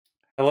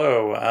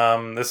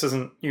Hello. This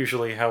isn't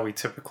usually how we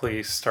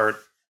typically start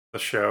the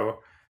show,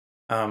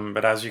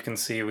 but as you can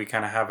see, we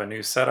kind of have a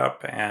new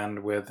setup,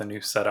 and with a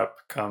new setup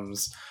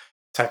comes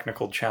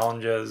technical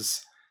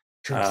challenges.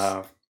 Truth.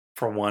 Uh,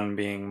 for one,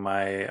 being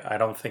I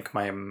don't think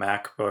my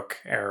MacBook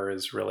Air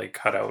is really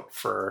cut out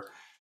for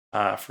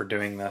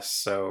doing this,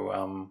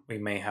 so we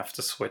may have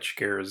to switch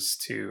gears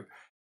to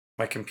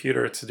my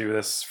computer to do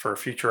this for a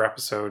future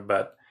episode.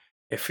 But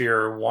if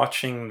you're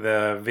watching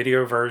the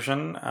video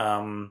version,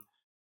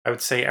 I would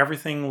say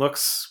everything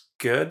looks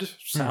good,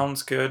 Hmm.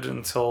 sounds good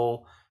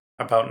until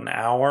about an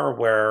hour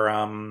where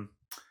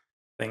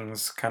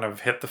things kind of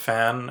hit the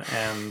fan,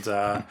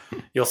 and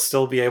you'll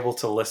still be able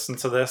to listen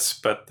to this,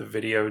 but the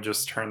video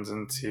just turns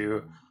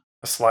into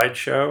a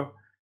slideshow,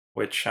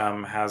 which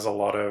has a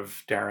lot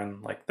of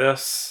Darren like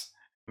this,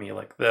 me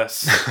like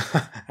this,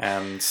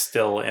 and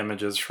still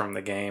images from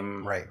the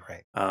game. Right,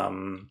 right.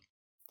 Um,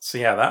 so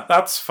yeah,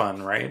 that's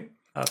fun, right?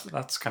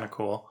 That's kind of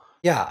cool.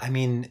 Yeah, I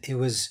mean, it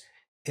was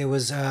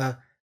a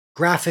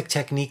graphic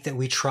technique that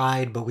we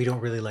tried, but we don't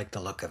really like the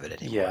look of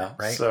it anymore, Yeah.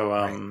 right? So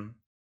Right.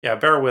 yeah,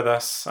 bear with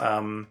us.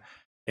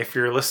 If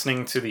you're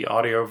listening to the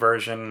audio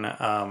version,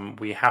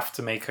 we have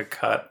to make a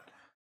cut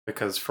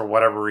because for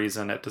whatever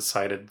reason it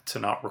decided to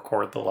not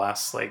record the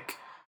last like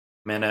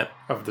minute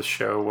of the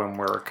show when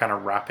we're kind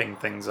of wrapping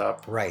things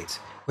up. Right.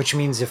 Which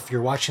means if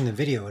you're watching the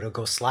video, it'll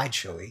go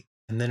slideshowy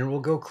and then it will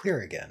go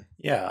clear again.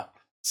 Yeah.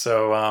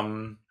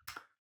 So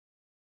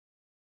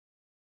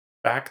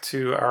back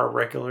to our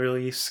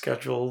regularly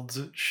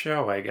scheduled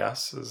show, I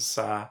guess, is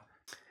where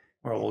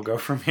we'll go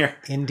from here.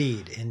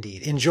 Indeed,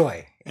 indeed.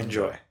 Enjoy.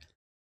 Enjoy. Enjoy.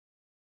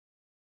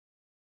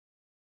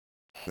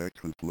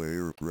 Second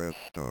player press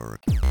start.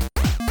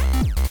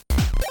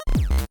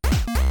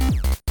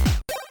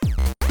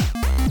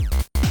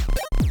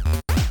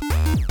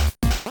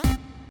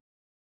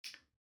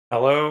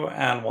 Hello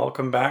and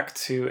welcome back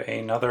to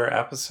another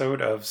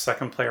episode of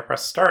Second Player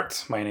Press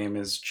Start. My name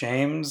is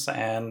James,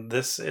 and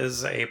this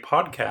is a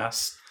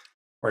podcast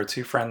where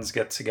two friends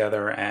get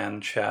together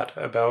and chat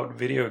about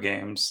video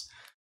games.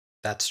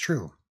 That's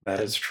true. That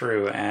is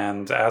true.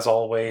 And as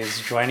always,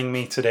 joining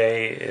me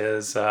today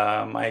is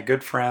my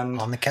good friend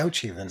On the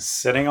couch even.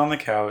 sitting on the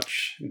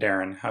couch,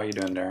 Darren. How you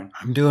doing, Darren?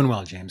 I'm doing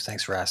well, James.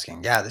 Thanks for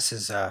asking. Yeah, this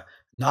is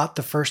not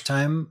the first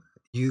time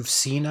you've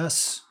seen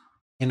us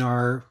in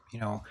our,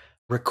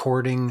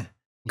 recording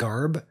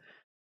garb,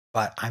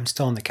 but I'm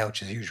still on the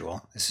couch as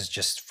usual. This is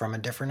just from a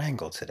different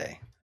angle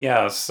today.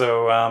 Yeah,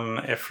 so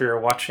if you're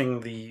watching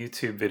the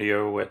YouTube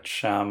video,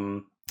 which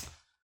I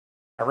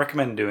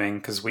recommend doing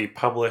because we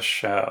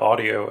publish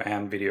audio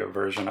and video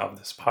version of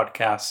this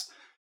podcast,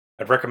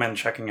 I'd recommend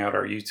checking out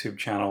our YouTube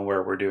channel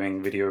where we're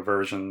doing video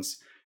versions.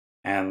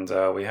 And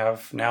we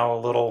have now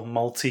a little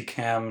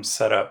multicam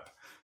setup.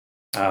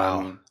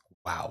 Wow.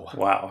 Wow.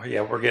 Wow.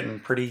 Yeah, we're getting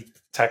pretty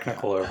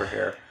technical over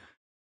here.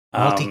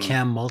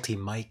 Multicam,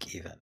 multi-mic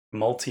even.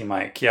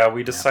 Multi-mic. Yeah,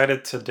 we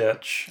decided to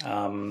ditch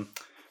the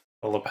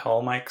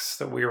lapel mics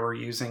that we were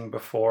using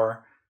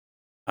before.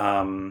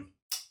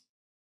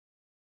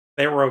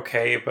 They were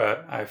okay,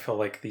 but I feel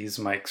like these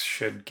mics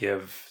should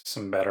give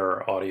some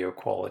better audio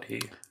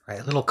quality. Right.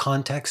 A little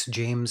context,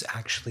 James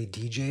actually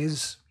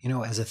DJs,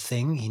 as a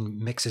thing. He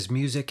mixes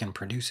music and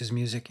produces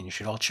music, and you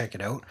should all check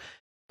it out.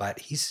 But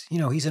he's an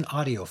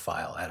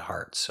audiophile at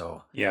heart.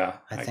 So Yeah,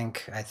 I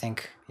think,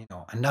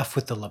 enough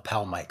with the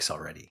lapel mics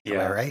already. Am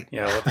yeah, I right?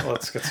 yeah.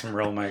 Let's get some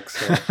real mics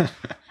here.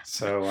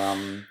 So,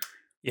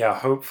 yeah.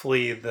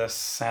 Hopefully this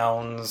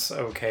sounds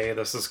okay.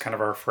 This is kind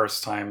of our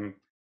first time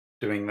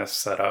doing this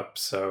setup.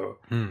 So,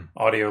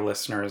 audio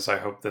listeners, I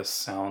hope this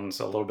sounds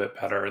a little bit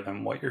better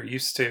than what you're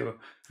used to.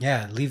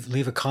 Yeah,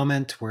 leave a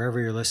comment wherever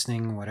you're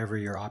listening, whatever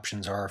your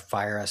options are.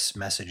 Fire us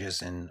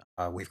messages, and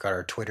we've got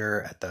our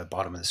Twitter at the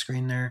bottom of the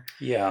screen there.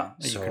 Yeah,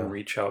 you can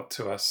reach out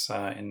to us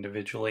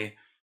individually,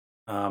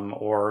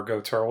 or go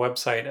to our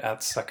website at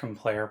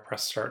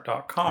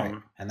secondplayerpressstart.com.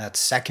 Right. And that's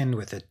second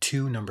with a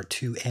 2, number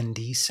 2 ND,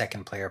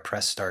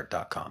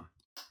 secondplayerpressstart.com.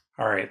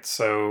 All right,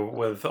 so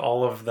with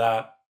all of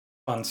that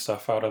fun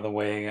stuff out of the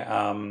way,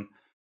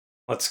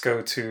 let's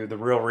go to the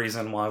real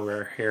reason why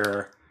we're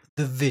here.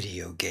 The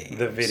video games.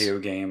 The video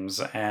games.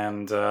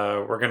 And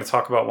we're going to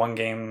talk about one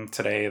game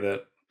today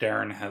that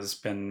Darren has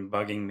been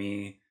bugging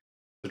me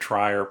to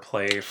try or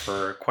play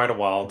for quite a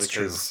while. It's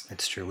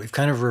true. We've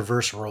kind of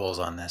reversed roles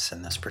on this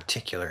in this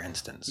particular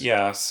instance.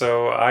 Yeah,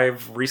 so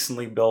I've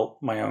recently built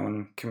my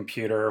own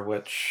computer,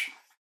 which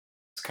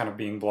is kind of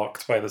being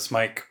blocked by this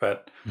mic,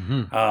 but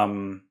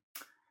so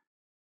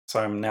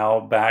I'm now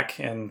back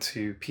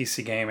into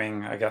PC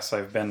gaming. I guess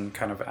I've been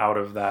kind of out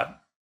of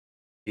that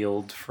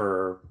field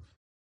for,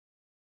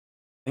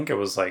 I think it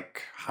was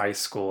like high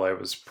school. I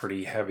was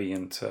pretty heavy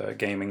into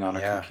gaming on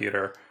a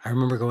computer. I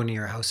remember going to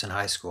your house in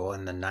high school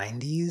in the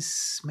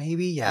 90s,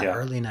 maybe? Yeah,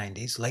 early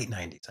 90s, late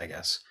 90s, I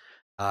guess.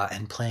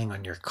 And playing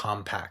on your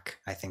Compaq,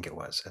 I think it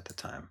was at the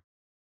time.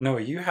 No,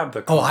 you had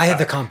the Oh, I had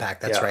the compact.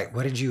 compact. That's Yeah. right.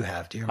 What did you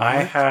have? Do you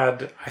I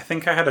remember?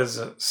 think I had a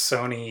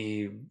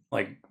Sony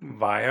like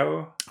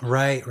Vio.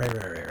 Right.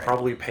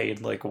 Probably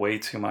paid like way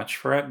too much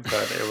for it,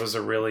 but it was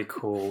a really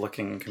cool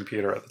looking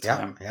computer at the Yeah,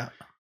 time. yeah.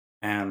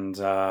 And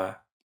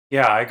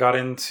yeah, I got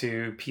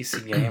into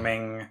PC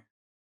gaming.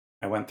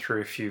 I went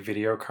through a few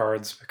video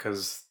cards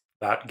because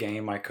that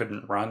game I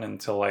couldn't run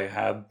until I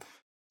had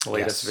the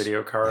latest Yes. video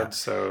Yeah. card.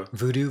 So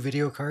Voodoo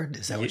video card?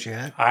 Is that what you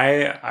had?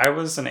 I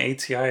was an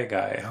ATI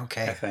guy.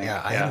 Okay. I think.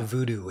 Yeah, I had a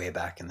Voodoo way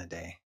back in the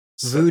day.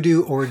 So,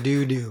 Voodoo or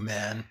doo-doo,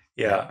 man.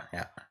 yeah.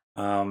 Yeah.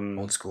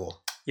 Old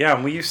school. Yeah,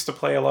 and we used to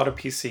play a lot of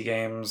PC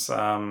games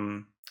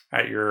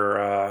at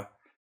your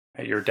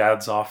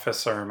dad's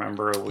office. I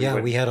remember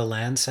We had a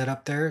LAN set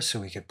up there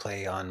so we could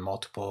play on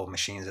multiple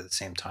machines at the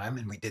same time,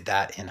 and we did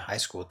that in high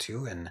school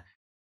too. And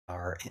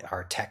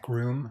our tech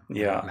room,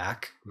 Yeah.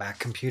 Mac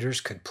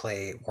computers could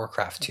play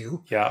Warcraft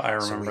 2. Yeah, I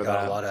So remember we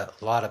got that.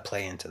 a lot of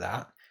play into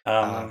that.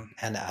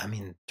 And I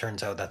mean,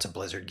 turns out that's a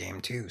Blizzard game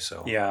too.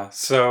 So Yeah,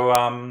 so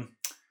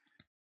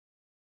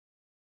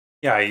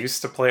yeah, I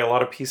used to play a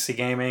lot of PC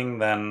gaming.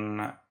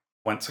 Then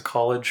went to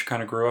college,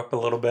 kind of grew up a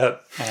little bit,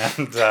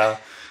 and nah.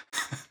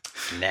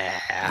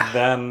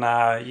 then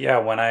yeah,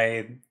 when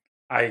I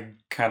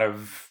kind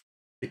of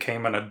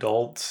became an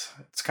adult,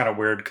 it's kind of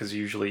weird because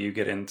usually you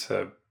get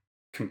into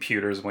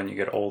computers when you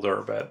get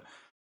older, but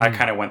I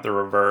kind of went the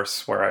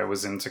reverse where I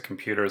was into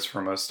computers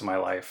for most of my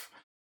life.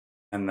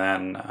 And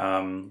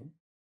then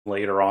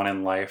later on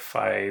in life,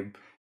 I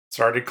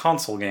started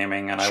console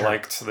gaming, and Sure. I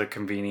liked the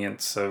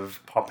convenience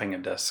of popping a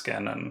disc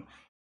in and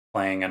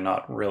playing and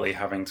not really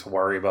having to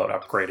worry about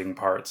upgrading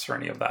parts or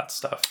any of that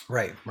stuff.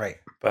 Right.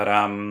 But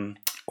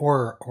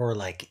or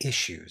like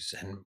issues,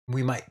 and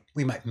we might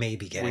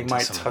maybe get we into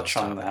might some touch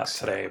of those on that topics.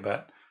 today.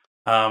 But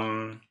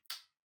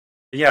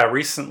yeah,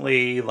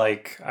 recently,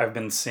 like I've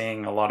been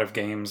seeing a lot of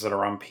games that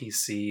are on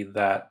PC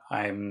that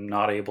I'm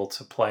not able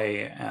to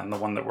play, and the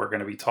one that we're going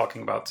to be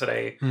talking about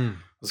today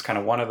was kind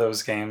of one of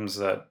those games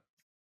that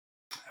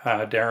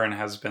Darren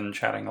has been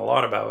chatting a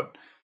lot about.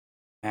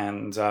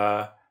 And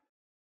I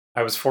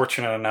was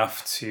fortunate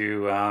enough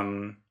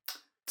to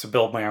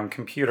build my own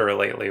computer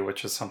lately,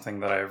 which is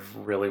something that I've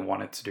really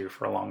wanted to do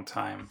for a long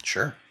time.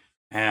 Sure.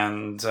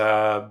 And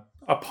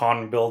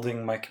upon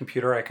building my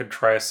computer, I could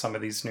try some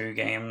of these new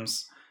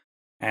games.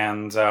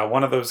 And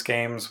one of those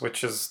games,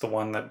 which is the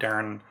one that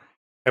Darren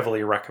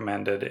heavily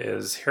recommended,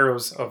 is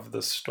Heroes of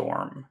the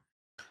Storm.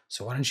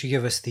 So why don't you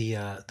give us the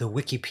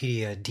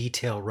Wikipedia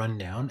detail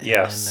rundown, and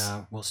Yes.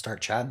 then we'll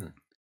start chatting.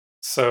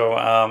 So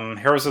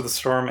Heroes of the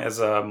Storm is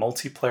a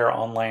multiplayer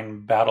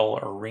online battle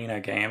arena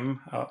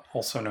game,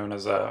 also known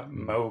as a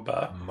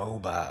MOBA.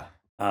 MOBA.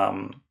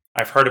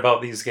 I've heard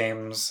about these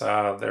games.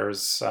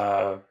 There's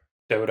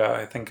Dota,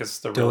 I think, is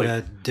the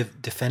Dota,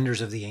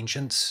 Defenders of the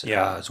Ancients.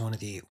 Yeah. Is one of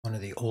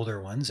the older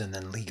ones, and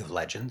then League of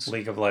Legends.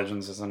 League of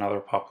Legends is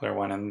another popular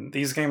one, and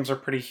these games are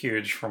pretty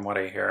huge from what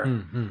I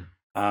hear.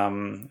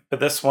 But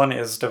this one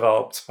is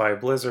developed by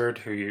Blizzard,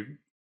 who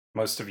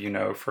most of you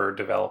know for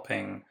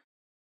developing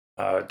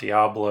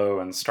Diablo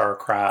and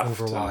StarCraft,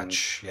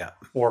 Overwatch, and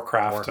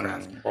Warcraft,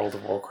 and World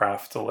of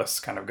Warcraft. The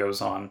list kind of goes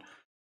on.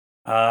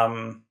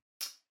 And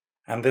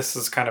this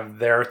is kind of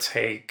their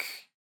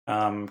take,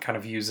 kind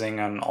of using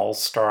an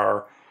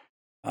all-star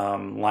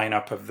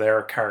lineup of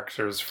their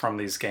characters from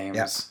these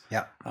games.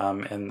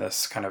 In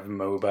this kind of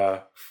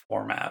MOBA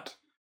format.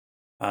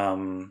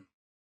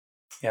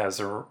 Yeah, is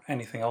there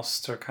anything else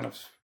to kind of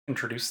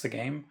introduce the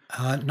game?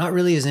 Not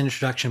really as an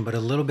introduction, but a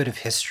little bit of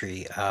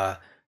history.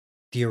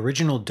 The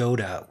original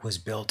Dota was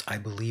built, I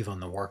believe, on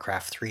the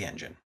Warcraft 3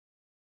 engine.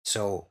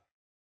 So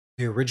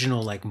the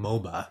original like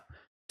MOBA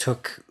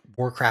took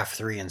Warcraft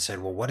 3 and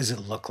said, well, what does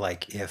it look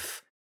like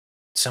if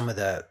some of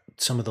the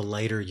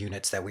lighter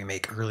units that we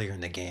make earlier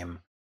in the game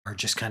are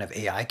just kind of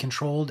AI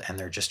controlled, and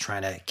they're just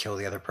trying to kill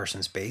the other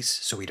person's base,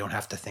 so we don't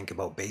have to think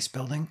about base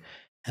building.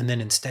 And then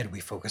instead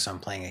we focus on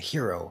playing a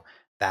hero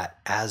that,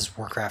 as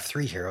Warcraft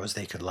 3 heroes,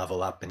 they could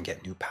level up and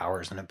get new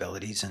powers and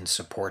abilities and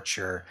support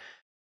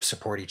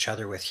each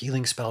other with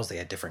healing spells. They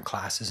had different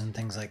classes and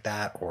things like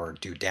that, or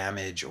do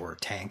damage or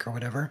tank or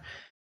whatever.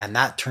 And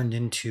that turned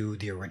into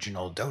the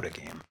original Dota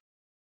game.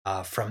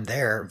 From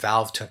there,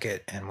 Valve took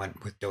it and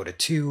went with Dota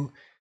 2.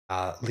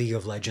 League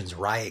of Legends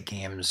Riot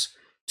Games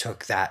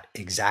took that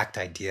exact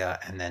idea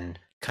and then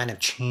kind of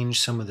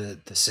changed some of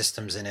the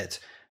systems in it.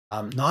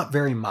 Not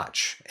very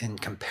much in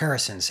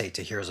comparison, say,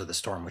 to Heroes of the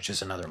Storm, which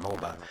is another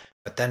MOBA.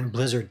 But then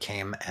Blizzard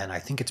came, and I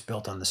think it's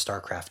built on the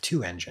StarCraft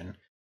 2 engine,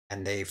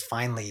 and they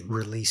finally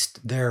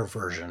released their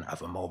version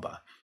of a MOBA.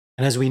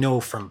 And as we know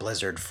from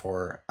Blizzard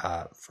for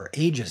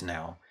ages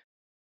now,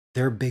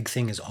 their big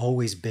thing has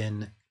always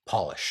been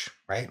polish,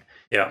 right?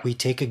 Yeah. We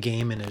take a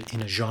game in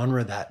a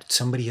genre that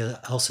somebody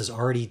else has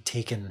already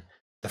taken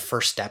the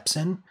first steps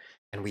in,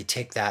 and we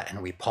take that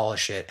and we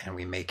polish it and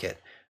we make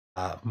it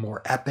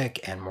more epic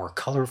and more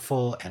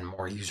colorful and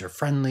more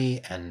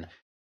user-friendly and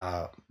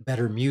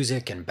better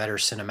music and better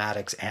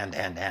cinematics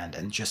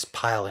and just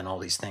pile in all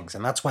these things.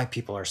 And that's why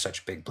people are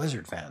such big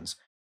Blizzard fans,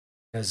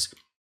 because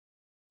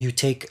you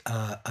take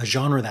a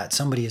genre that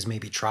somebody has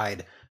maybe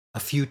tried a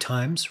few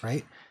times,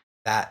 right?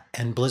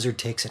 And Blizzard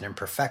takes it and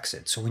perfects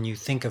it. So when you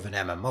think of an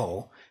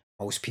MMO,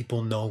 most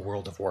people know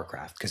World of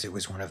Warcraft because it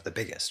was one of the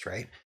biggest,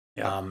 right?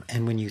 Yeah.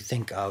 And when you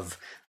think of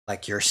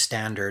like your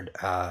standard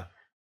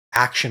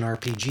action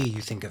RPG,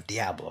 you think of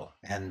Diablo,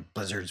 and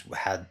Blizzard's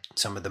had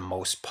some of the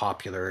most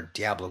popular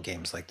Diablo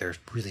games. Like they're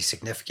really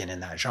significant in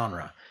that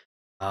genre.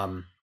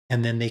 Um,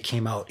 and then they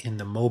came out in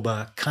the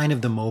MOBA, kind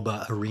of the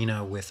MOBA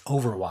arena with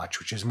Overwatch,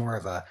 which is more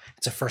of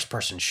it's a first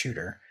person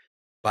shooter,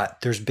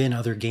 but there's been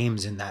other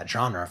games in that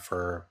genre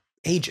for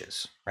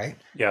ages, right?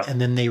 Yeah.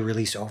 And then they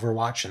release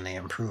Overwatch and they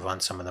improve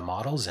on some of the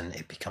models and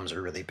it becomes a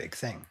really big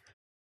thing.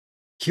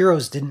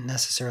 Heroes didn't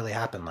necessarily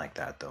happen like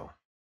that though.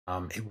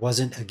 It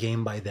wasn't a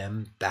game by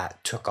them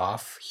that took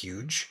off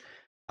huge.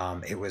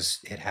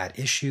 It had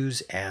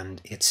issues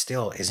and it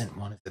still isn't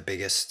one of the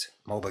biggest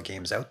MOBA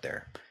games out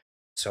there.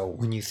 So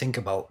when you think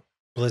about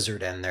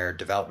Blizzard and their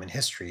development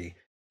history,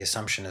 the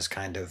assumption is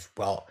kind of,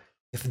 well,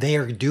 if they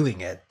are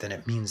doing it, then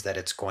it means that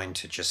it's going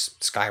to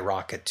just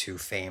skyrocket to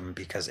fame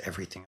because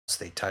everything else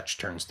they touch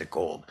turns to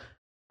gold,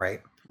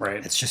 right?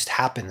 Right. It just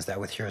happens that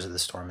with Heroes of the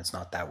Storm, it's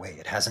not that way.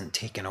 It hasn't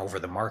taken over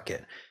the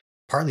market.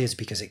 Partly it's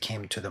because it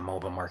came to the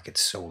MOBA market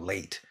so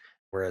late,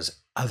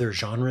 whereas other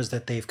genres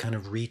that they've kind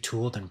of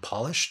retooled and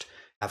polished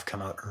have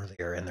come out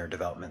earlier in their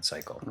development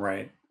cycle.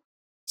 Right.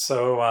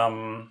 So,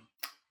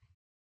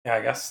 yeah,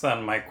 I guess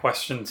then my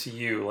question to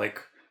you,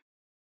 like,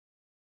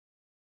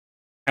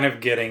 kind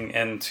of getting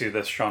into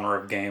this genre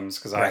of games,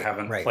 because I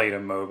haven't played a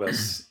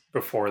MOBA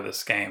before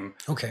this game.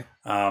 Okay.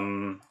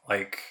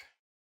 Like,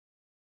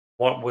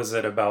 what was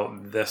it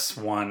about this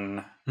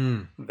one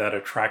that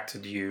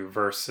attracted you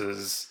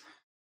versus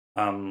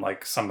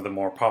like some of the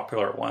more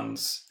popular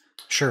ones?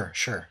 Sure.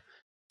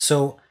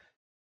 So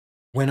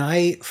when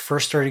I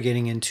first started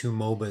getting into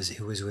MOBAs,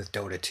 it was with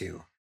Dota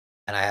 2.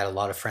 And I had a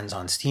lot of friends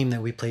on Steam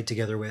that we played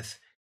together with,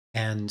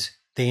 and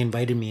they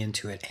invited me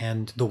into it.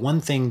 And the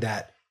one thing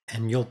that,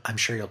 and I'm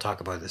sure you'll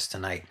talk about this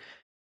tonight,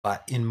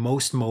 but in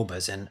most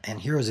MOBAs, and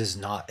Heroes is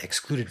not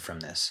excluded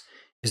from this,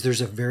 is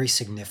there's a very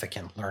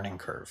significant learning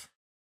curve.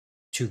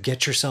 To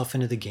get yourself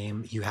into the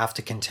game, you have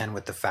to contend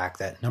with the fact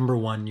that number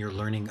one, you're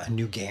learning a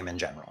new game in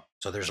general.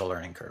 So there's a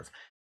learning curve.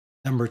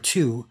 Number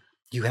two,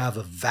 you have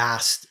a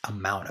vast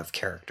amount of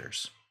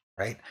characters,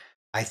 right?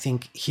 I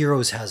think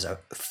Heroes has a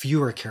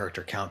fewer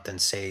character count than,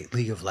 say,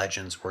 League of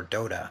Legends or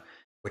Dota,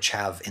 which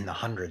have in the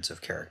hundreds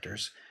of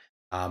characters.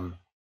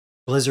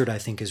 Blizzard, I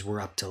think, we're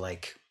up to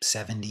like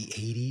 70,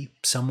 80,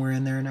 somewhere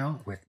in there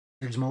now with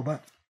Blizzard's MOBA.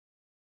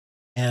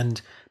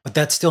 But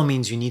that still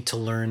means you need to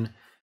learn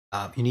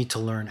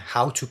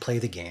how to play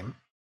the game,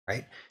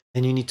 right?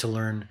 Then you need to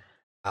learn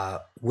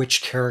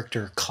which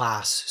character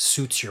class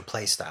suits your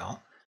playstyle.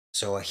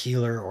 So a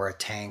healer or a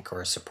tank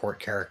or a support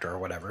character or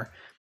whatever.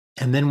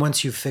 And then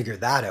once you figure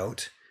that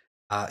out,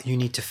 you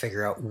need to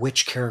figure out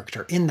which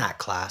character in that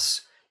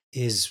class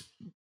is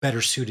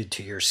better suited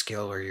to your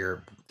skill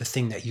or the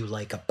thing that you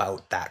like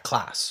about that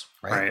class,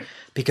 right?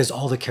 Because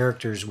all the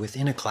characters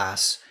within a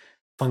class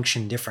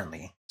function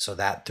differently, so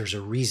that there's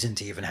a reason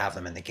to even have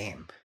them in the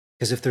game.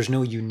 Because if there's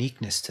no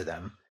uniqueness to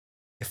them,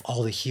 if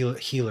all the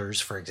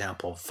healers, for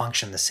example,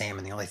 function the same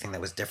and the only thing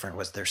that was different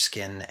was their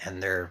skin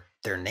and their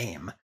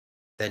name,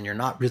 then you're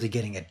not really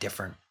getting a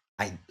different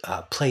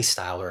play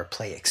style or a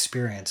play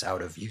experience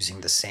out of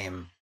using the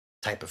same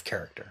type of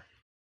character.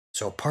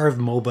 So part of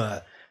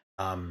MOBA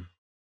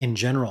in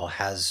general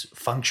has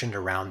functioned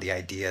around the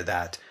idea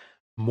that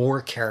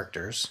more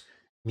characters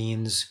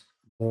means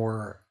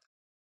more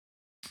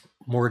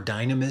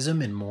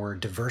dynamism and more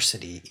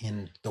diversity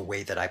in the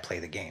way that I play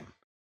the game.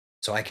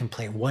 So I can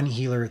play one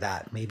healer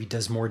that maybe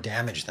does more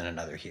damage than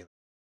another healer,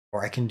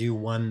 or I can do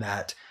one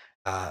that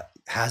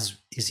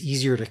is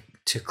easier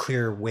to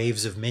clear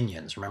waves of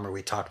minions. Remember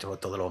we talked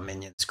about the little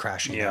minions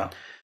crashing in.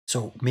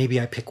 So maybe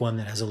I pick one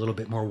that has a little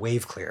bit more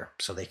wave clear,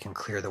 so they can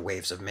clear the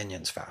waves of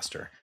minions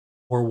faster,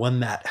 or one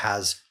that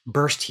has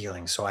burst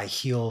healing, so I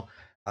heal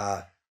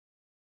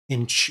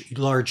in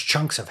large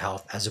chunks of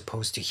health as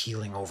opposed to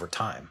healing over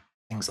time,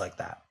 things like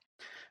that.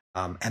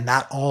 And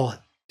that all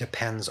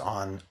depends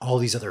on all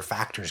these other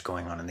factors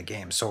going on in the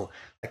game. So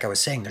like I was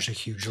saying, there's a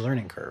huge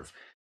learning curve.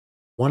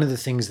 One of the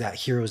things that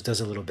Heroes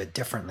does a little bit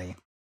differently,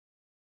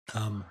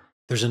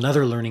 there's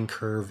another learning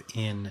curve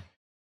in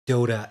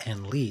Dota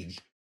and League,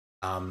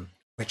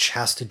 which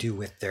has to do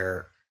with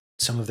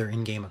some of their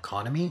in-game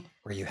economy,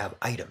 where you have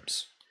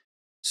items.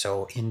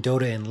 So in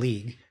Dota and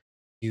League,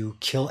 you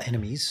kill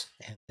enemies,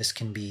 and this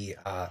can be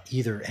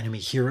either enemy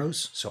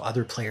heroes, so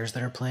other players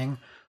that are playing,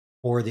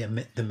 or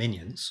the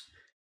minions.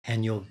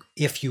 And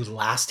if you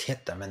last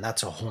hit them, and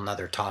that's a whole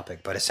nother topic,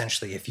 but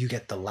essentially if you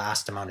get the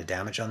last amount of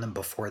damage on them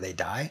before they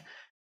die,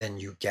 then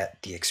you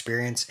get the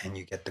experience and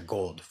you get the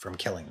gold from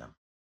killing them.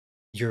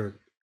 Your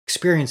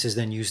experience is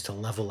then used to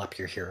level up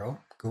your hero,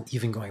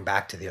 even going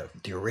back to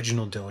the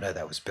original Dota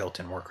that was built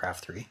in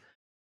Warcraft 3.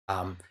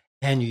 And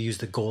you use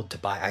the gold to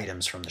buy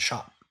items from the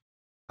shop,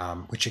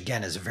 which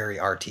again is a very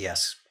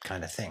RTS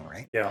kind of thing,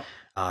 right? Yeah.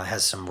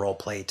 Has some role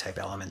play type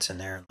elements in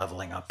there,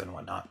 leveling up and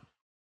whatnot.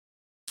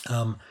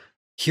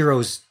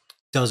 Heroes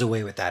does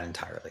away with that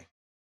entirely.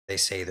 They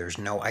say there's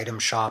no item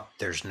shop,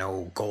 there's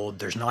no gold,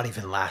 there's not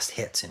even last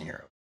hits in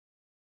Heroes.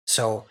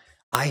 So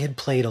I had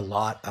played a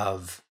lot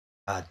of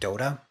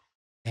Dota,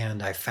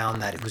 and I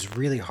found that it was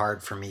really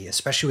hard for me,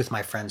 especially with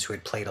my friends who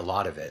had played a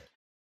lot of it.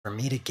 For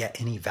me to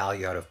get any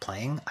value out of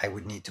playing, I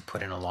would need to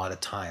put in a lot of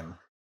time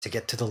to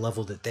get to the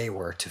level that they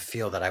were to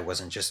feel that I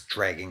wasn't just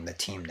dragging the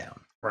team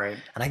down. Right.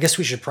 And I guess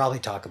we should probably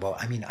talk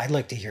about, I mean, I'd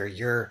like to hear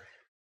your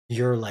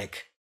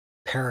like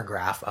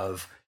paragraph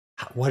of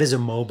what is a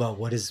MOBA?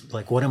 What is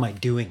like what am I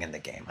doing in the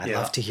game? I'd Yeah.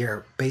 love to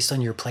hear based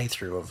on your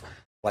playthrough of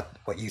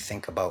what you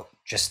think about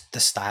just the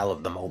style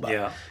of the MOBA.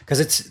 Yeah. Because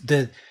it's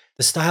the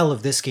style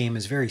of this game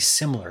is very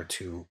similar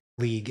to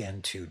League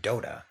and to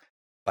Dota,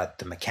 but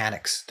the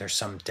mechanics, there's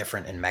some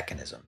different in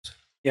mechanisms.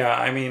 Yeah,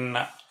 I mean,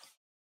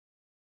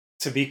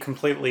 to be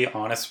completely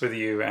honest with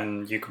you,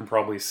 and you can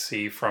probably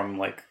see from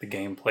like the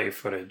gameplay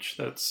footage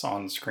that's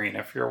on screen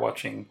if you're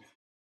watching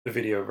the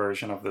video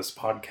version of this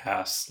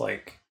podcast,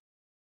 like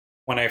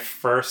when I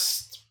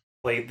first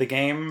played the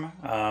game,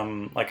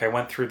 like I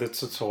went through the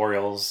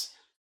tutorials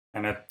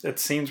and it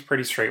seems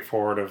pretty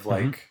straightforward of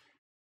like,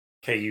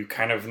 okay, you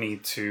kind of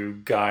need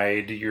to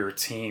guide your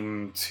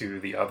team to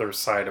the other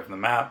side of the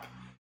map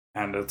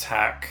and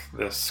attack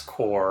this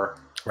core.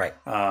 Right.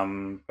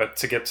 But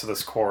to get to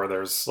this core,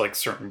 there's like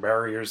certain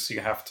barriers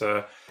you have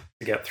to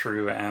get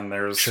through, and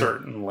there's Sure.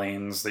 certain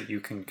lanes that you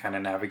can kind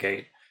of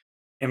navigate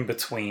in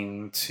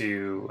between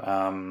to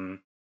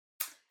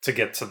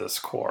get to this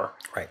core.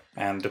 Right.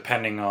 And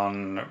depending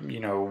on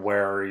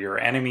where your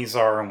enemies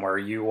are and where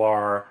you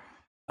are,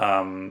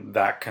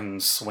 that can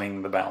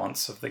swing the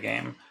balance of the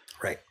game.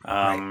 Right.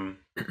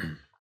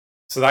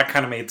 So that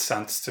kind of made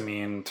sense to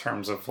me in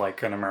terms of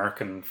like an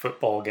American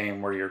football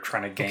game where you're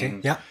trying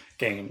to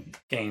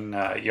gain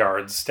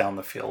yards down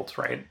the field,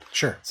 right?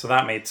 Sure. So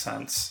that made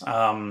sense.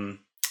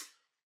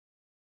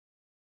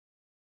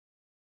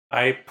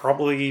 I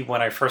probably,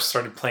 when I first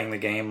started playing the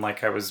game,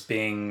 like I was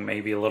being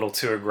maybe a little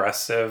too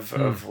aggressive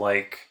of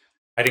like,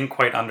 I didn't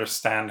quite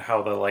understand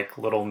how the like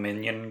little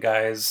minion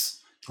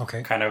guys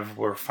kind of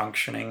were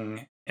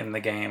functioning in the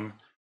game.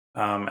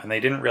 And they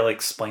didn't really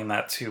explain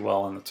that too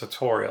well in the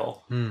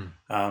tutorial.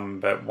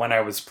 But when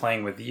I was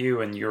playing with you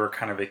and you were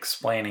kind of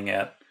explaining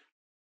it,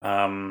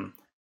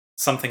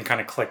 something kind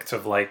of clicked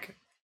of like,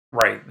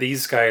 right,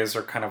 these guys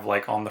are kind of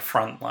like on the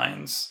front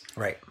lines.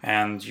 Right.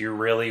 And you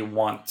really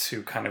want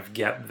to kind of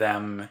get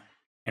them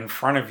in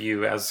front of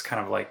you as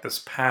kind of like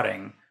this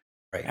padding.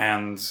 Right.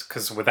 And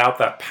because without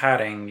that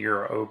padding,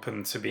 you're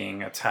open to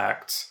being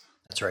attacked.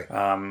 That's right.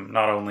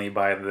 Not only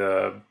by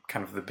the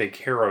kind of the big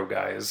hero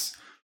guys,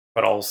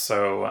 but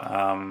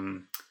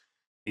also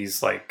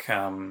these like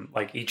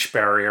each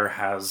barrier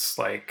has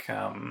like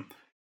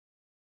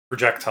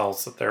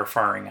projectiles that they're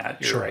firing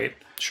at you, right?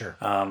 Sure.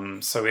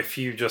 So if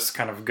you just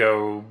kind of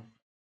go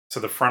to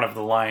the front of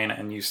the line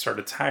and you start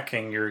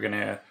attacking, you're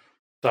gonna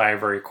die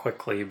very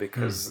quickly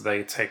because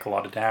they take a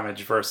lot of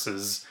damage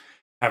versus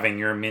having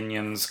your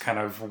minions kind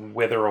of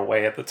wither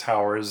away at the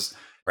towers,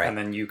 and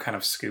then you kind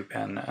of scoop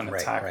in and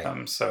attack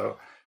them. So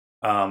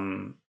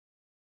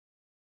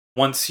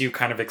once you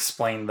kind of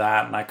explained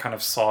that and I kind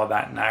of saw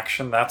that in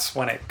action, that's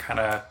when it kind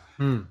of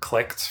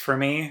clicked for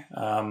me.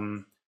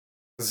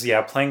 Because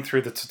playing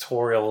through the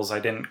tutorials, I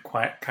didn't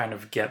quite kind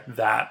of get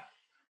that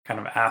kind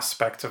of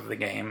aspect of the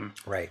game.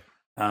 Right.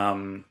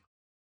 And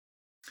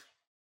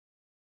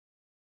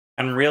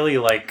really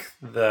like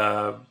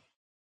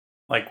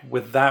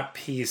with that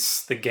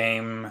piece, the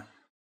game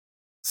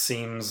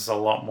seems a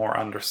lot more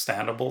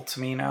understandable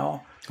to me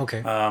now.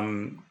 Okay.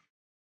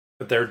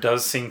 But there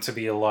does seem to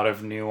be a lot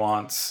of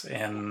nuance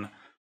in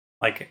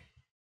like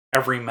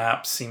every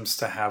map seems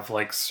to have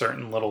like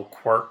certain little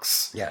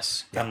quirks.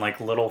 Yes. And like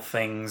little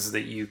things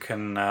that you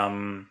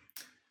can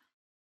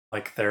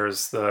like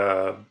there's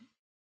the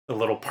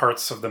little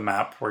parts of the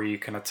map where you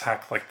can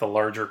attack like the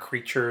larger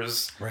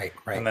creatures. Right.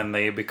 And then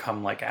they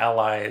become like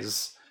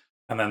allies.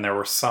 And then there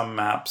were some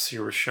maps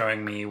you were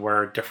showing me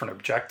where different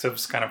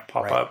objectives kind of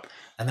pop up.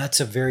 And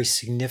that's a very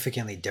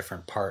significantly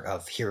different part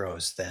of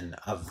Heroes than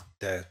of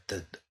the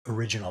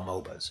original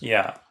MOBAs.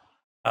 Yeah.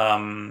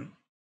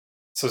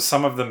 So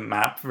some of the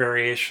map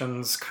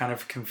variations kind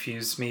of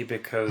confused me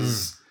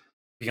because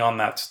beyond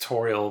that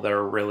tutorial,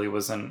 there really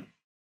wasn't,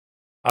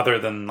 other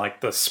than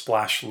like the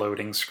splash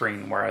loading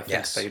screen where I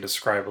think they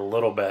describe a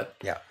little bit.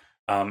 Yeah.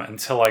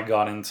 Until I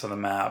got into the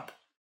map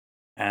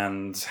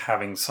and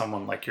having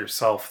someone like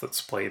yourself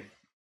that's played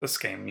this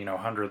game,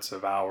 hundreds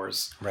of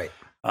hours. Right.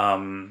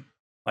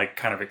 Like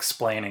kind of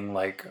explaining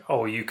like,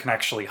 oh, you can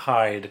actually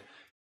hide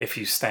if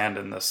you stand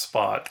in this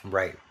spot.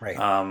 Right.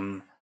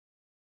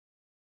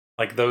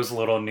 Like those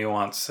little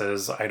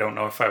nuances, I don't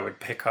know if I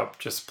would pick up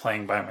just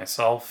playing by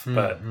myself,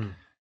 but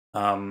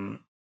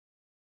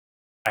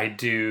I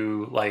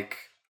do like,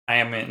 I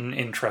am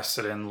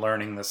interested in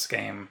learning this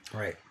game.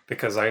 Right.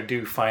 Because I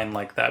do find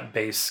like that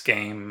base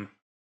game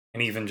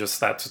and even just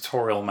that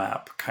tutorial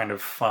map kind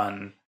of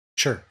fun.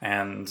 Sure.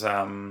 And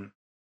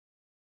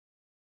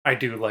I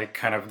do like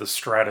kind of the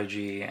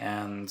strategy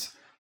and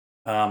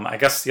I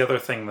guess the other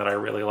thing that I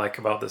really like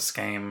about this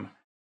game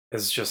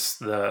is just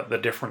the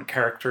different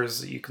characters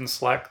that you can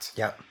select,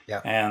 Yeah,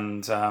 yeah.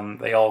 and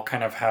they all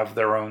kind of have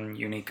their own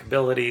unique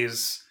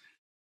abilities.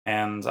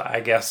 And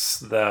I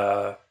guess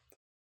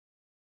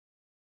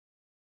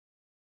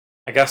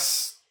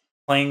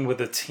playing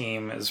with a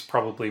team is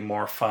probably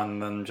more fun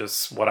than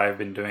just what I've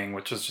been doing,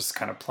 which is just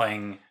kind of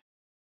playing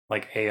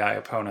like AI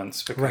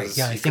opponents, Right. Yeah, because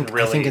I you can think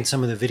I think in really,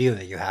 some of the video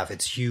that you have,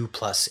 it's you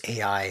plus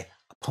AI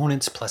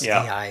opponents plus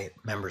yeah, AI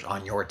members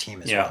on your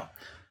team as yeah. well.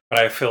 But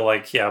I feel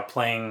like, yeah,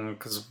 playing,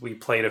 because we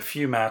played a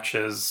few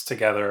matches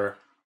together.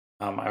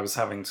 I was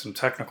having some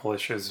technical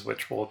issues,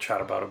 which we'll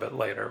chat about a bit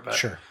later, but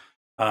Sure.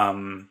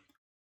 um,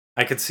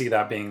 I could see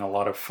that being a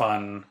lot of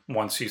fun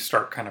once you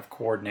start kind of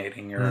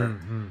coordinating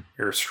Hmm.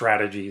 your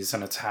strategies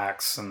and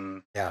attacks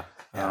and Yeah,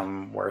 yeah.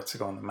 where to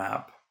go on the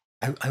map.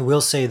 I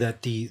will say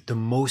that the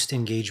most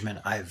engagement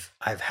I've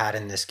had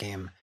in this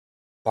game,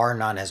 bar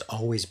none, has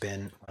always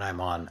been when I'm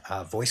on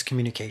voice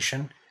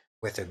communication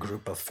with a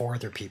group of 4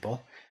 other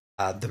people.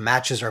 The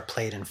matches are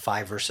played in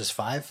 5 versus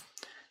 5,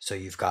 so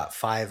you've got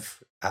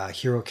 5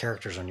 hero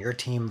characters on your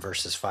team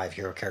versus 5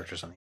 hero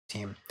characters on the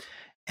team,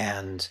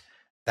 and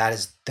that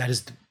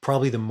is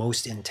probably the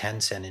most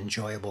intense and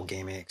enjoyable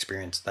gaming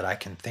experience that I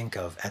can think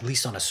of, at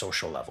least on a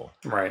social level.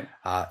 Right.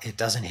 It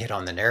doesn't hit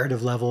on the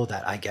narrative level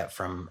that I get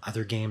from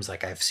other games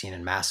like I've seen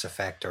in Mass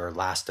Effect or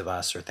Last of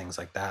Us or things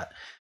like that.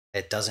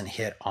 It doesn't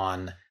hit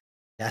on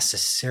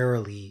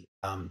necessarily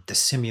the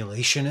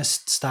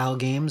simulationist style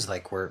games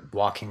like we're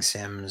Walking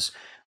Sims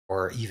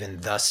or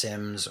even The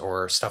Sims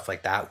or stuff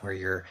like that, where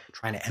you're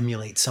trying to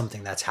emulate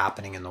something that's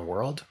happening in the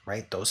world,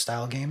 right? Those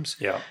style games.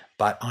 Yeah.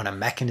 But on a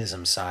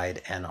mechanism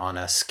side and on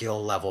a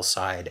skill level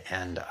side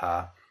and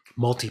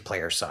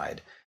multiplayer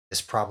side,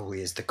 this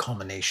probably is the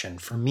culmination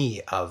for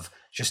me of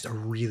just a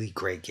really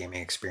great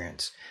gaming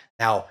experience.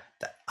 Now,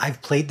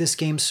 I've played this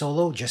game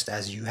solo just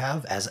as you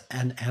have, as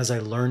I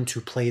learned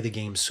to play the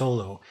game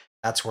solo,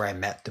 that's where I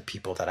met the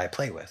people that I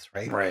play with,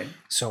 right? Right.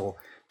 So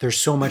there's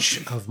so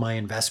much of my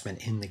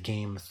investment in the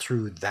game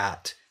through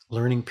that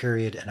learning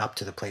period and up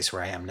to the place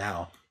where I am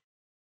now,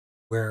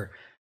 where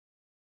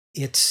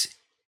it's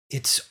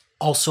it's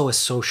also a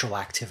social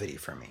activity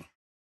for me.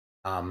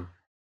 Um,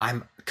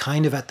 I'm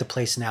kind of at the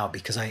place now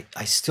because I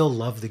still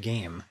love the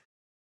game,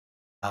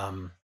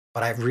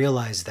 but I've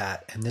realized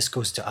that, and this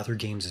goes to other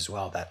games as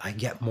well, that I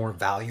get more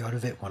value out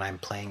of it when I'm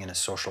playing in a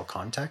social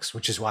context,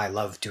 which is why I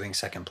love doing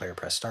second player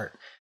press start.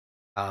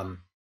 Um,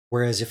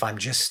 Whereas if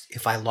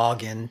I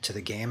log into the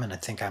game and I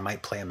think I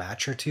might play a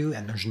match or two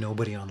and there's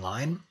nobody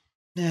online,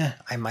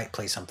 I might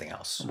play something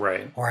else,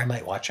 Right. or I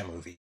might watch a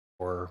movie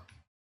or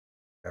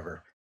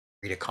whatever,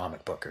 read a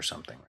comic book or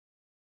something.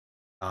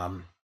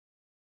 Um,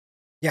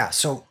 yeah.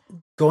 So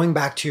going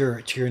back to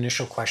your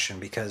initial question,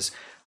 because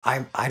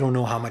I don't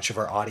know how much of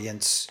our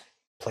audience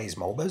plays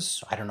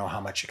MOBAs. I don't know how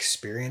much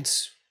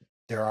experience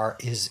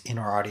is in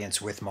our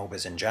audience with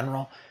MOBAs in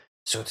general.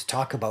 So to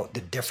talk about the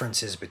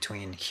differences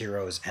between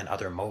Heroes and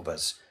other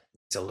MOBAs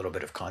is a little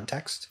bit of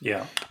context.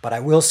 Yeah. But I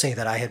will say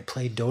that I had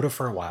played Dota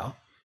for a while,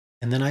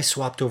 and then I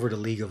swapped over to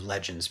League of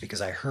Legends because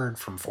I heard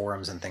from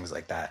forums and things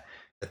like that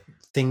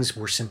things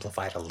were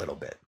simplified a little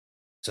bit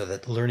so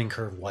that the learning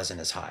curve wasn't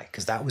as high,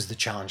 because that was the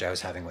challenge I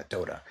was having with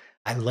Dota.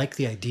 I liked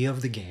the idea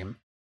of the game,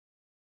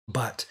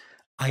 but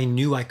I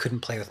knew I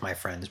couldn't play with my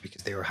friends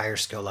because they were higher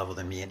skill level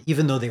than me. And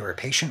even though they were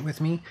patient with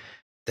me,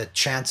 the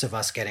chance of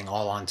us getting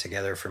all on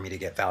together for me to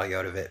get value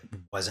out of it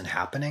wasn't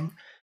happening.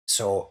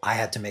 So I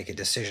had to make a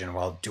decision.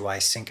 Well, do I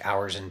sink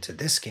hours into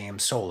this game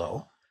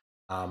solo,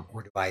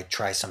 or do I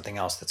try something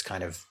else that's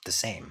kind of the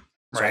same?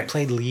 So I Right.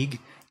 played League,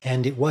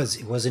 and it was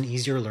an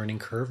easier learning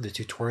curve. The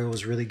tutorial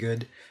was really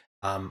good.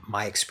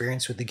 My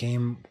experience with the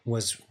game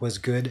was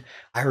good.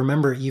 I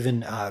remember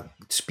even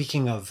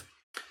speaking of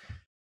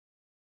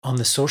on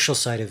the social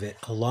side of it,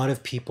 a lot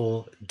of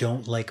people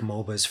don't like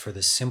MOBAs for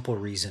the simple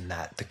reason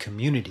that the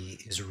community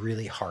is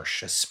really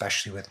harsh,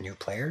 especially with new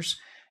players.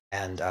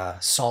 And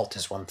salt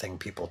is one thing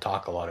people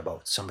talk a lot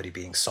about. Somebody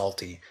being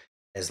salty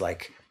is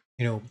like,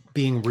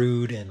 being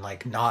rude and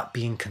like not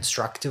being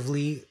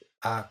constructively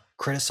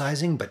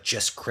criticizing, but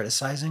just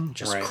criticizing,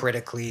 just Right.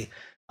 critically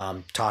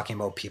talking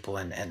about people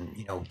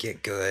and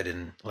get good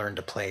and learn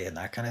to play and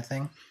that kind of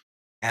thing.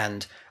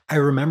 And I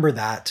remember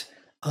that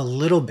a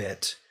little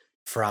bit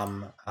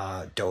from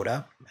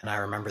Dota, and I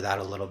remember that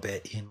a little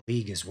bit in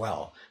League as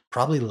well.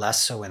 Probably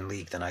less so in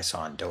League than I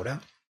saw in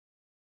Dota.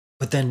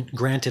 But then,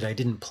 granted, I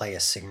didn't play a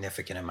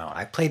significant amount.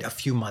 I played a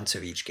few months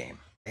of each game.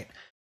 Right?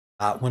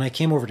 When I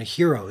came over to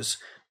Heroes,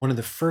 one of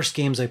the first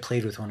games I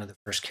played with one of the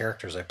first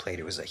characters I played,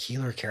 it was a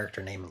healer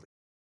character named Lee.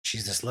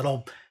 She's this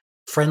little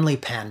friendly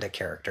panda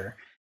character,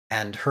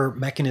 and her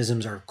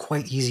mechanisms are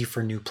quite easy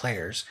for new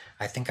players.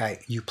 I think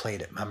you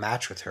played a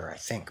match with her. I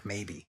think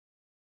maybe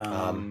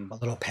a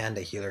little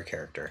panda healer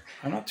character.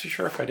 I'm not too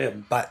sure if I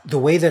did. But the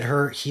way that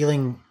her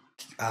healing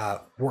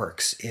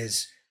works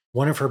is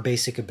one of her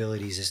basic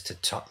abilities is to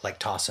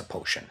toss a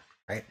potion,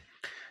 right?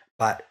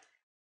 But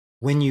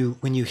when you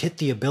hit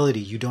the ability,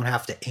 you don't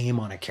have to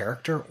aim on a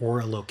character or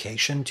a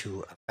location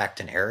to affect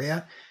an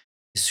area.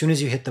 as soon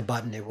as you hit the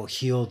button, it will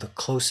heal the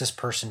closest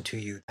person to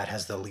you that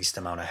has the least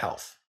amount of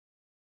health.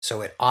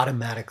 So it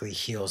automatically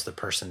heals the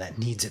person that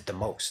needs it the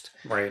most.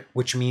 Right.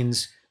 Which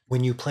means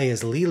when you play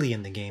as Lily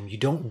in the game, you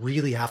don't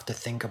really have to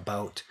think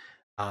about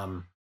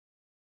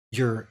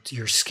your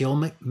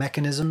skill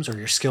mechanisms or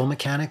your skill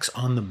mechanics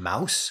on the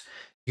mouse.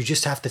 You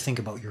just have to think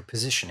about your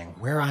positioning.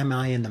 Where am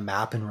I in the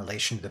map in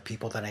relation to the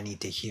people that I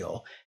need to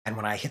heal? And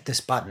when I hit this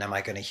button, am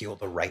I going to heal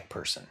the right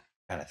person,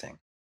 kind of thing?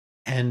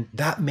 And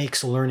that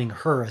makes learning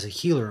her as a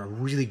healer a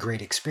really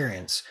great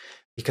experience,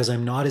 because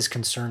I'm not as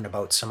concerned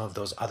about some of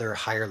those other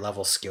higher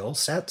level skill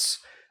sets.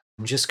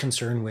 I'm just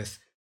concerned with,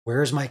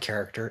 where is my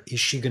character? Is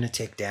she going to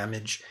take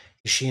damage?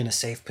 Is she in a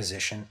safe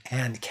position?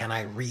 And can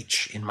I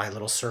reach in my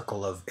little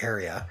circle of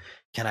area?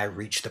 Can I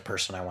reach the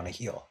person I want to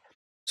heal?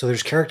 So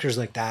there's characters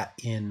like that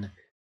in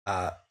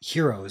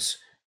Heroes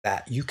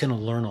that you can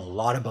learn a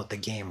lot about the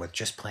game with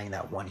just playing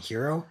that one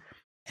hero,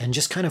 and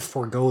just kind of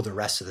forego the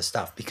rest of the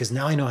stuff, because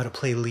now I know how to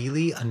play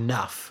Lily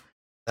enough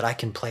that I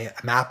can play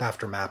map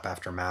after map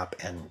after map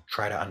and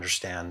try to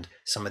understand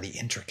some of the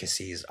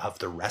intricacies of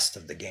the rest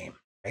of the game,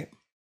 right?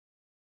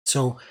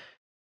 So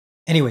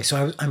anyway,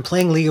 so I'm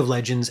playing League of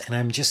Legends, and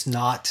I'm just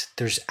not,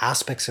 there's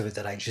aspects of it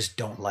that I just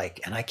don't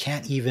like, and I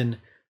can't even,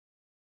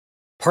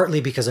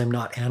 partly because I'm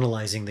not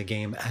analyzing the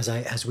game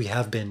as we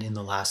have been in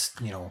the last,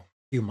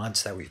 few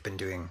months that we've been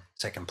doing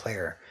Second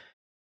Player.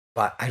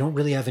 But I don't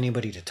really have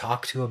anybody to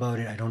talk to about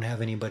it. I don't have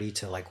anybody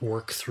to like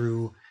work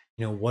through,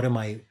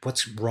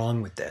 what's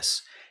wrong with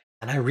this?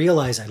 And I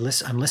realize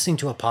I'm listening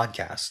to a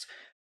podcast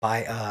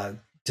by a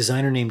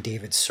designer named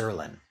David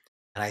Serlin.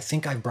 And I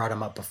think I've brought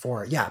him up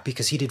before. Yeah,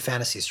 because he did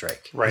Fantasy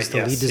Strike. Right. He's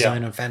the lead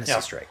designer on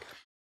Fantasy Strike.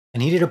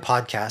 And he did a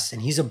podcast,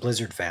 and he's a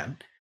Blizzard fan.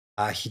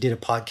 He did a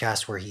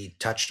podcast where he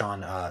touched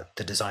on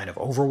the design of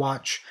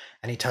Overwatch,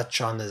 and he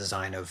touched on the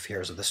design of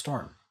Heroes of the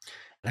Storm.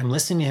 And I'm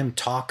listening to him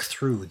talk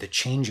through the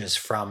changes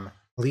from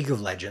League of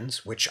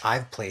Legends, which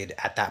I've played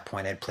at that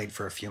point. I'd played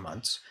for a few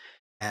months,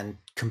 and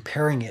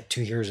comparing it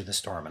to Heroes of the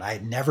Storm. And I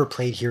had never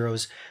played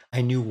Heroes.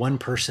 I knew one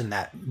person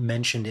that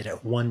mentioned it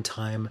at one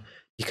time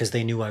because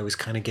they knew I was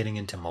kind of getting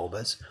into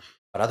MOBAs,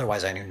 but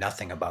otherwise I knew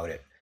nothing about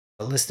it.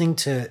 But listening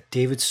to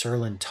David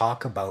Serlin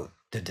talk about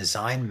the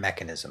design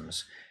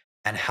mechanisms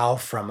and how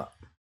from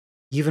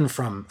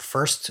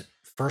first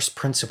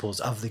principles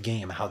of the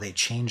game, how they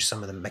changed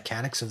some of the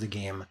mechanics of the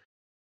game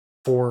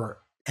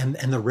and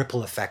the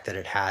ripple effect that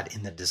it had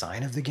in the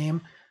design of the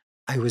game,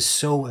 I was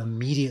so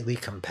immediately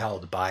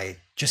compelled by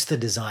just the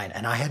design.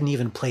 And I hadn't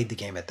even played the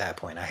game at that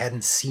point. I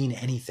hadn't seen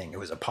anything. It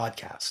was a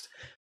podcast.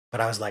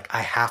 But I was like,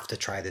 I have to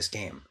try this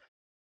game,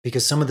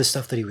 because some of the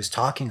stuff that he was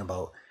talking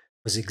about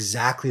was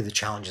exactly the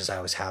challenges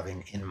I was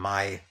having in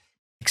my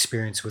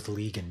experience with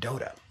League and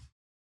Dota.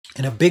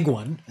 And a big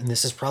one, and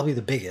this is probably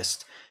the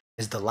biggest,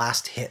 is the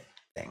last hit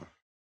thing.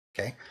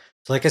 Okay.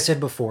 So like I said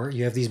before,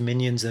 you have these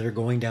minions that are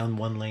going down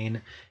one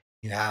lane.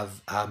 You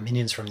have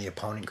minions from the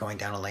opponent going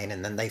down a lane,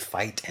 and then they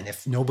fight. And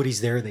if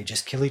nobody's there, they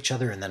just kill each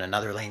other. And then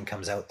another lane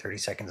comes out 30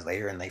 seconds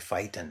later and they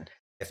fight. And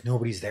if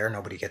nobody's there,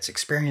 nobody gets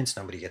experience,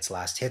 nobody gets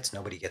last hits,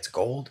 nobody gets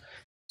gold.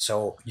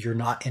 So you're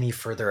not any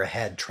further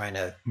ahead trying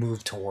to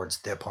move towards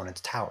the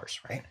opponent's towers,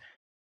 right?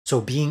 So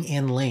being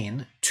in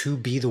lane to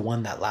be the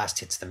one that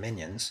last hits the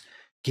minions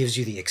gives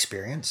you the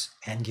experience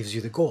and gives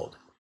you the gold.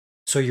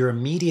 So your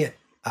immediate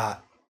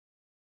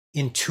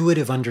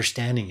intuitive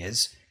understanding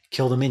is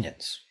kill the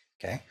minions,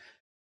 okay?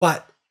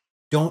 But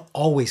don't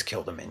always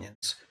kill the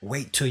minions.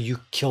 Wait till you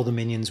kill the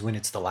minions when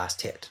it's the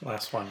last hit.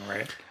 Last one,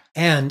 right?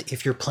 And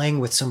if you're playing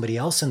with somebody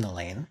else in the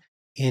lane,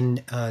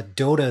 in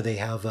Dota they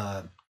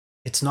have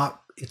it's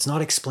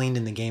not explained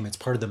in the game. It's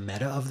part of the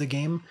meta of the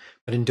game.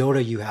 But in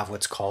Dota you have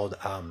what's called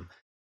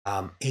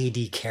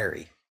AD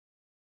carry,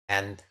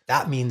 and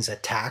that means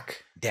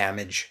attack,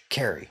 damage,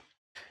 carry.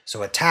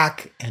 So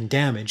attack and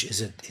damage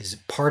is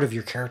part of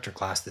your character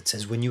class that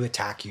says when you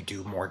attack, you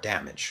do more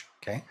damage.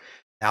 Okay.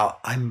 Now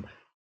I'm,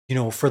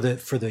 for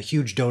the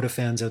huge Dota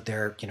fans out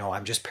there,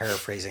 I'm just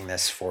paraphrasing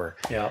this for,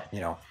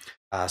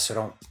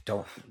 so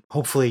don't,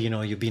 hopefully,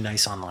 you'll be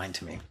nice online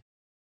to me.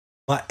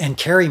 And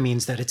carry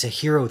means that it's a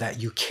hero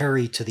that you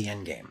carry to the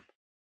end game,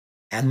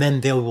 and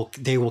then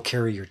they will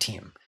carry your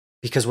team.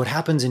 Because what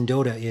happens in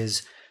Dota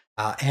is,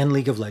 and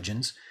League of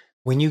Legends,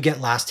 when you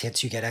get last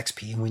hits, you get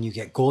XP, and when you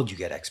get gold, you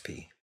get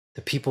XP.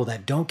 The people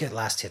that don't get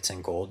last hits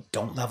and gold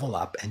don't level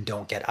up and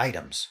don't get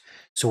items.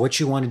 So what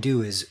you want to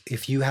do is,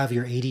 if you have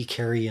your AD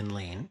carry in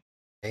lane,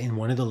 okay, in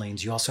one of the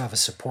lanes, you also have a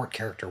support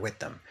character with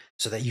them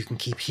so that you can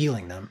keep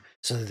healing them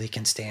so that they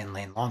can stay in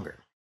lane longer.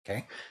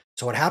 Okay.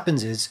 So what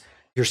happens is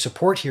your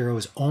support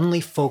hero's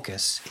only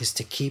focus is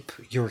to keep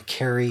your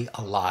carry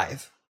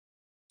alive.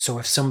 So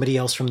if somebody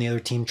else from the other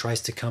team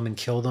tries to come and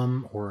kill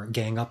them or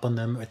gang up on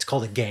them, it's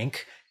called a gank.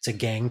 It's a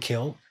gang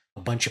kill.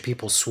 A bunch of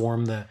people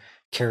swarm the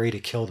carry to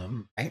kill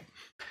them, right?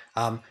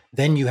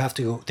 Then you have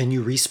to go, then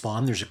you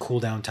respawn. There's a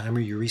cooldown timer.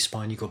 You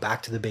respawn, you go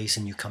back to the base,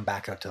 and you come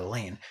back out to the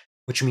lane,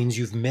 which means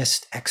you've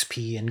missed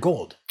XP and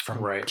gold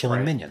from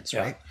killing minions,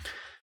 right?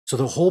 So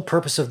the whole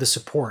purpose of the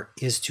support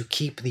is to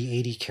keep the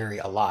AD carry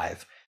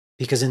alive,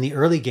 because in the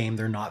early game,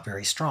 they're not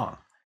very strong.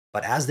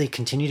 But as they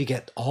continue to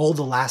get all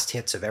the last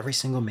hits of every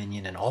single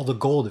minion and all the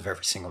gold of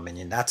every single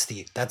minion, that's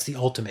the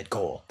ultimate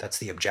goal. That's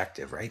the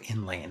objective, right?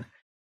 In lane,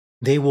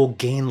 they will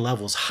gain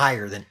levels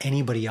higher than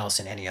anybody else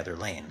in any other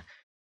lane,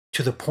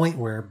 to the point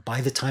where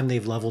by the time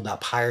they've leveled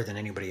up higher than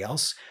anybody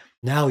else,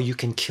 now you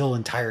can kill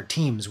entire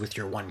teams with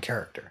your one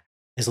character,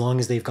 as long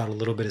as they've got a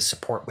little bit of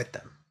support with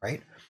them,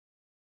 right?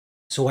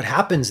 So what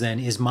happens then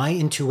is my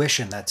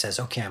intuition that says,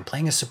 okay, I'm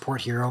playing a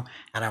support hero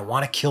and I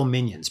want to kill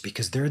minions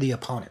because they're the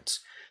opponents.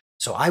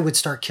 So I would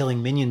start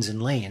killing minions in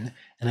lane,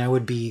 and I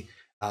would be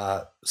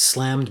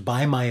slammed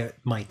by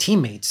my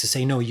teammates to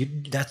say, no,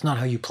 that's not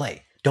how you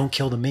play. Don't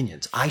kill the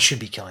minions. I should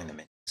be killing the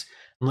minions.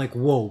 I'm like,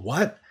 whoa,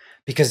 what?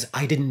 Because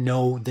I didn't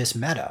know this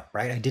meta,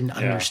 right? I didn't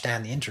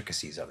understand the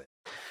intricacies of it.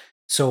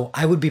 So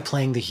I would be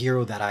playing the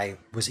hero that I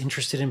was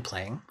interested in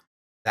playing,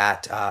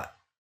 that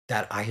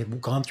I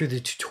had gone through the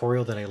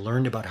tutorial, that I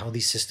learned about how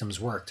these systems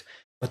worked.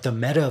 But the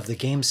meta of the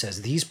game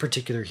says these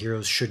particular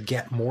heroes should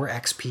get more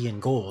XP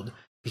and gold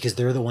because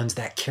they're the ones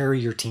that carry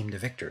your team to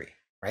victory,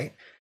 right?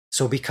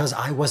 So because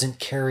I wasn't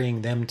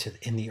carrying them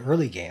in the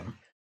early game,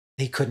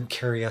 they couldn't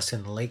carry us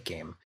in the late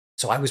game.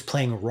 So I was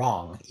playing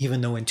wrong,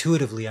 even though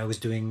intuitively I was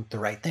doing the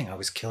right thing. I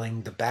was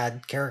killing the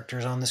bad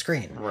characters on the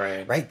screen,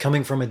 right?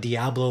 Coming from a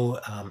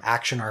Diablo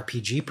action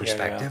RPG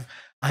perspective,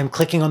 I'm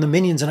clicking on the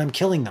minions and I'm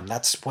killing them.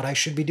 That's what I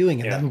should be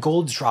doing. And then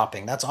gold's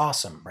dropping. That's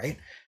awesome, right?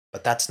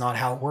 But that's not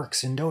how it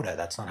works in Dota.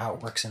 That's not how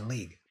it works in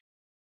League.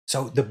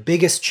 So the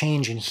biggest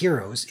change in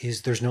heroes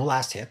is there's no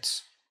last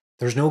hits,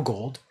 there's no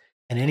gold,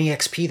 and any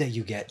XP that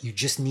you get, you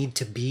just need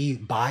to be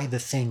by the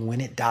thing when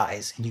it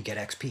dies and you get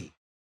XP.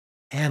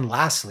 And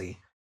lastly,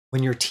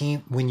 when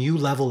you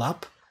level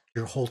up,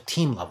 your whole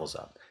team levels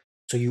up.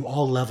 So you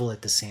all level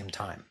at the same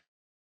time.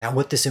 Now,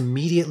 what this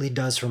immediately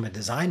does from a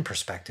design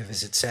perspective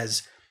is it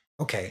says,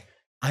 okay,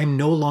 I'm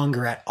no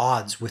longer at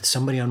odds with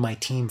somebody on my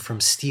team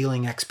from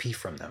stealing XP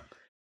from them.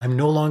 I'm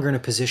no longer in a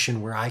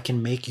position where I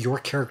can make your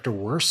character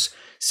worse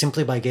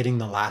simply by getting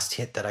the last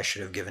hit that I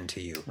should have given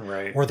to you,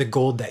 right, or the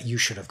gold that you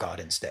should have got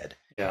instead.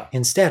 Yeah.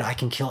 Instead, I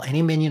can kill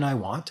any minion I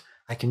want.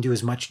 I can do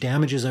as much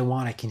damage as I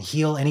want. I can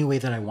heal any way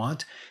that I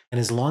want. And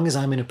as long as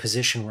I'm in a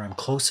position where I'm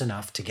close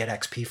enough to get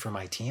XP for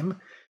my team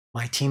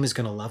is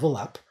going to level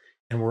up,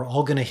 and we're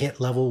all going to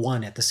hit level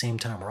 1 at the same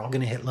time. We're all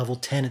going to hit level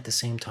 10 at the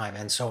same time,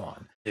 and so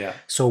on. Yeah.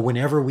 So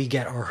whenever we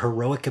get our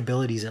heroic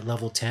abilities at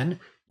level 10,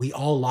 we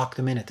all lock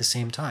them in at the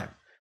same time,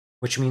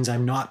 which means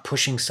I'm not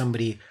pushing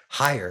somebody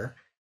higher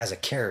as a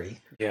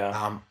carry.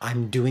 Yeah.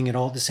 I'm doing it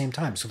all at the same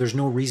time. So there's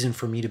no reason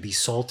for me to be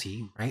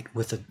salty, right,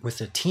 with a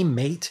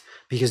teammate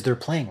because they're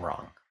playing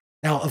wrong.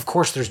 Now, of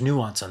course, there's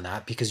nuance on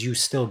that because you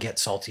still get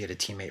salty at a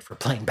teammate for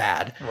playing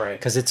bad, right?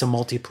 Because it's a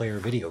multiplayer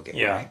video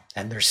game, right?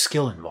 And there's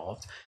skill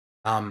involved.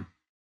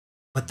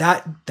 But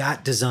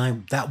that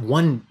design, that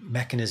one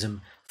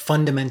mechanism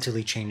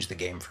fundamentally changed the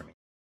game for me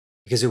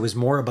because it was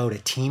more about a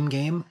team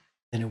game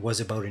than it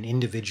was about an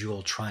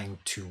individual trying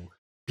to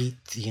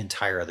beat the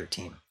entire other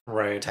team,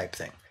 right? Type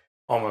thing.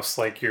 Almost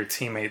like your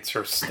teammates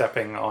are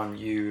stepping on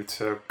you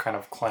to kind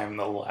of climb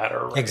the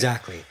ladder, right?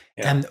 Exactly.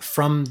 Yeah. And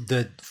from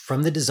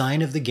the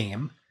design of the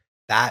game,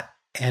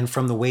 and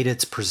from the way that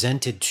it's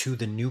presented to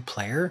the new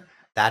player,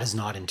 that is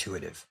not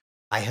intuitive.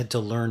 I had to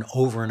learn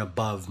over and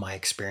above my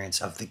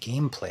experience of the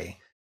gameplay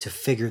to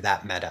figure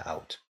that meta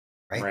out,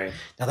 right?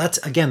 Now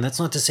that's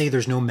not to say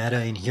there's no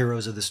meta in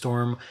Heroes of the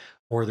Storm,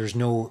 or there's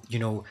no,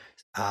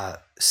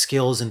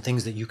 skills and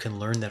things that you can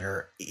learn that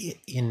are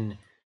in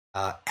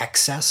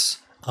excess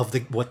of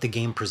what the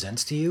game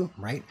presents to you,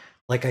 right?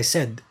 Like I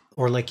said,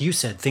 or like you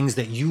said, things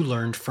that you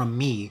learned from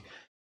me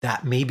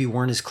that maybe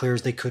weren't as clear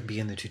as they could be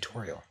in the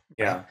tutorial.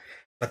 Yeah.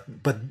 Right?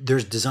 But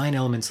there's design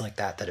elements like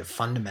that have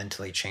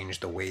fundamentally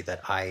changed the way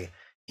that I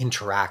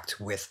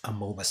interact with a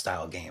MOBA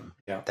style game.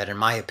 Yeah. That, in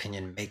my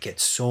opinion, make it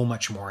so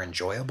much more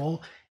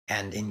enjoyable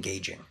and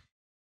engaging.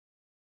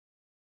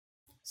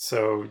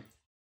 So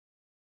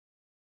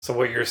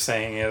what you're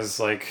saying is,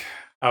 like,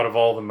 out of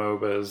all the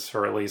MOBAs,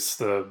 or at least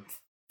the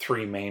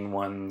 3 main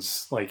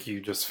ones, like, you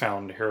just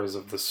found Heroes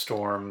of the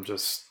Storm,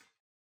 just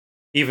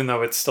even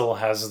though it still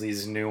has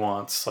these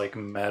nuanced, like,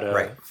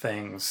 meta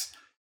things,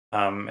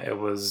 it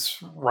was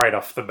right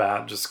off the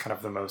bat just kind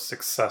of the most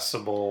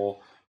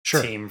accessible,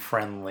 team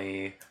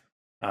friendly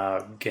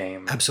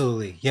game.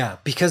 Absolutely, yeah.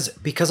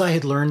 Because I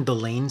had learned the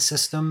lane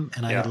system,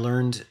 and I had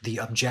learned the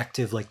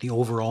objective, like the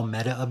overall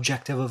meta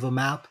objective of a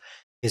map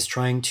is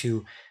trying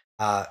to,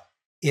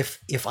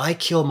 if I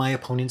kill my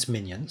opponent's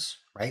minions,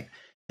 right,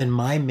 then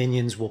my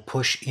minions will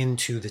push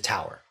into the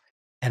tower.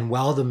 And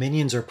while the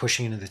minions are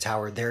pushing into the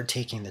tower, they're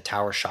taking the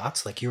tower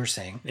shots, like you were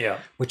saying. Yeah.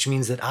 Which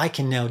means that I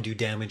can now do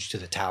damage to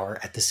the tower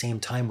at the same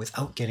time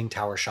without getting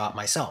tower shot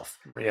myself.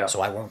 Yeah.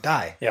 So I won't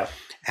die. Yeah.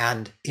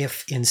 And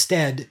if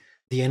instead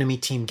the enemy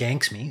team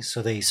ganks me,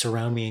 so they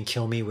surround me and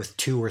kill me with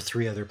 2 or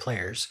 3 other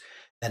players,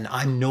 then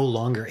I'm no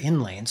longer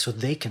in lane, so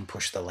they can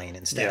push the lane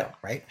instead,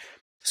 right?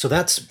 So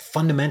that's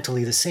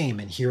fundamentally the same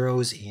in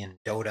Heroes, in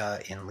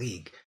Dota, in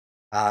League.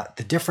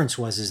 The difference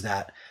is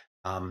that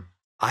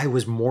I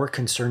was more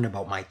concerned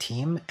about my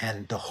team,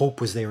 and the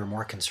hope was they were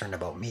more concerned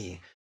about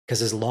me.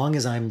 Because as long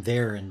as I'm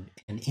there and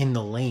in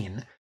the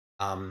lane,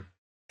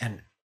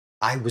 and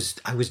I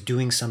was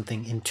doing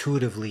something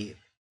intuitively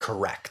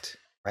correct,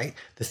 right?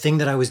 The thing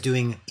that I was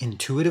doing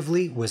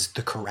intuitively was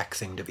the correct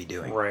thing to be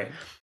doing. Right.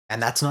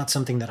 And that's not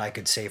something that I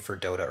could say for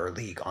Dota or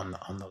League on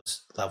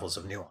those levels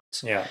of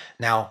nuance. Yeah.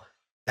 Now,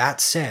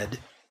 that said,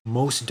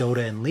 most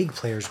Dota and League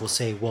players will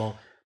say, well,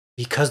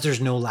 because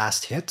there's no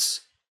last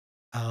hits,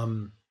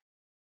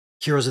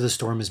 Heroes of the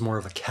Storm is more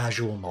of a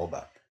casual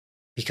MOBA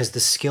because the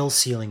skill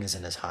ceiling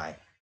isn't as high.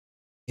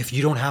 If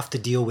you don't have to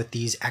deal with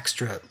these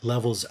extra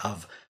levels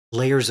of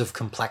layers of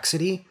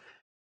complexity,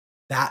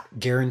 that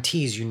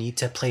guarantees you need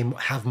to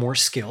have more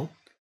skill.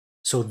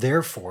 So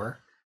therefore,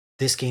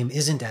 this game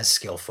isn't as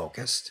skill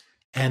focused,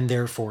 and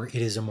therefore it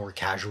is a more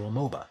casual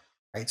MOBA,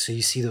 right? So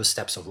you see those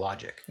steps of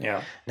logic.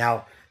 Yeah.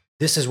 Now,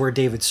 this is where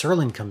David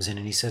Serlin comes in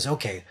and he says,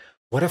 okay,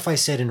 what if I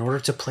said in order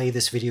to play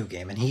this video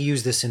game, and he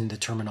used this in the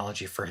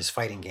terminology for his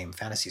fighting game,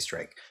 Fantasy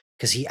Strike,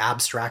 because he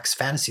abstracts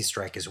Fantasy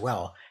Strike as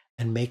well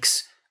and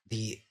makes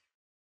it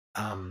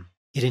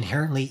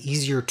inherently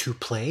easier to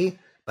play,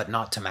 but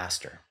not to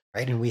master,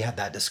 right? And we had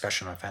that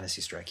discussion on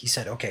Fantasy Strike. He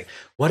said, okay,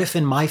 what if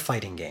in my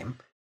fighting game,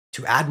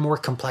 to add more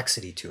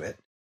complexity to it,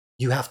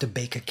 you have to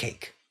bake a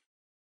cake,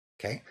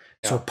 okay?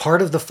 Yeah. So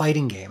part of the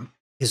fighting game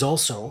is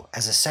also,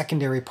 as a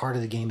secondary part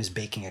of the game, is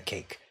baking a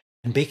cake.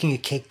 And baking a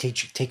cake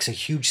takes a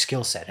huge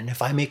skill set. And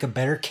if I make a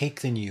better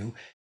cake than you,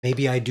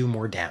 maybe I do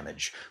more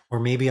damage, or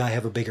maybe I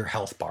have a bigger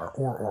health bar,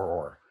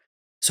 or.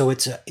 So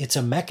it's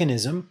a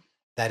mechanism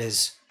that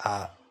is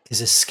a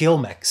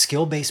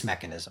skill-based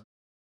mechanism,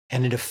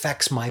 and it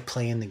affects my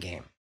play in the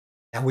game.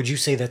 Now, would you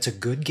say that's a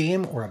good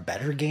game or a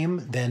better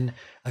game than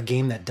a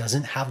game that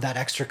doesn't have that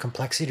extra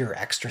complexity or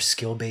extra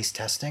skill-based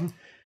testing?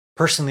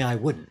 Personally, I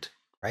wouldn't,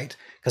 right?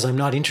 Because I'm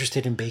not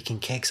interested in baking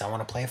cakes. I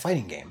want to play a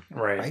fighting game,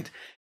 right?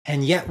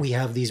 And yet we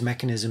have these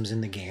mechanisms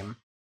in the game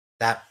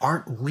that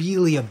aren't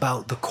really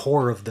about the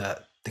core of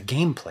the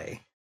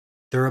gameplay.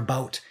 They're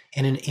about,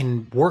 and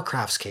in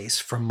Warcraft's case,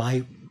 from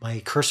my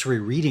cursory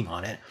reading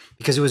on it,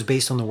 because it was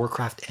based on the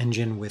Warcraft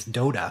engine with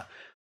Dota,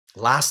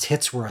 last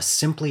hits were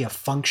simply a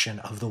function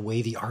of the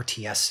way the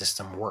RTS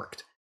system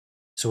worked.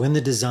 So in the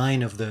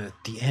design of the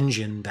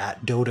engine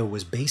that Dota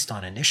was based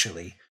on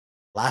initially,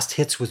 last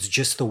hits was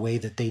just the way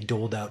that they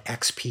doled out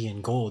XP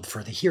and gold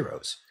for the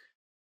heroes.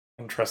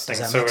 Interesting.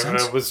 So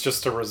it was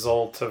just a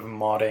result of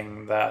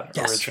modding that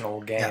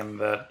original game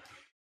that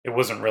it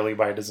wasn't really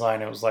by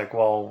design. It was like,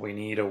 well, we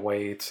need a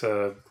way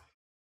to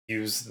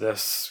use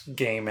this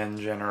game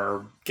engine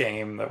or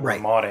game that we're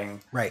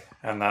modding. Right.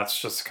 And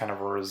that's just kind of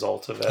a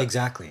result of it.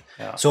 Exactly.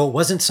 Yeah. So it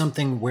wasn't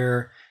something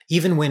where,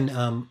 even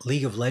when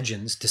League of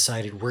Legends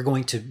decided we're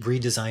going to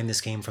redesign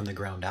this game from the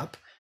ground up,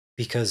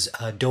 because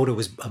Dota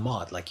was a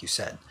mod, like you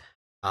said,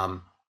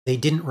 they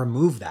didn't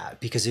remove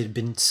that because it had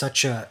been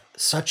such a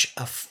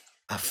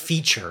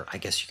feature, I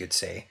guess you could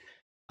say,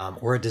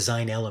 or a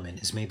design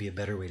element is maybe a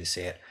better way to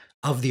say it,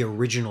 of the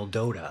original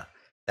Dota,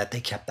 that they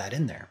kept that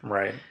in there.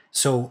 Right.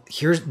 So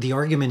here's the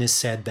argument is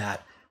said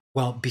that,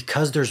 well,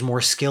 because there's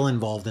more skill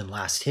involved in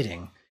last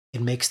hitting,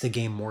 it makes the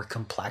game more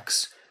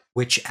complex,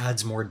 which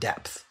adds more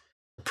depth.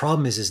 The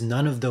problem is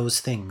none of those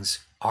things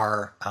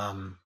are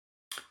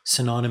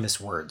synonymous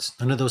words.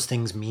 None of those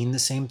things mean the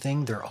same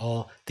thing.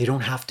 They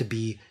don't have to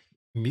be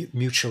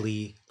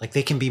mutually, like,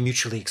 they can be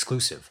mutually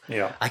exclusive.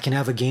 Yeah. I can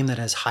have a game that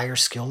has higher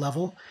skill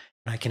level,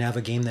 and I can have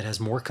a game that has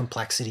more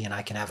complexity, and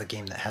I can have a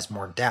game that has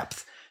more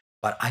depth.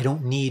 But I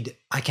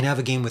can have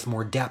a game with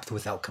more depth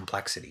without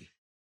complexity.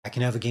 I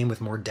can have a game with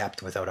more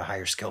depth without a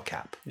higher skill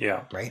cap.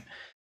 Yeah. Right.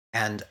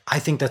 And I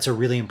think that's a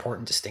really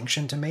important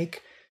distinction to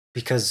make,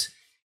 because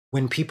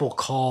when people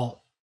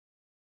call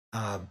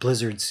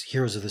Blizzard's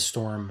Heroes of the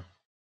Storm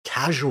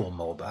casual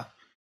MOBA,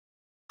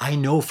 I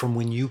know from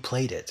when you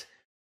played it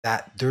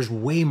that there's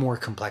way more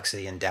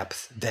complexity and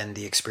depth than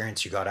the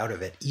experience you got out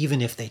of it,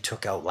 even if they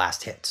took out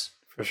last hits.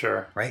 For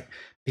sure. Right?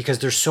 Because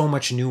there's so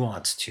much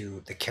nuance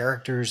to the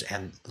characters,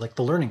 and like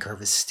the learning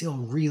curve is still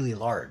really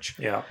large.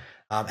 Yeah.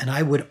 And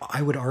I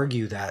would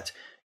argue that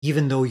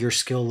even though your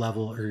skill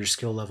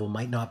level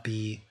might not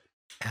be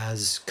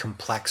as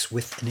complex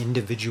with an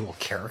individual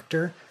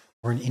character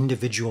or an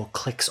individual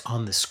clicks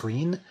on the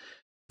screen,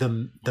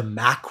 the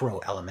macro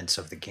elements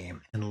of the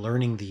game and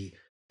learning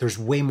there's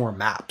way more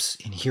maps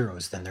in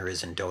Heroes than there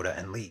is in Dota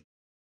and League.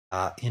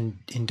 In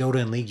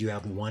Dota and League, you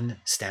have one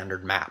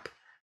standard map,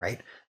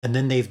 right? And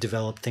then they've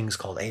developed things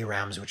called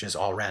ARAMs, which is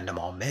all random,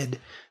 all mid,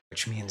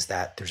 which means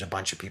that there's a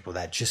bunch of people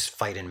that just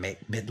fight in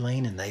mid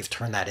lane, and they've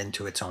turned that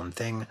into its own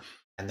thing.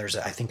 And there's,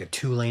 I think, a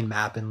 2-lane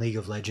map in League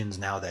of Legends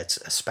now that's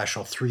a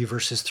special 3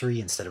 versus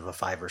 3 instead of a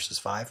 5 versus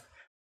 5.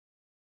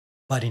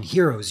 But in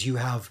Heroes, you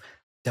have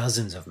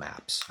dozens of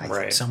maps. I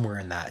think somewhere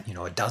in that,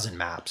 a dozen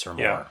maps or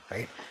more,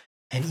 right?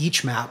 And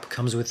each map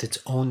comes with its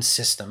own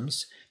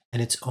systems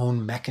and its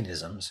own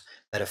mechanisms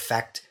that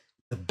affect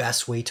the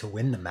best way to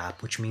win the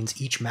map, which means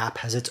each map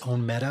has its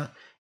own meta.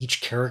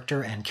 Each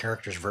character and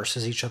characters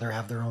versus each other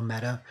have their own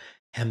meta.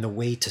 And the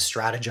way to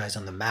strategize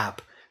on the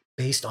map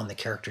based on the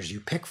characters you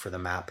pick for the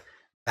map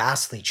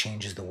vastly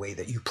changes the way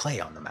that you play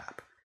on the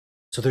map.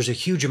 So there's a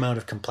huge amount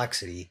of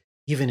complexity,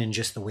 even in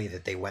just the way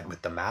that they went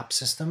with the map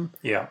system.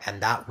 Yeah.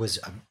 And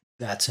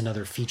that's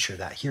another feature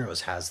that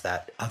Heroes has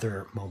that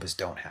other MOBAs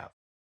don't have.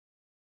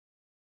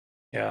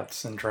 Yeah,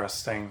 it's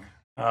interesting.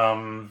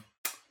 Yeah,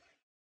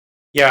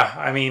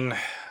 I mean,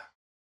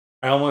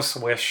 I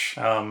almost wish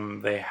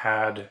they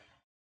had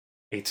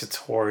a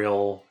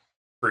tutorial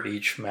for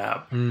each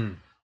map.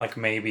 Like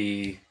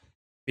maybe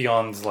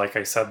beyond, like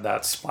I said,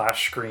 that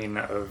splash screen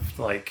of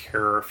like,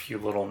 here are a few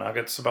little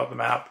nuggets about the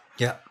map.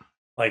 Yeah.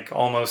 Like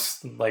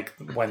almost like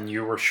when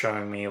you were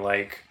showing me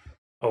like,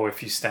 oh,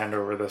 if you stand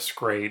over this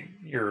grate,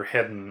 you're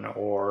hidden,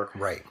 or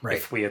Right.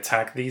 if we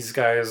attack these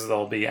guys,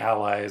 they'll be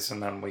allies,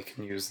 and then we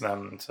can use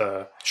them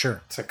to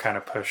kind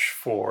of push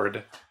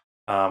forward.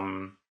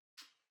 But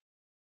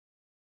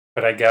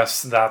I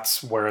guess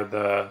that's where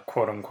the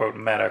quote unquote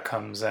meta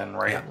comes in,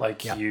 right? Yeah,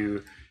 like yeah.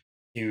 the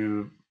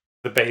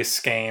base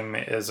game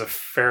is a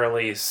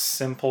fairly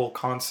simple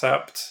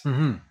concept.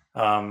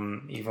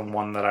 Even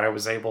one that I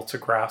was able to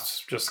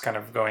grasp just kind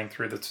of going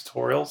through the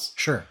tutorials.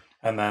 Sure.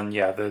 And then,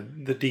 yeah,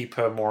 the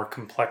deeper, more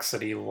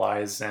complexity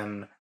lies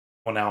in,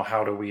 well, now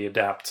how do we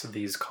adapt to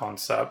these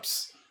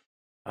concepts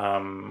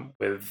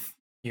with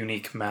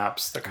unique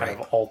maps that kind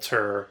of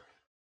alter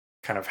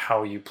kind of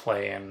how you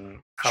play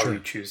and how you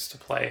choose to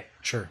play.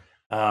 Sure.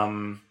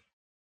 The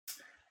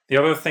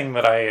other thing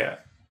that I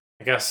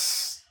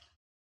guess,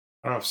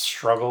 I don't know if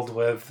struggled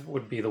with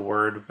would be the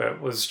word, but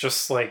was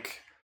just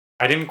like,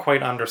 I didn't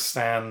quite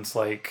understand,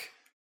 like,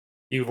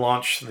 you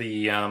launch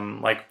the,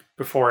 like,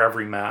 before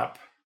every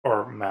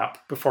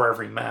before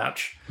every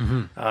match,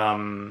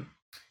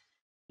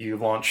 you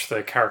launch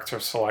the character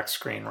select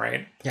screen,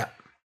 right? Yeah.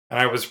 And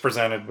I was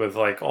presented with,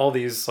 like, all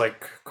these,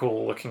 like,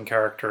 cool-looking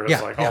characters,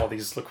 all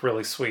these look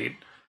really sweet.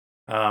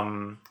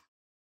 But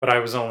I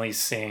was only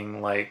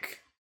seeing,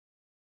 like,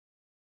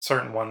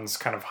 certain ones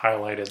kind of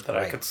highlighted that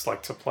I could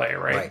select to play,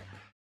 right?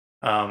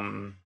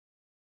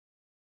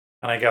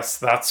 And I guess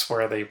that's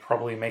where they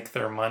probably make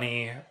their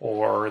money,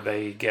 or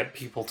they get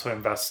people to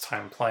invest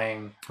time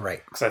playing.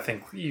 Right. Because I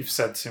think you've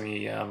said to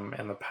me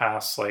in the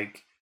past,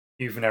 like,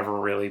 you've never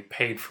really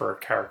paid for a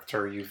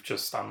character, you've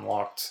just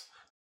unlocked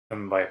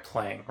them by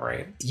playing,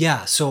 right?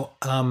 Yeah, so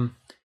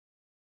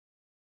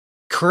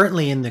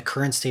currently in the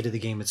current state of the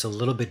game, it's a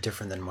little bit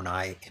different than when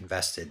I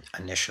invested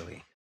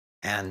initially.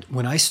 And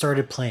when I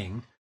started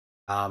playing,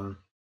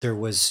 there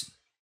was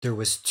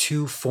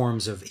two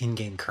forms of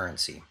in-game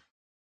currency.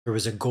 There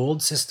was a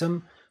gold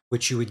system,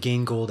 which you would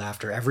gain gold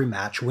after every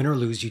match. Win or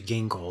lose, you'd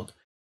gain gold.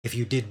 If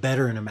you did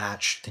better in a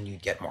match, then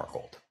you'd get more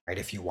gold, right?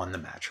 If you won the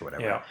match or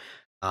whatever.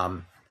 Yeah.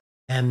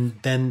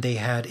 And then they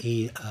had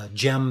a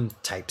gem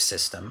type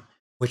system,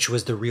 which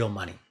was the real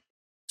money.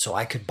 So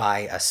I could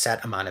buy a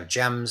set amount of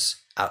gems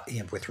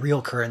with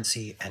real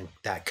currency, and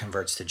that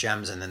converts to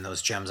gems. And then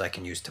those gems I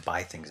can use to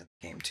buy things in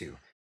the game too.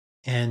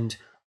 And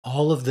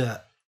all of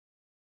the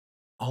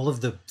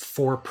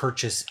 4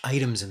 purchase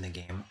items in the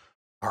game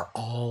are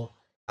all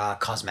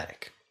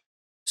cosmetic.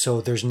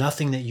 So there's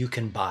nothing that you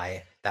can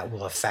buy that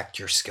will affect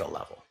your skill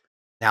level.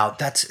 Now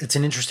it's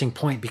an interesting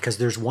point, because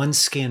there's one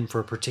skin for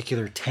a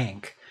particular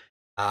tank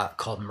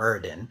called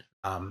Muradin,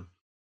 and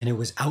it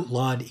was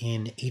outlawed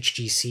in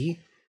HGC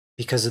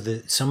because of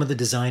some of the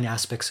design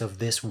aspects of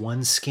this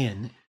one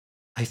skin.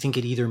 I think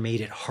it either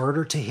made it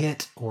harder to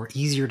hit or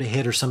easier to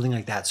hit or something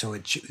like that. So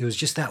it was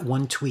just that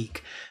one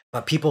tweak.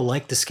 But people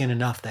liked the skin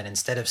enough that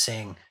instead of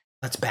saying,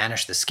 let's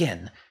banish the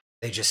skin,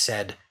 they just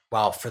said,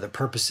 well, for the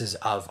purposes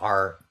of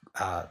our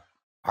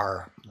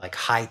like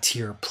high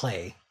tier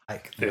play,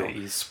 like the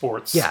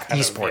esports,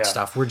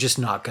 stuff, we're just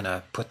not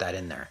gonna put that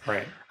in there.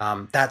 Right.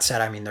 That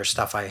said, I mean, there's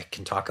stuff I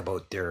can talk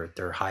about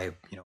their high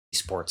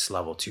esports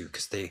level too,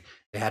 because they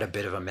had a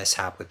bit of a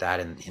mishap with that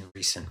in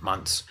recent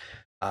months.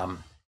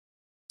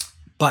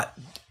 But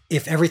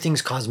if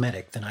everything's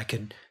cosmetic, then I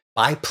could,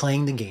 by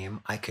playing the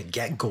game, I could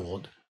get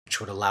gold, which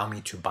would allow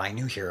me to buy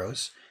new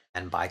heroes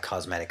and buy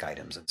cosmetic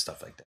items and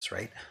stuff like this,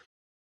 right?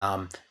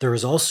 There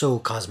is also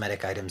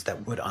cosmetic items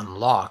that would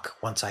unlock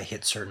once I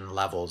hit certain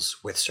levels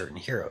with certain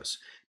heroes.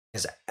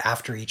 Because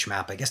after each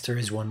map, I guess there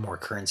is one more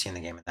currency in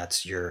the game, and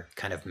that's your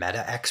kind of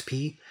meta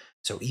XP.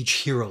 So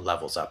each hero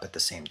levels up at the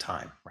same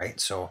time, right?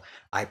 So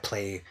I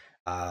play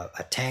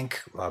a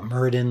tank,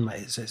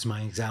 Muradin is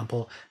my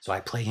example. So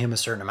I play him a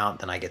certain amount,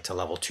 then I get to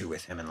level 2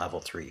 with him and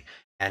level 3.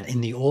 And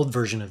in the old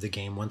version of the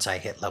game, once I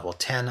hit level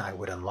 10, I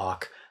would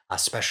unlock a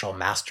special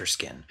master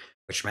skin,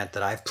 which meant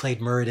that I've played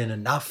Muradin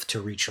enough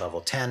to reach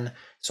level 10,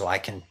 so I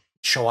can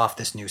show off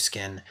this new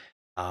skin.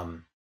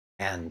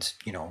 And,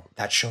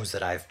 that shows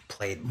that I've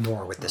played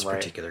more with this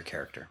particular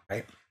character,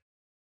 right?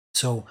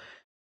 So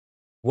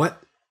what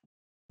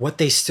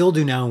they still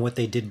do now and what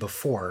they did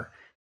before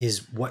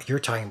is what you're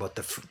talking about,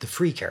 the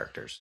free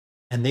characters.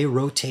 And they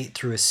rotate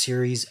through a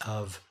series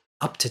of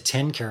up to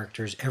 10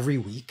 characters every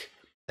week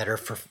that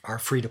are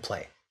free to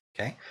play,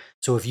 okay?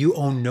 So if you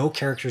own no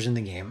characters in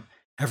the game,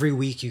 every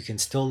week you can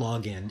still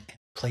log in and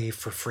play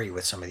for free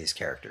with some of these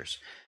characters.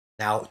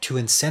 Now, to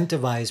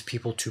incentivize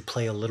people to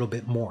play a little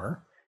bit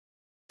more,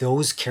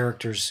 those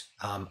characters,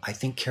 I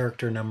think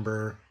character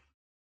number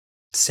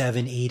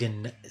 7, 8,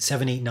 and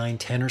 7, 8, 9,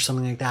 10 or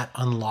something like that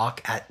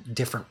unlock at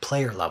different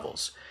player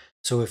levels.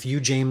 So if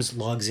you, James,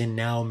 logs in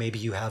now, maybe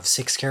you have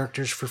 6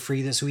 characters for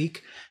free this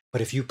week.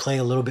 But if you play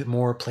a little bit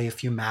more, play a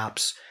few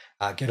maps,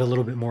 get a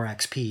little bit more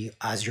XP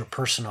as your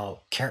personal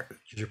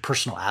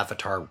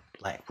avatar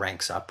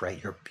ranks up,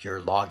 right?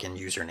 Your login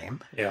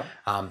username. Yeah.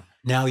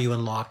 Now you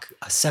unlock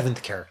a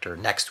 7th character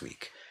next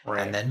week.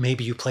 Right. And then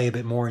maybe you play a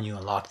bit more and you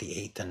unlock the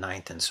 8th and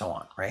 9th and so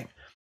on, right?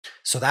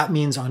 So that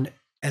means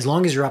as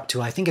long as you're up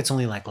to, I think it's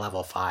only like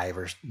level 5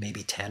 or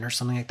maybe 10 or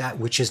something like that,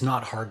 which is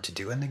not hard to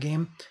do in the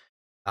game.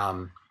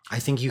 I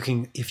think you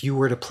can, if you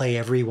were to play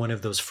every one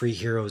of those free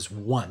heroes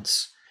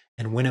once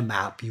and win a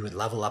map, you would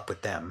level up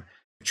with them,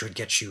 which would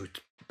get you,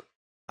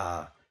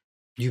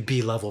 you'd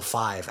be level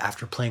 5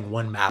 after playing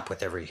one map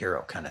with every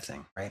hero kind of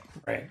thing, right?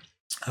 Right.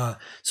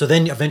 So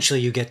then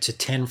eventually you get to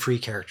 10 free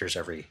characters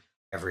every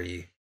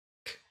week.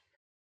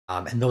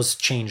 And those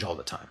change all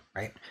the time,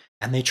 right?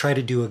 And they try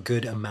to do a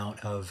good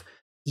amount of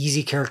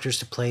easy characters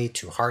to play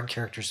to hard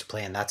characters to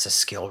play, and that's a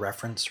skill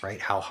reference, right?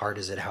 How hard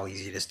is it? How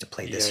easy it is to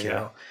play this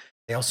hero?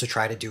 They also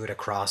try to do it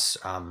across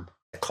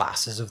the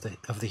classes of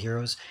the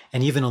heroes,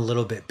 and even a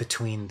little bit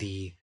between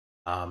the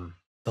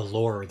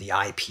lore, the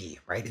IP,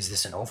 right? Is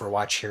this an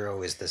Overwatch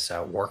hero? Is this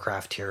a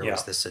Warcraft hero? Yeah.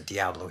 Is this a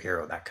Diablo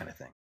hero? That kind of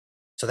thing.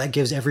 So that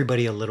gives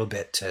everybody a little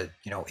bit to,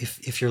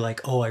 if you're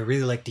like, oh, I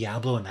really like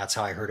Diablo and that's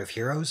how I heard of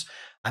heroes,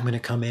 I'm going to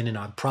come in and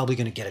I'm probably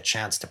going to get a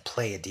chance to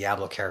play a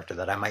Diablo character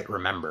that I might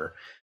remember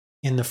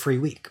in the free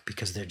week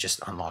because they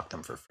just unlock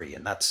them for free.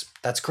 And that's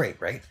great,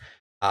 right?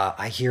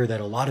 I hear that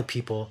a lot of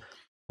people,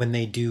 when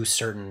they do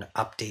certain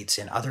updates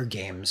in other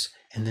games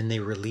and then they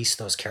release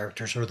those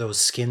characters or those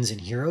skins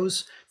and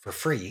heroes for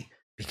free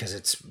because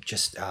it's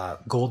just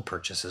gold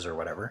purchases or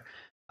whatever,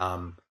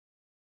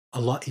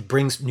 it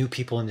brings new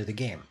people into the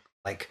game.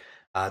 Like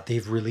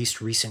they've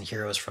released recent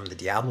heroes from the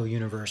Diablo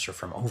universe or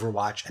from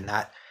Overwatch, and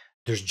that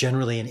there's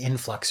generally an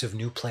influx of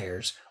new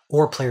players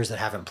or players that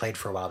haven't played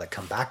for a while that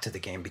come back to the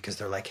game because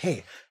they're like,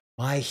 hey,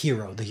 my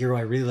hero, the hero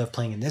I really love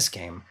playing in this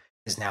game,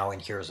 is now in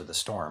Heroes of the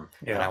Storm.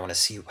 Yeah. And I want to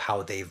see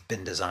how they've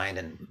been designed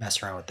and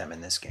mess around with them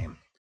in this game.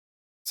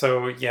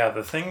 So yeah,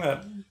 the thing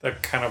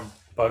that kind of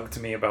bugged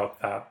me about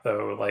that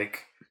though,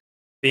 like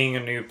being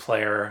a new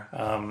player,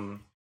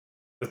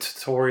 the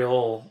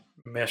tutorial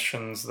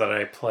missions that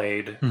I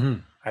played,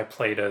 I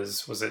played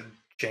as, was it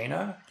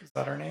Jaina? Is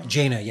that her name?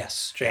 Jaina,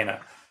 yes.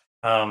 Jaina.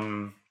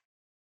 And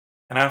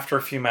after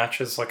a few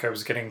matches, like I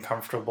was getting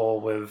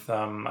comfortable with,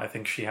 I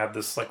think she had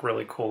this like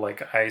really cool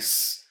like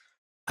ice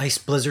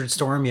blizzard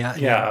storm, yeah.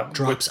 Yeah.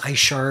 Drops ice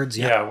shards,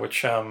 yeah. Yeah,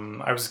 which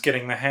I was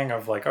getting the hang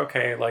of, like,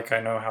 okay, like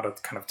I know how to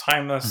kind of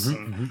time this,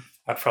 and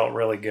that felt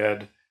really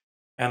good.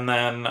 And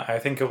then I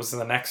think it was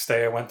the next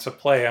day I went to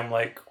play, I'm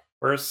like,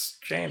 where's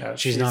Jaina?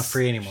 She's not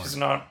free anymore. She's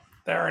not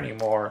there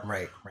anymore.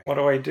 Right. What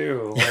do I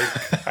do?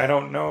 Like, I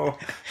don't know.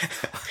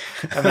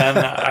 And then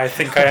I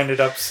think I ended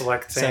up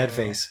selecting sad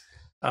face.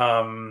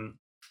 Some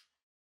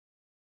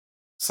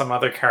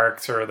other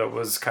character that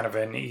was kind of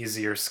an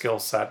easier skill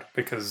set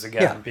because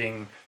again,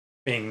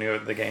 being new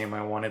at the game,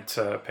 I wanted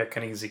to pick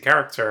an easy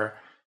character,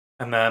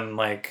 and then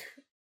like,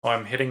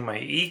 I'm hitting my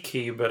E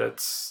key, but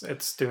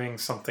it's doing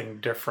something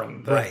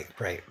different.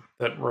 Right.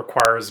 That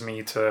requires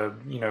me to,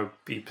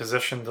 be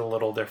positioned a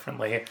little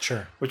differently.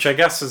 Sure. Which I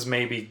guess is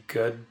maybe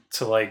good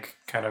to like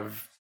kind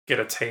of get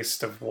a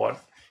taste of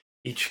what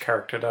each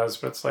character does,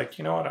 but it's like,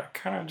 you know what, I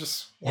kind of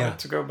just wanted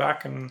to go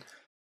back and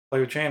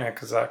play with Jaina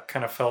because that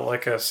kind of felt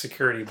like a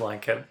security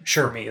blanket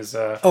for me as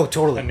a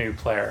new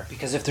player.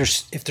 Because if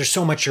there's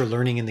so much you're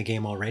learning in the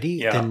game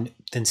already,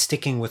 then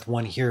sticking with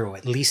one hero,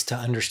 at least to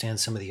understand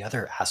some of the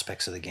other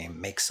aspects of the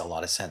game, makes a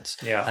lot of sense.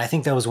 Yeah. And I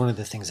think that was one of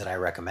the things that I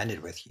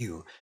recommended with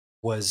you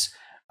was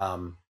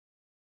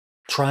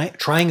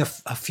trying a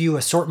few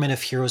assortment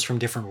of heroes from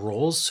different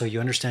roles so you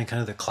understand kind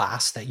of the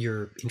class that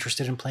you're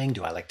interested in playing.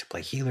 Do I like to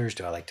play healers?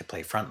 Do I like to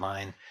play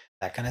frontline?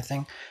 That kind of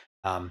thing.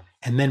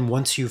 And then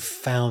once you've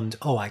found,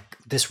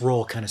 this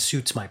role kind of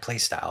suits my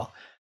playstyle,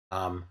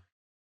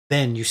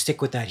 then you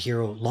stick with that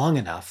hero long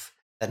enough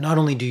that not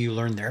only do you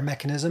learn their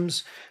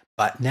mechanisms,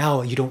 but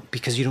now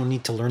because you don't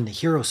need to learn the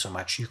hero so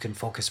much, you can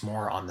focus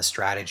more on the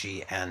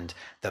strategy and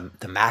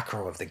the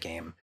macro of the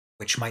game,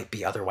 which might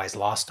be otherwise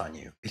lost on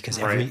you because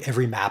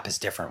every map is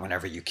different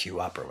whenever you queue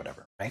up or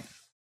whatever, right?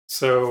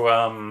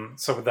 So,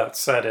 so with that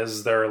said,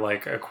 is there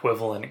like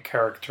equivalent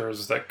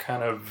characters that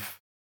kind of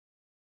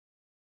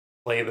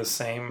play the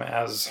same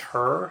as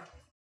her?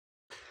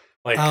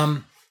 Like,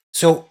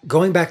 so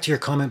going back to your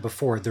comment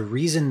before, the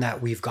reason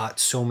that we've got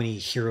so many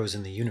heroes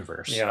in the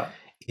universe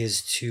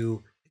is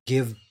to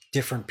give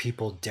different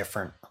people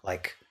different,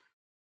 like,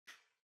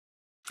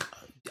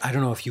 I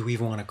don't know if you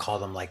even want to call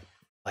them like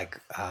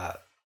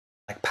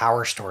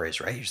power stories,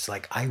 right? It's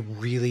like,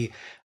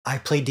 I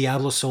played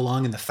Diablo so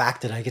long, and the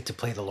fact that I get to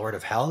play the Lord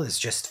of Hell is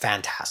just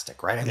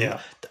fantastic, right? I mean,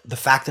 the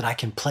fact that I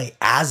can play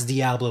as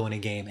Diablo in a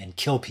game and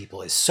kill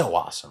people is so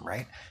awesome,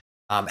 right?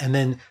 And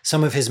then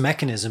some of his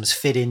mechanisms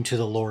fit into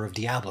the lore of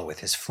Diablo with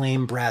his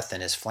flame breath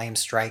and his flame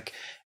strike,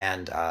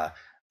 and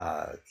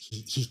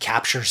he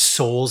captures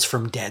souls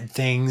from dead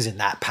things, and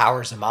that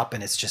powers him up,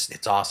 and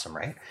it's awesome,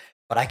 right?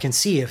 But I can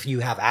see if you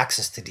have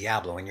access to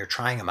Diablo and you're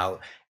trying them out,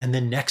 and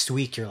then next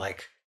week you're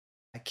like,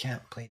 I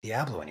can't play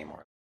Diablo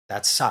anymore.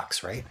 That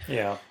sucks, right?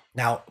 Yeah.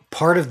 Now,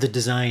 part of the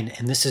design,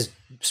 and this is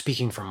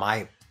speaking from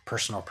my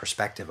personal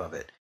perspective of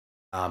it,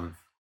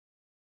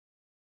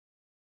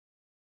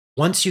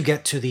 once you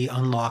get to the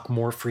unlock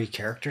more free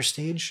character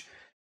stage,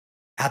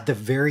 at the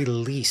very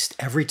least,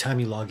 every time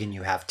you log in,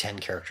 you have 10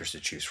 characters to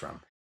choose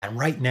from. And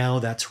right now,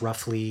 that's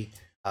roughly,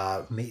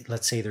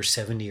 let's say there's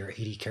 70 or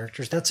 80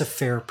 characters. That's a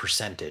fair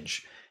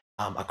percentage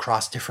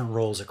across different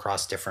roles,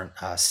 across different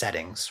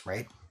settings,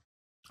 right?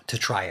 To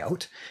try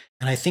out.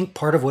 And I think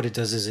part of what it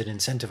does is it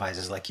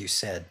incentivizes, like you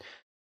said,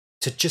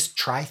 to just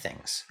try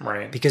things.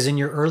 Right. Because in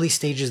your early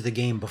stages of the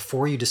game,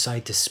 before you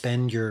decide to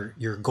spend your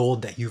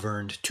gold that you've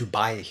earned to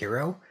buy a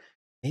hero,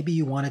 maybe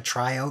you want to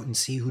try out and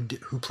see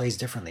who plays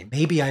differently.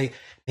 Maybe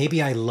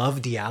I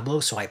love Diablo,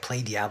 so I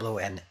play Diablo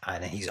and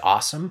he's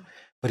awesome.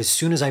 But as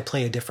soon as I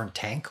play a different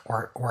tank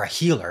or a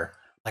healer,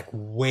 like,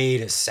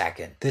 wait a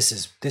second, this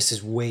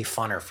is way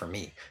funner for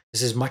me.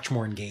 This is much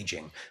more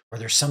engaging. Or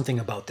there's something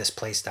about this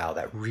playstyle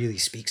that really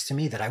speaks to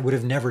me that I would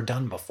have never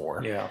done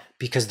before. Yeah.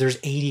 Because there's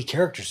 80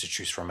 characters to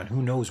choose from, and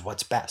who knows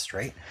what's best,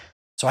 right?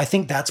 So I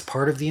think that's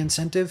part of the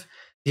incentive.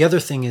 The other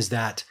thing is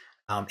that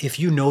if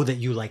you know that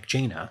you like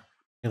Jaina,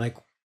 you're like,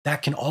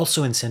 that can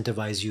also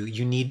incentivize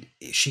you.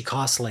 She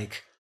costs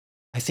like,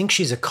 I think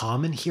she's a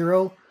common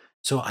hero.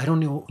 So I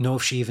don't know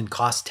if she even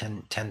costs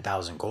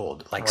 10,000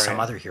 gold like some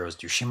Right. other heroes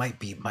do. She might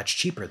be much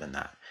cheaper than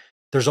that.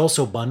 There's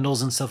also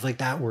bundles and stuff like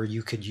that where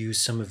you could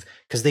use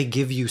because they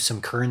give you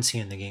some currency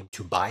in the game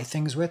to buy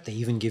things with. They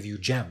even give you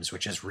gems,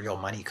 which is real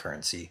money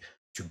currency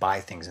to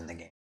buy things in the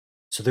game.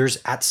 So there's,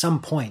 at some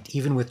point,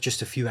 even with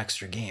just a few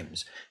extra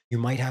games, you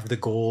might have the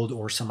gold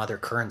or some other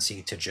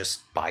currency to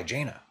just buy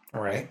Jaina.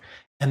 Right.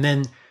 And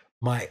then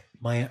my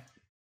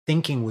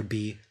thinking would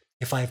be,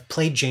 if I've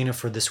played Jaina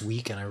for this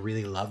week and I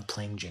really love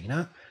playing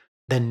Jaina,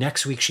 then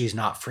next week she's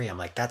not free. I'm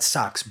like, that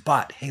sucks.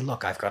 But hey,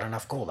 look, I've got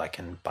enough gold. I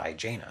can buy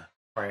Jaina.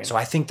 Right. So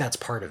I think that's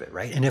part of it,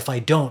 right? And if I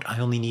don't, I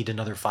only need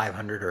another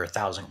 500 or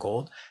 1,000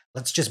 gold.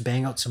 Let's just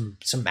bang out some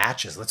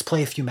matches. Let's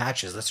play a few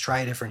matches. Let's try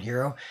a different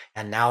hero.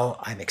 And now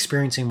I'm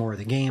experiencing more of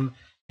the game,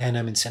 and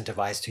I'm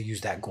incentivized to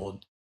use that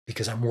gold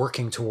because I'm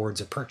working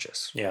towards a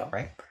purchase. Yeah.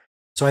 Right.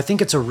 So I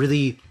think it's a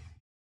really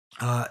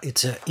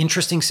it's an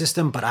interesting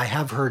system, but I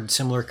have heard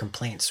similar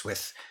complaints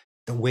with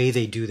the way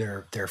they do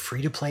their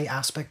free-to-play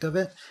aspect of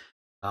it.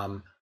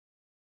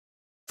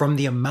 From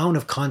the amount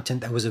of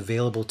content that was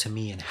available to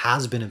me and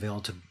has been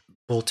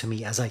available to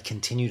me as I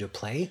continue to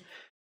play,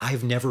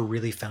 I've never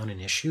really found an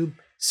issue,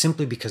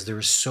 simply because there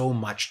is so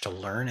much to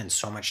learn and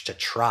so much to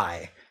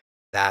try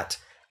that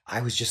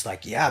I was just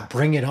like, yeah,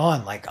 bring it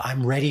on. Like,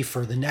 I'm ready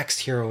for the next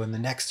hero and the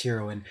next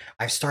hero. And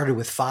I've started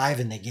with 5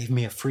 and they gave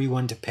me a free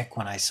one to pick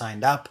when I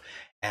signed up.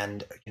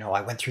 And,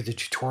 I went through the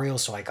tutorial,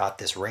 so I got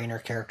this Raynor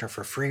character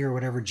for free or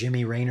whatever,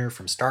 Jimmy Raynor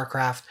from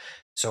StarCraft.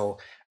 So,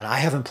 and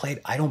I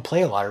don't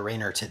play a lot of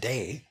Raynor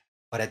today,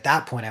 but at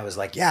that point I was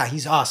like, yeah,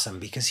 he's awesome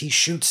because he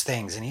shoots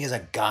things and he has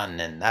a gun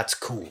and that's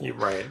cool.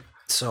 Right.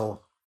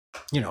 So,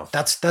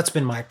 that's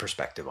been my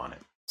perspective on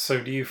it.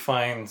 So do you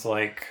find,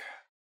 like,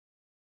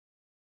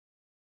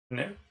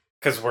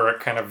 because we're at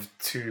kind of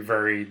two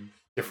very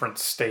different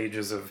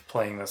stages of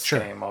playing this Sure.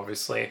 game,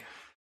 obviously,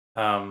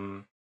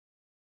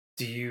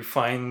 do you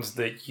find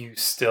that you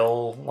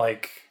still,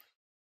 like,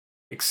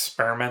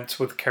 experiment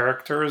with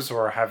characters,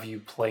 or have you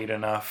played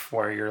enough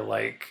where you're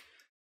like,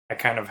 I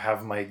kind of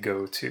have my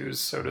go-tos,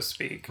 so to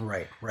speak?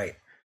 Right.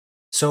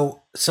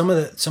 So some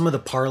of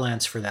the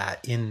parlance for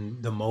that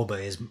in the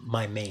MOBA is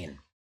my main,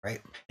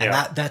 right? And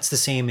Yeah. that's the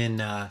same in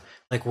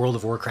like World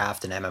of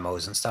Warcraft and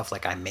MMOs and stuff.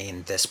 Like, I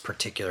main this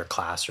particular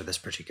class or this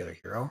particular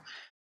hero.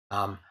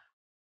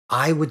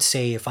 I would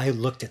say, if I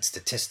looked at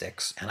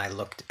statistics and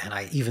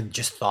I even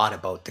just thought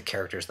about the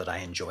characters that I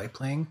enjoy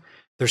playing,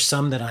 there's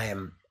some that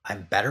I'm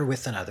better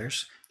with than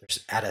others.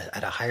 There's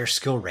at a higher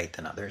skill rate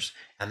than others,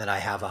 and that I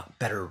have a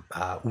better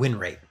win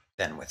rate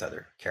than with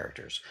other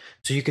characters.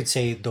 So you could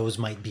say those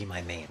might be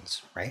my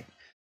mains, right?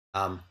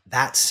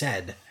 That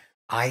said,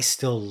 I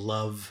still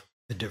love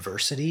the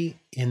diversity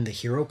in the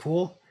hero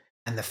pool,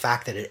 and the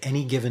fact that at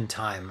any given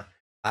time,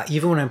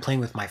 even when I'm playing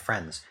with my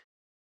friends,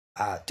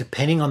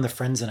 depending on the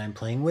friends that I'm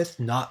playing with,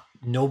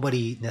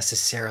 nobody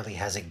necessarily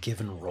has a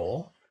given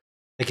role.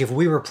 Like, if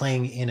we were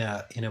playing in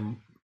a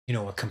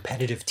a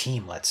competitive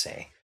team, let's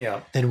say,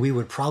 Yeah. then we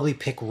would probably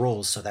pick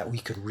roles so that we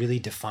could really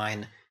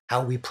define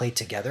how we play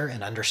together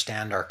and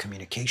understand our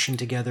communication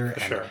together.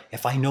 And Sure.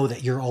 if I know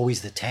that you're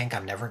always the tank,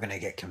 I'm never going to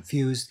get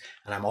confused,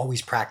 and I'm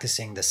always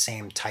practicing the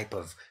same type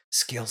of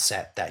skill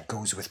set that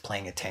goes with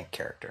playing a tank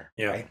character.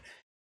 Yeah. Right.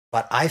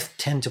 But I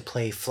tend to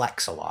play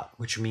flex a lot,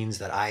 which means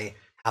that I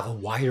have a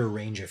wider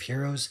range of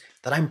heroes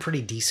that I'm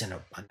pretty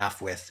decent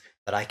enough with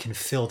that I can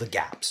fill the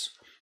gaps.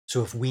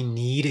 So if we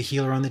need a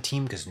healer on the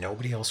team because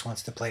nobody else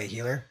wants to play a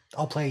healer,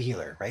 I'll play a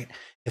healer, right?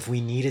 If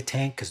we need a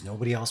tank because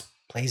nobody else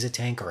plays a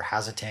tank or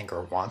has a tank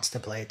or wants to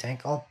play a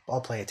tank,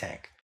 I'll play a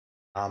tank.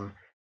 And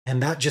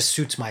that just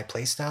suits my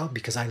playstyle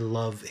because I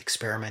love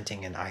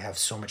experimenting and I have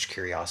so much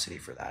curiosity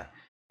for that.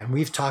 And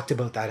we've talked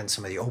about that in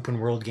some of the open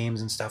world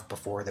games and stuff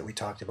before that we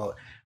talked about.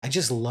 I'm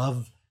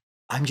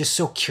just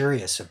so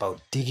curious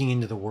about digging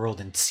into the world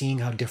and seeing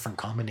how different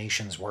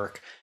combinations work.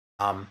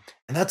 And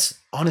that's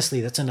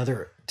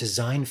another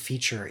design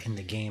feature in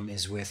the game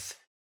is with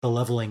the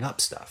leveling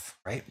up stuff,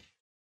 right?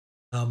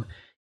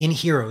 In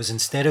Heroes,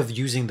 instead of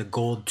using the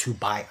gold to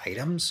buy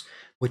items,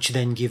 which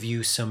then give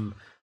you some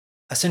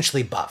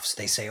essentially buffs,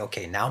 they say,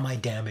 okay, now my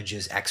damage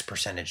is X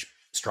percentage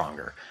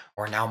stronger,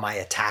 or now my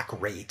attack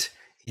rate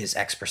is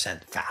X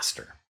percent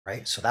faster,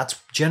 right? So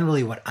that's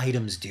generally what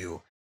items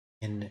do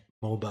in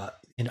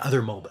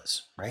other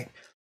MOBAs, right?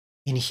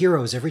 In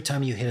Heroes, every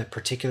time you hit a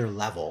particular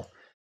level,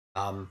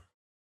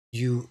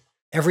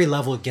 every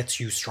level gets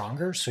you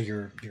stronger, so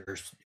you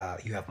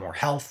have more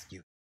health, you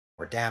have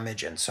more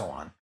damage, and so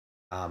on.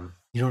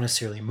 You don't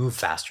necessarily move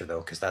faster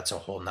though, because that's a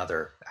whole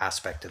nother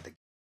aspect of the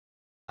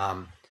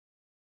game.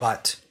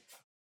 But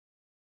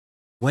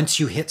once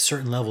you hit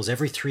certain levels,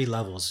 every 3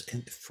 levels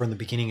from the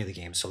beginning of the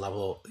game,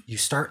 so you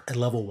start at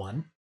level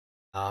 1,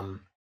 and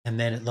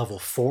then at level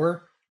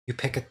 4 you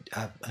pick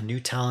a new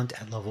talent.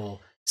 At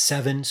level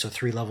 7, so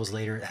 3 levels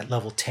later, at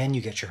level 10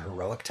 you get your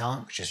heroic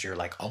talent, which is your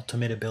like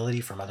ultimate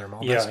ability from other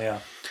MOBAs.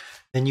 Yeah.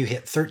 Then you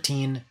hit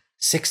 13,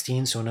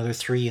 16, so another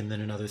 3, and then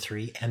another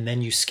 3, and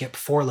then you skip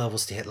 4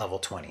 levels to hit level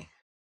 20,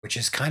 which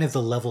is kind of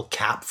the level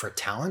cap for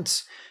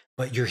talents.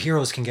 But your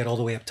heroes can get all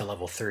the way up to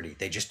level 30.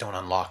 They just don't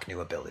unlock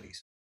new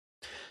abilities.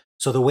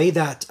 So the way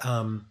that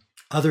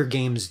other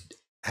games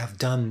have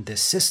done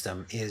this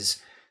system is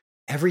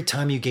every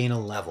time you gain a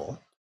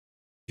level,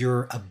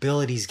 your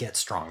abilities get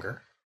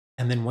stronger.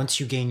 And then once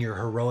you gain your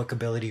heroic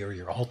ability or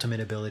your ultimate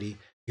ability,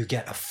 you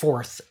get a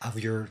 4th of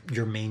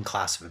your main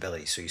class of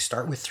ability. So you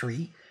start with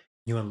 3,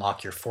 you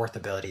unlock your 4th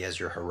ability as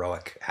your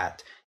heroic.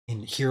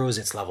 In Heroes,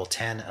 it's level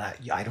 10.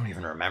 And I don't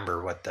even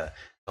remember what the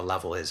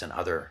level is in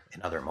other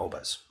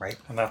MOBAs, right?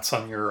 And that's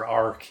on your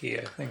R key,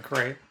 I think,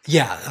 right?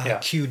 Yeah, Yeah.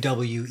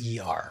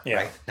 QWER, Yeah.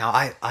 right? Now,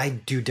 I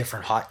do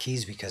different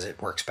hotkeys because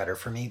it works better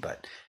for me,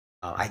 but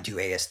I do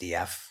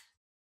ASDF.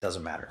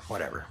 Doesn't matter,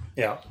 whatever.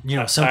 Yeah.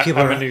 Some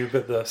people I'm a noob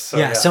at this.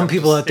 So some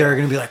people out there are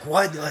going to be like,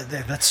 what?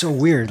 That's so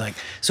weird. Like,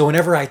 so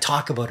whenever I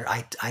talk about it,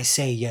 I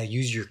say, yeah,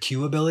 use your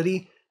Q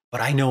ability,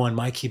 but I know on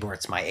my keyboard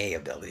it's my A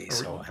ability.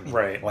 So, I mean,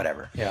 right.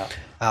 whatever. Yeah.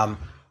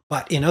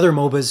 But in other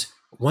MOBAs,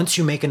 once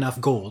you make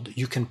enough gold,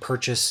 you can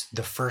purchase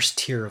the first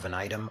tier of an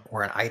item,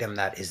 or an item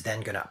that is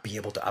then going to be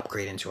able to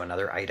upgrade into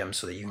another item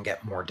so that you can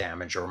get more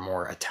damage or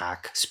more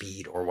attack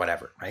speed or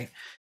whatever, right?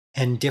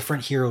 And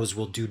different heroes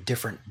will do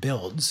different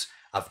builds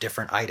of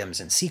different items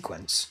in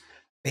sequence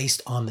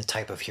based on the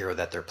type of hero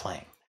that they're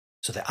playing.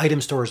 So the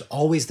item store is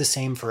always the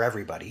same for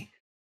everybody,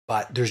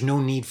 but there's no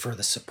need for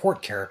the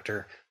support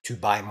character to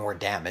buy more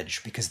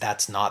damage because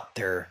that's not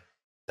their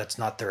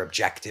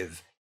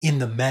objective in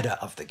the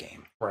meta of the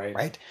game.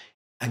 Right?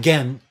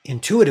 Again,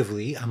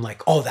 intuitively, I'm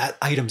like, oh, that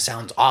item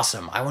sounds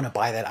awesome. I want to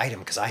buy that item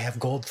because I have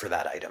gold for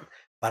that item.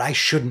 But I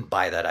shouldn't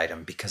buy that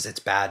item because it's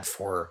bad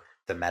for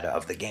the meta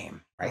of the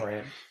game,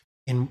 right?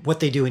 And what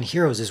they do in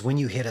Heroes is when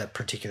you hit a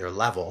particular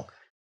level,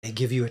 they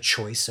give you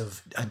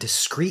a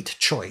discrete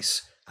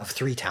choice of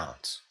 3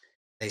 talents.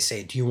 They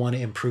say, do you want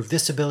to improve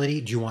this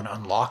ability? Do you want to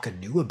unlock a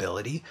new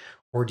ability?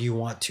 Or do you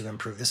want to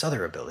improve this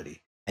other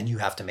ability? And you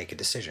have to make a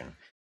decision.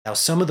 Now,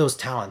 some of those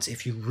talents,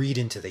 if you read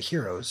into the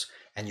heroes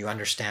and you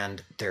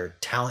understand their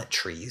talent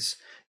trees,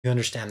 you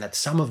understand that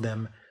some of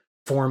them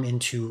form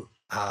into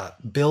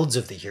builds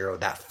of the hero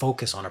that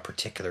focus on a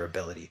particular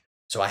ability.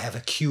 So I have a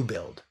Q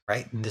build,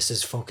 right? And this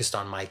is focused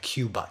on my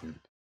Q button.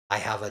 I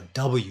have a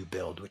W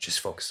build, which is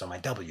focused on my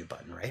W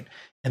button, right?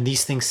 And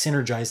these things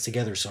synergize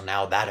together. So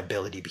now that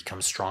ability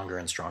becomes stronger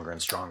and stronger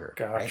and stronger.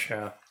 Gotcha.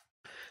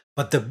 Right?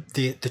 But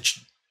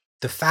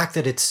the fact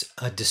that it's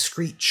a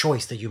discrete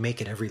choice that you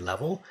make at every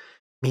level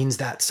means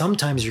that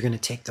sometimes you're going to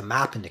take the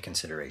map into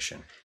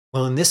consideration.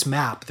 Well, in this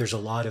map, there's a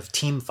lot of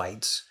team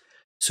fights.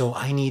 So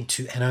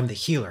and I'm the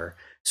healer.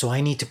 So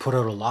I need to put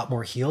out a lot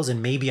more heals, and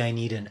maybe I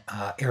need an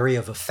area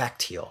of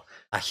effect heal,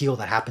 a heal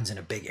that happens in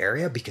a big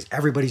area because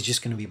everybody's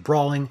just going to be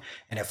brawling.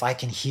 And if I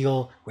can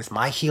heal with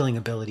my healing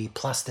ability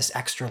plus this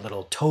extra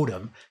little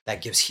totem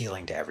that gives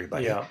healing to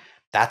everybody,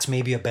 that's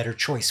maybe a better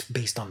choice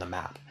based on the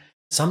map.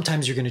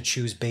 Sometimes you're going to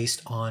choose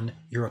based on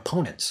your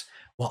opponents.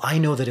 Well, I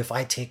know that if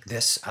I take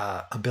this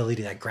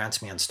ability that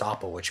grants me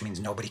unstoppable, which means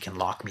nobody can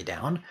lock me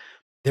down,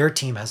 their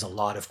team has a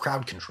lot of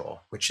crowd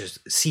control, which is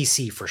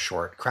CC for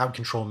short. Crowd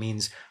control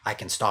means I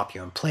can stop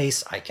you in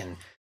place, I can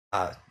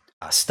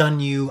stun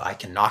you, I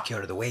can knock you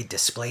out of the way,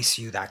 displace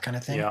you, that kind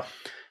of thing. Yeah.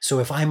 So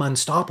if I'm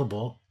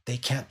unstoppable, they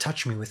can't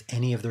touch me with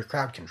any of their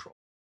crowd control.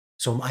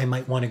 So I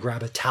might want to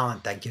grab a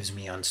talent that gives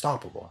me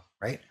unstoppable,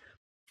 right?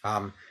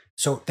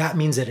 So that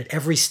means that at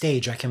every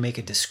stage, I can make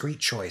a discrete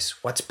choice.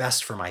 What's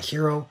best for my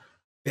hero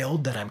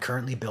build that I'm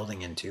currently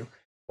building into?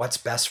 what's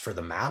best for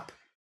the map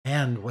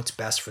and what's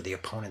best for the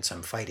opponents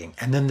I'm fighting.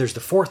 And then there's the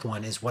fourth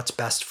one is what's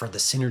best for the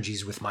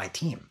synergies with my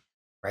team,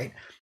 right?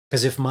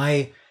 Because if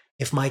my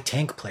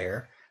tank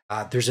player,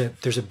 there's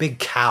a big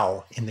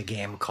cow in the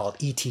game called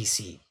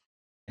ETC,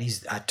 and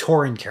he's a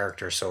Tauren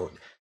character. So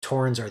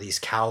Taurens are these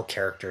cow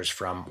characters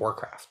from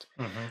Warcraft,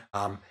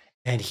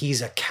 and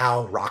he's a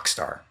cow rock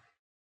star,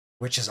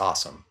 which is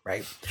awesome,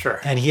 right? Sure.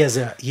 And he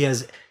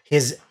has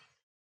his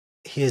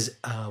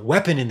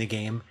weapon in the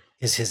game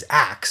is his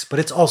axe, but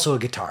it's also a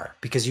guitar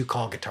because you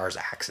call guitars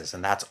axes,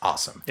 and that's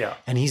awesome. Yeah.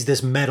 And he's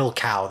this metal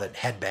cow that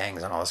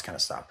headbangs and all this kind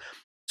of stuff.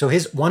 So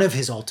one of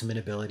his ultimate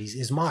abilities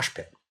is Mosh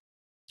Pit.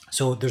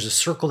 So there's a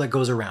circle that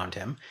goes around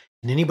him,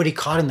 and anybody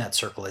caught in that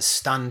circle is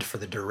stunned for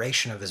the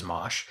duration of his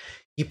mosh.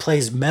 He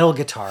plays metal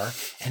guitar,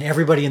 and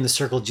everybody in the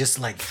circle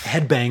just like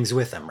headbangs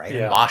with him, right?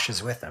 Yeah. And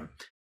moshes with him.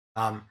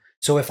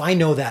 So if I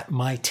know that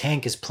my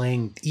tank is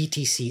playing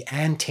ETC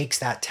and takes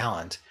that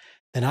talent,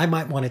 then I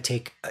might want to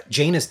take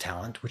Jaina's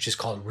talent, which is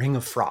called Ring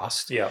of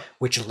Frost,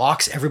 which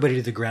locks everybody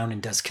to the ground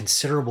and does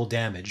considerable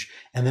damage.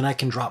 And then I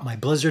can drop my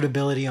Blizzard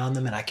ability on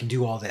them, and I can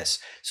do all this.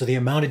 So the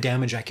amount of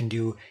damage I can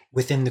do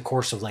within the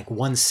course of like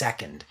 1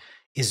 second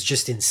is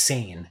just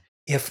insane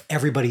if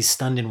everybody's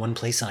stunned in one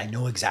place and I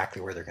know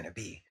exactly where they're going to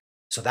be.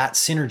 So that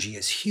synergy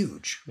is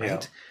huge,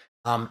 right?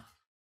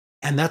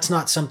 And that's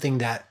not something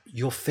that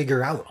you'll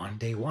figure out on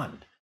day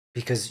one,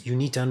 because you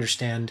need to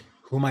understand,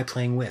 who am I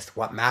playing with?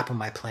 What map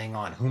am I playing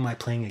on? Who am I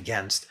playing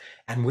against?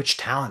 And which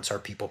talents are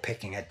people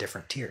picking at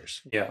different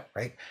tiers? Yeah.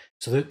 Right?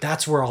 So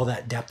that's where all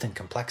that depth and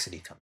complexity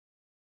comes.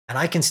 And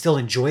I can still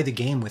enjoy the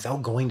game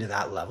without going to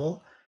that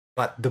level,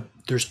 but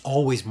there's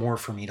always more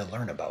for me to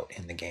learn about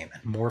in the game,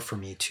 and more for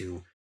me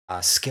to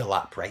skill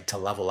up, right? To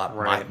level up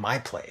my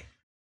play.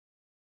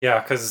 Yeah,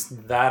 because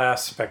that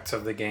aspect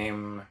of the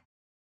game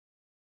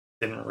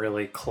didn't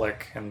really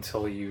click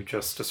until you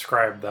just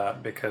described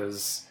that,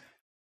 because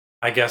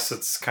I guess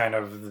it's kind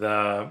of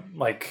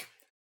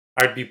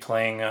I'd be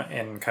playing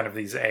in kind of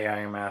these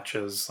AI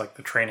matches, like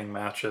the training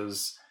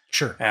matches.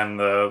 Sure. And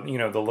the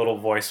little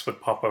voice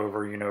would pop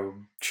over,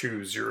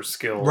 choose your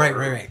skill.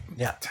 Right.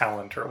 Yeah.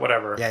 Talent or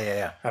whatever.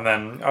 Yeah. And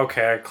then,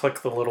 okay, I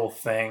click the little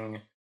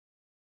thing,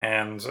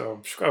 and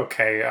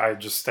okay, I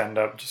just end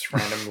up just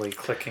randomly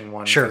clicking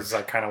one because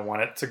I kind of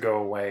want it to go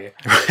away.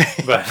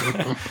 But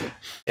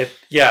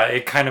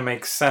it kind of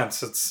makes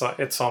sense.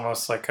 It's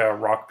almost like a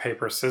rock,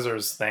 paper,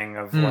 scissors thing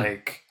of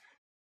like,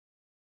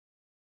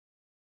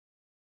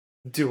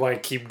 do I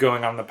keep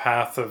going on the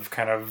path of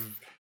kind of,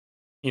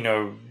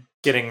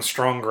 getting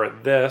stronger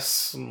at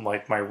this,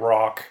 like my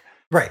rock,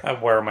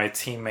 right? Where my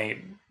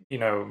teammate,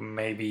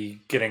 maybe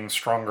getting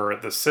stronger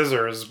at the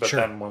scissors, but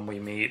then when we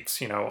meet,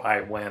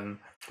 I win.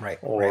 Right.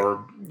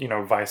 Or,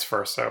 vice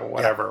versa,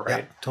 whatever,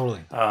 right? Yeah,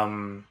 totally.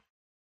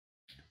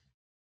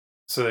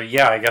 So,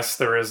 yeah, I guess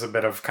there is a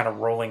bit of kind of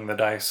rolling the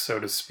dice, so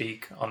to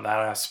speak, on that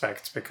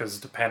aspect, because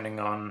depending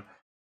on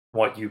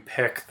what you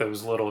pick,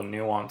 those little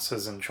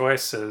nuances and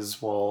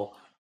choices will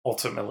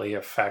ultimately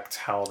affect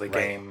how the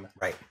game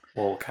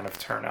will kind of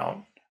turn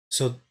out.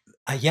 So,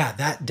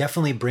 that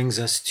definitely brings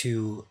us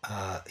to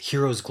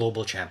Heroes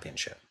Global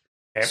Championship.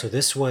 Okay. So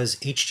this was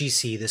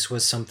HGC. This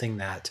was something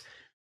that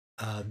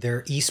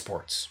their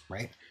esports,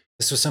 right?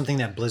 This was something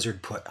that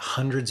Blizzard put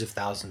hundreds of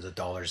thousands of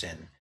dollars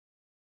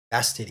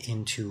invested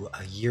into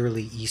a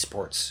yearly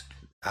esports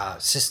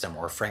system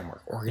or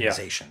framework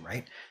organization,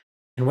 right?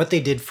 And what they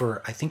did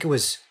for, I think it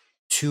was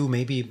 2,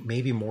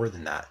 maybe more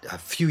than that, a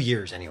few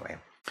years anyway,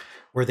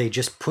 where they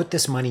just put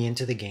this money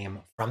into the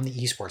game from the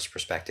esports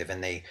perspective,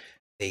 and they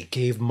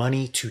gave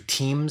money to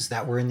teams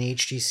that were in the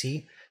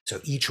HGC. So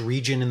each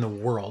region in the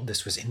world,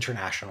 this was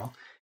international,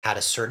 had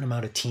a certain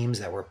amount of teams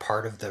that were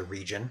part of the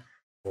region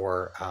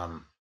or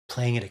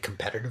playing at a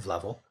competitive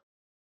level.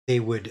 They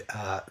would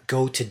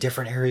go to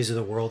different areas of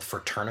the world for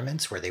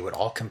tournaments where they would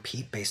all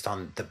compete based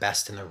on the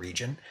best in the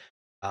region.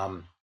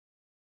 And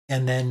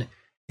then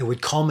it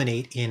would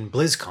culminate in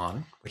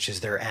BlizzCon, which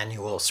is their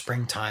annual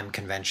springtime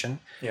convention,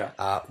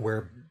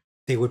 where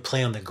they would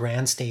play on the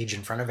grand stage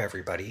in front of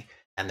everybody.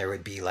 And there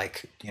would be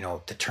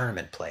the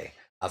tournament play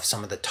of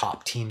some of the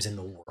top teams in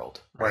the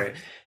world. Right.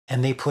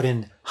 And they put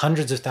in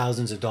hundreds of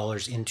thousands of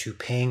dollars into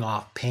paying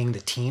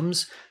the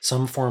teams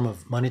some form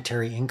of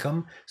monetary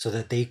income so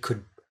that they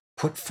could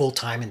put full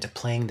time into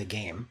playing the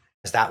game,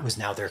 because that was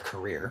now their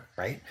career,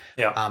 right?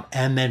 Yeah.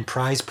 And then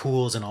prize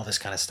pools and all this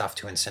kind of stuff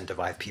to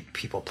incentivize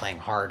people playing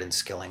hard and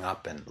skilling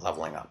up and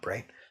leveling up,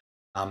 right?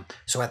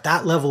 So at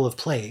that level of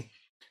play,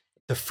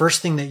 the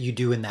first thing that you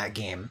do in that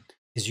game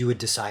is you would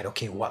decide,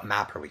 okay, what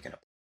map are we going to play?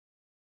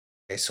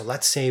 Okay, so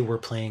let's say we're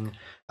playing.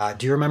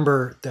 Do you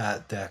remember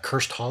the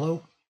Cursed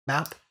Hollow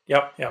map?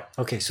 Yep.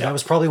 Okay, so that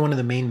was probably one of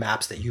the main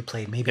maps that you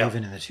played, maybe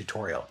even in the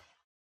tutorial.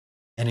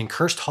 And in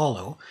Cursed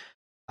Hollow,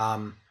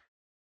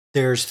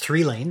 there's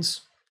 3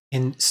 lanes.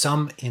 In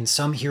some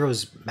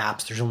Heroes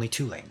maps, there's only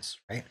 2 lanes,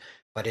 right?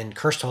 But in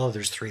Cursed Hollow,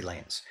 there's 3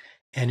 lanes.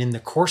 And in the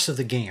course of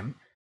the game,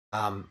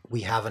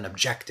 we have an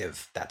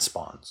objective that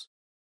spawns.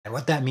 And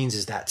what that means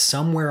is that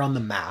somewhere on the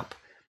map,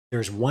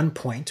 there's one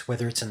point,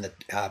 whether it's in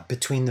the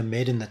between the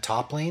mid and the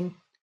top lane,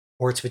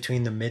 or it's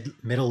between the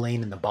middle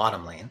lane and the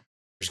bottom lane.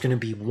 There's going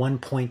to be one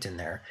point in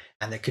there,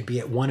 and that could be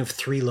at one of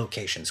three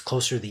locations,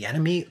 closer to the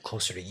enemy,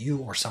 closer to you,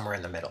 or somewhere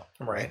in the middle.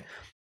 Right.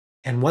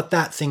 And what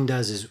that thing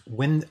does is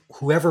when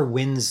whoever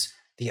wins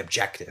the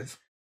objective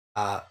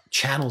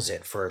channels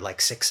it for like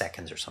 6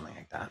 seconds or something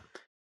like that.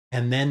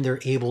 And then they're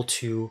able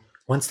to,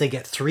 once they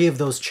get 3 of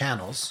those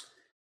channels,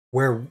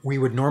 where we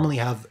would normally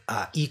have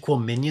equal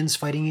minions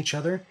fighting each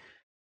other,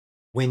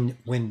 when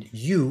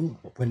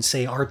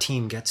say our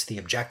team gets the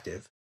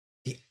objective,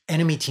 the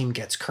enemy team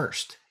gets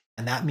cursed.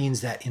 And that means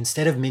that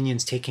instead of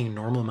minions taking a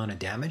normal amount of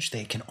damage,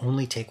 they can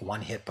only take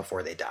 1 hit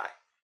before they die.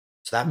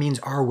 So that means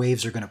our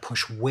waves are going to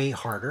push way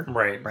harder.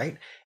 Right.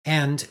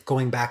 And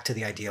going back to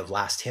the idea of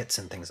last hits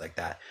and things like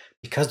that,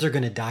 because they're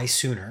going to die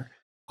sooner,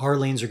 our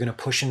lanes are going to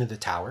push into the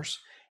towers.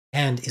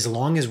 And as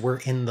long as we're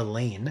in the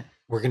lane,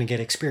 we're going to get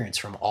experience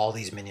from all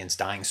these minions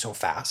dying so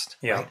fast.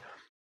 Yeah. Right?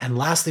 And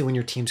lastly, when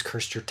your team's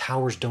cursed, your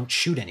towers don't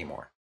shoot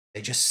anymore.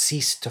 They just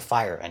cease to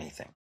fire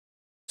anything.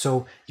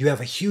 So you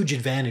have a huge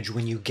advantage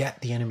when you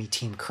get the enemy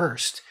team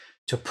cursed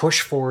to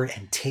push forward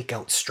and take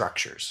out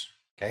structures.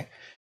 Okay.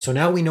 So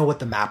now we know what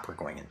the map we're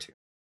going into.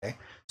 Okay.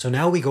 So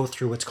now we go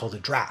through what's called a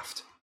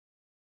draft,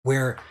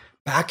 where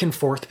back and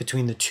forth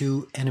between the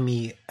two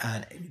enemy,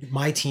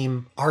 my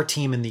team, our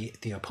team, and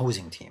the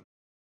opposing team,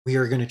 we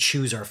are going to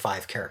choose our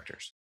 5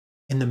 characters.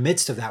 In the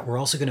midst of that, we're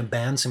also going to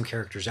ban some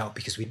characters out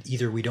because we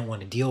don't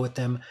want to deal with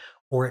them,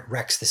 or it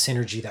wrecks the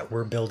synergy that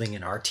we're building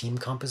in our team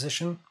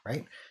composition,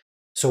 right?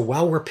 So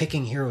while we're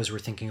picking heroes, we're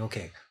thinking,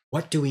 okay,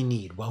 what do we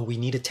need? Well, we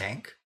need a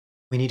tank,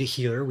 we need a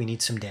healer, we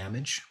need some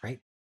damage, right?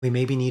 We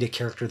maybe need a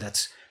character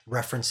that's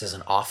referenced as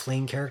an off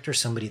lane character,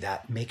 somebody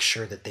that makes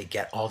sure that they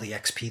get all the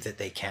XP that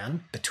they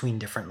can between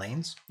different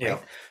lanes. Yeah.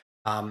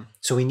 Right?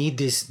 So we need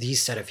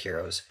these set of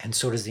heroes, and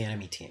so does the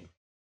enemy team.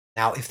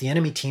 Now, if the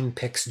enemy team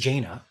picks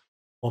Jaina,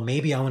 well,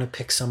 maybe I want to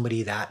pick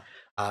somebody that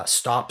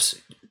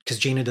stops, because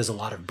Jaina does a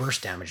lot of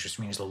burst damage, which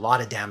means a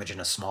lot of damage in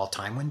a small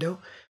time window.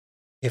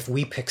 If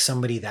we pick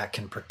somebody that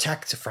can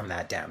protect from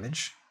that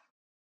damage,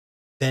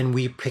 then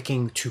we're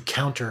picking to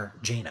counter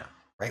Jaina,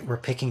 right? We're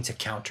picking to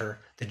counter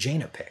the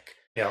Jaina pick.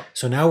 Yeah.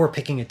 So now we're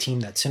picking a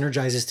team that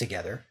synergizes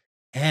together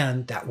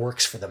and that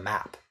works for the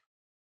map.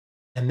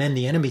 And then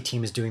the enemy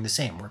team is doing the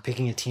same. We're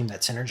picking a team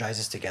that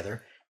synergizes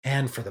together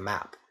and for the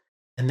map.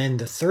 And then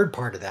the third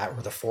part of that,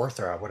 or the fourth,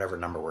 or whatever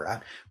number we're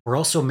at, we're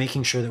also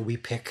making sure that we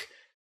pick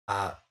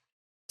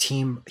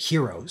team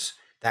heroes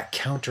that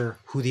counter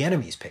who the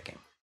enemy is picking,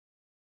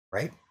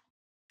 right?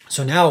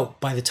 So now,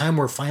 by the time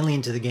we're finally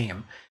into the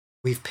game,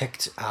 we've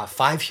picked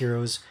 5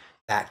 heroes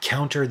that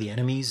counter the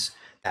enemies,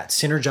 that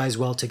synergize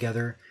well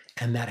together,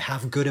 and that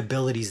have good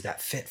abilities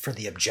that fit for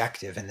the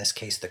objective, in this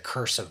case, the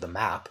curse of the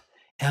map,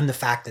 and the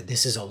fact that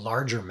this is a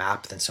larger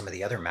map than some of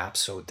the other maps.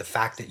 So the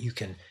fact that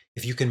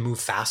if you can move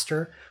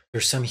faster,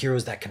 there's some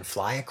heroes that can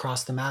fly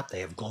across the map. They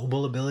have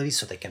global abilities,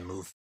 so they can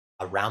move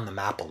around the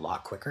map a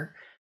lot quicker.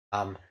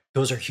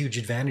 Those are huge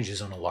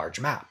advantages on a large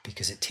map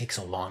because it takes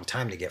a long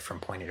time to get from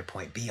point A to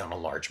point B on a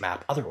large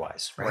map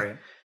otherwise, right?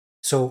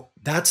 So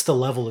that's the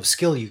level of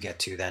skill you get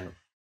to then,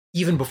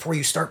 even before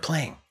you start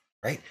playing,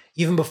 right?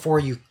 Even before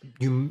you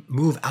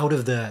move out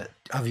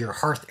of your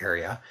hearth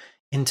area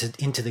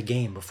into the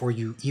game, before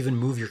you even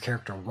move your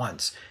character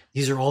once.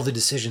 These are all the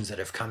decisions that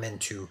have come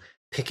into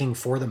picking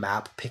for the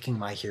map, picking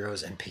my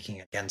heroes, and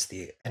picking against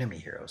the enemy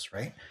heroes,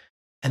 right?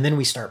 And then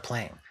we start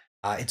playing.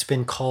 It's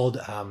been called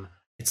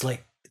it's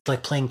like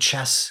playing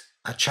chess,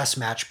 a chess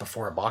match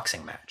before a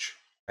boxing match,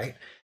 right?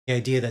 The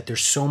idea that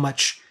there's so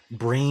much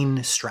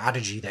brain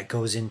strategy that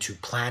goes into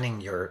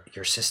planning your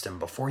system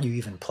before you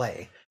even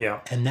play. Yeah.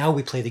 And now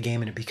we play the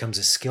game and it becomes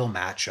a skill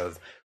match of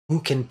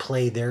who can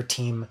play their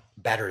team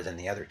better than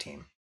the other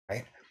team,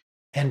 right?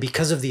 And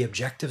because of the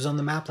objectives on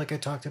the map, like I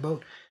talked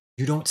about,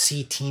 you don't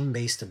see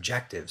team-based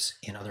objectives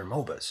in other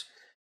MOBAs,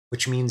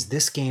 which means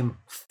this game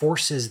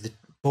forces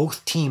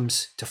both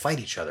teams to fight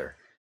each other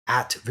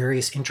at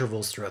various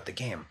intervals throughout the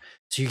game.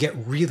 So you get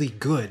really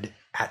good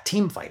at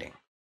team fighting.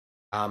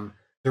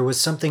 There was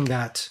something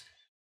that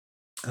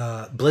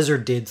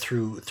Blizzard did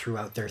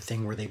throughout their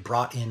thing where they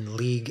brought in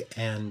League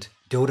and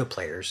Dota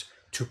players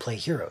to play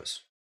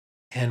heroes.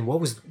 And what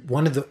was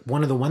one of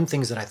the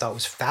things that I thought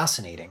was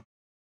fascinating,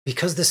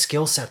 because the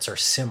skill sets are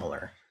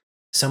similar,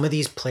 some of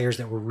these players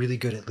that were really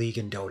good at League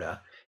and Dota,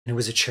 and it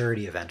was a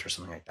charity event or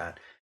something like that,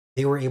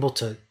 they were able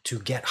to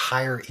get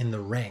higher in the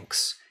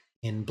ranks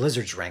in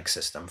Blizzard's rank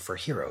system for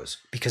heroes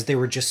because they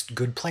were just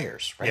good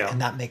players, right? Yeah.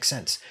 And that makes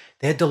sense.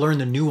 They had to learn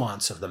the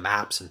nuance of the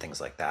maps and things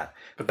like that.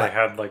 But they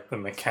had like the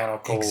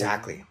mechanical...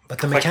 Exactly. But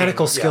the clicking,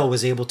 mechanical skill yeah.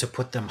 was able to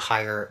put them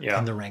higher Yeah.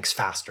 in the ranks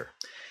faster.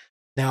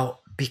 Now,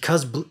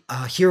 because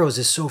Heroes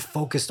is so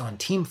focused on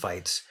team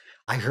fights,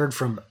 I heard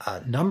from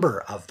a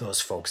number of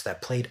those folks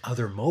that played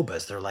other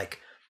MOBAs, they're like,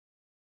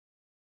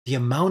 the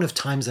amount of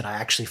times that I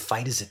actually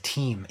fight as a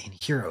team in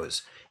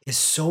Heroes is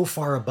so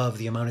far above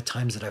the amount of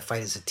times that I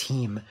fight as a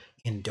team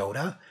in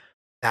Dota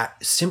that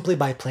simply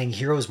by playing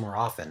Heroes more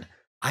often,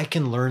 I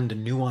can learn the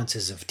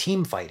nuances of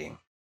team fighting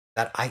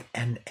that I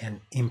and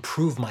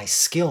improve my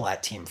skill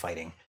at team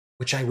fighting,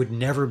 which I would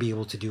never be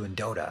able to do in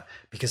Dota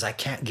because I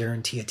can't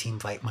guarantee a team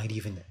fight might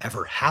even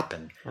ever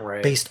happen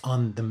Right. based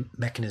on the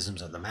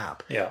mechanisms of the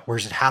map. Yeah.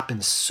 Whereas it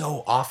happens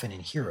so often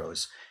in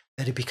Heroes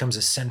that it becomes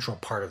a central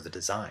part of the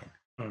design.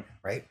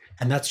 Right.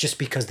 And that's just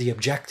because the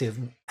objective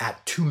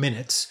at 2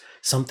 minutes,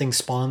 something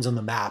spawns on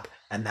the map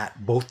and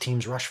that both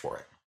teams rush for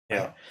it. Yeah.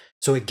 Right?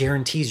 So it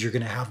guarantees you're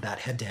going to have that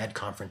head-to-head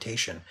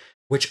confrontation,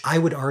 which I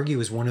would argue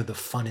is one of the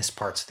funnest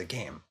parts of the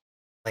game.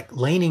 Like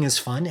laning is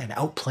fun and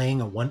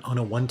outplaying on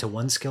a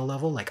 1-to-1 skill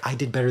level. Like I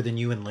did better than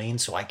you in lane,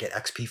 so I get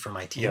XP for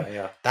my team.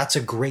 Yeah. That's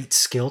a great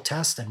skill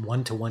test and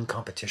 1-to-1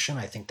 competition.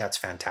 I think that's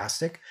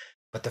fantastic.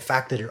 But the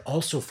fact that it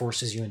also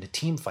forces you into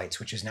team fights,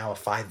 which is now a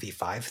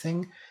 5v5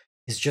 thing,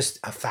 is just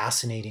a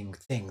fascinating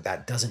thing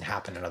that doesn't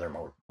happen in other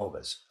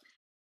MOBAs.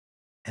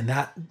 And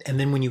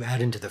then when you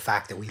add into the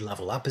fact that we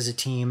level up as a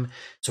team,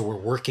 so we're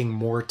working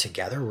more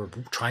together, we're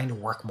trying to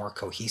work more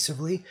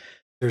cohesively,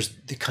 there's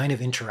the kind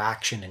of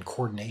interaction and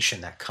coordination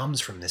that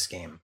comes from this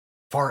game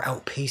far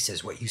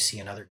outpaces what you see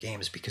in other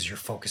games because you're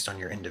focused on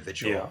your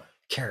individual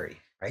carry,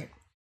 right?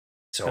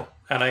 So,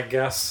 and I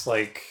guess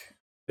like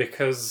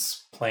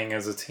because playing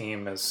as a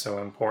team is so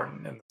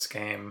important in this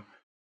game,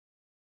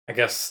 I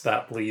guess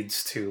that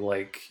leads to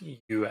like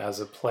you as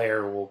a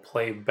player will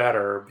play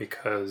better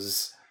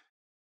because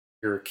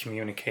you're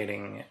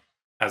communicating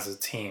as a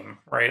team,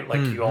 right?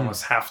 Like you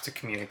almost have to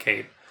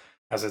communicate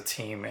as a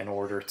team in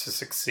order to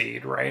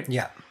succeed, right?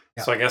 Yeah.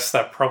 So I guess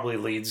that probably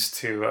leads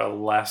to a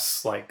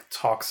less like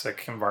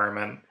toxic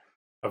environment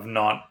of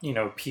not,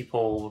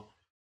 people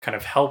kind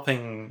of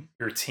helping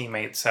your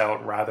teammates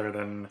out rather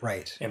than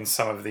in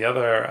some of the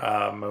other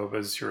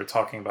MOBAs you were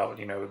talking about,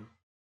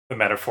 the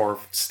metaphor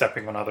of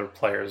stepping on other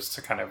players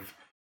to kind of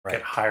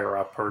get higher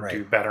up or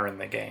do better in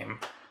the game.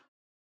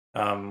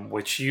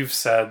 Which you've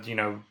said,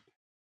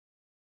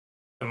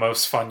 the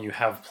most fun you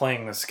have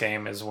playing this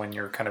game is when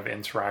you're kind of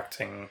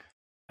interacting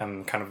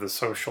and kind of the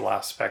social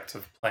aspect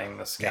of playing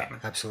this game. Yeah,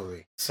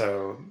 absolutely.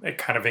 So it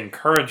kind of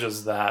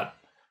encourages that,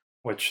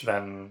 which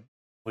then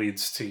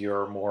leads to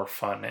your more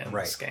fun in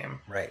this game.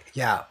 Right.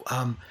 Yeah.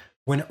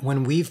 When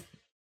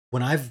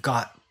I've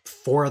got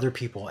 4 other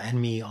people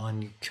and me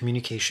on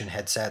communication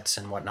headsets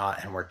and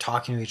whatnot, and we're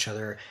talking to each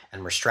other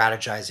and we're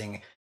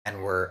strategizing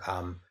and we're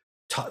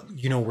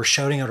we're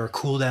shouting out our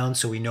cooldown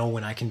so we know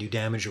when I can do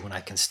damage or when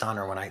I can stun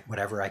or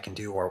whatever I can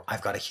do, or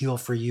I've got a heal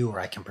for you or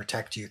I can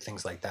protect you,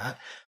 things like that.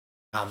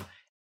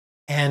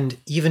 And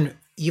even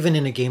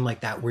in a game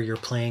like that where you're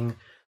playing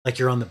like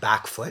you're on the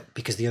back foot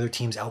because the other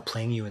team's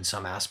outplaying you in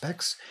some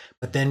aspects,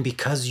 but then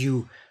because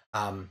you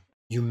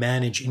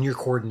manage in your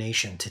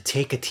coordination to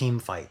take a team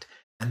fight,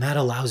 and that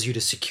allows you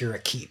to secure a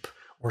keep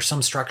or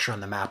some structure on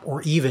the map,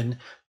 or even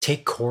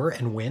take core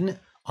and win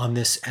on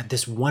at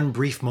this one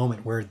brief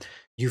moment where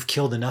you've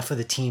killed enough of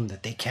the team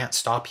that they can't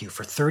stop you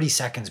for 30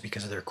 seconds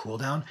because of their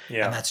cooldown.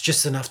 Yeah. And that's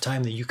just enough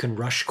time that you can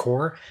rush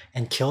core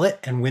and kill it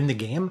and win the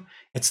game.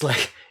 It's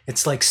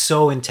like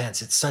so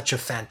intense. It's such a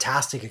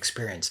fantastic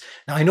experience.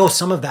 Now I know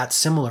some of that's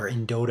similar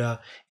in Dota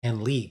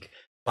and League,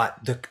 but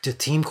the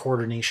team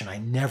coordination I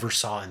never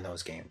saw in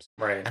those games.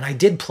 Right. And I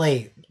did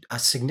play a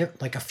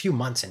few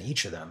months in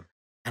each of them.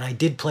 And I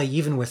did play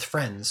even with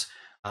friends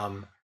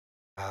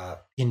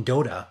in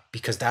Dota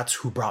because that's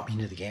who brought me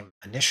into the game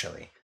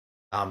initially.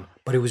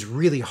 But it was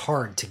really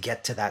hard to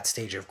get to that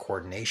stage of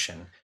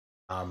coordination,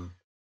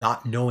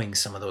 not knowing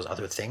some of those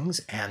other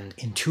things and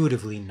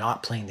intuitively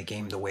not playing the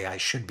game the way I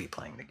should be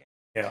playing the game.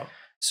 Yeah.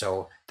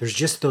 So there's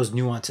just those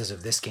nuances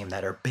of this game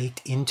that are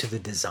baked into the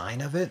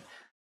design of it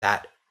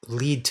that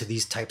lead to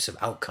these types of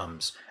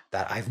outcomes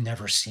that I've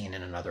never seen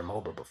in another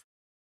MOBA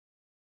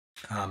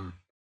before.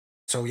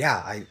 So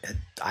yeah,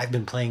 I've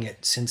been playing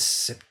it since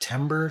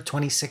September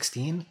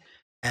 2016,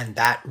 and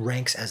that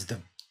ranks as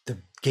the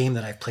game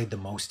that I've played the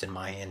most in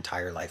my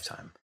entire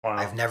lifetime. Wow.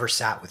 I've never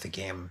sat with a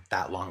game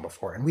that long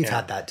before, and we've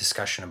had that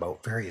discussion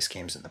about various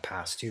games in the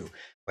past too,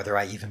 whether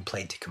I even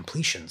played to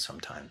completion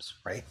sometimes,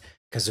 right?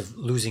 Because of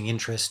losing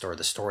interest or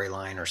the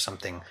storyline or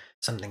something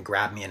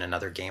grabbed me in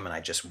another game and I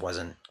just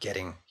wasn't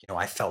getting,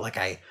 I felt like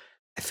I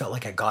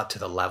got to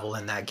the level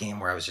in that game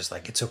where I was just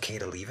like, it's okay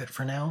to leave it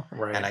for now.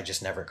 Right. And I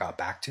just never got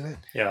back to it.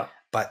 Yeah.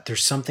 But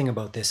there's something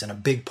about this, and a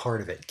big part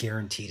of it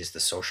guaranteed is the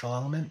social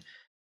element.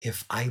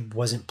 If I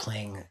wasn't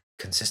playing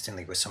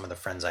consistently with some of the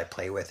friends I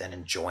play with and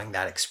enjoying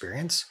that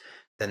experience,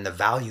 then the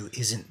value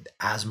isn't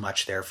as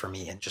much there for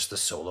me in just the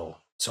solo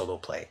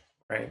play.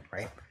 Right.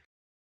 Right.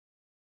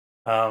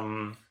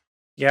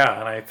 Yeah,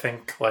 and I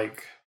think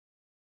like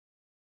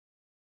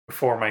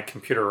before my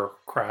computer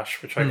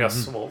crash, which I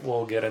guess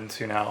we'll get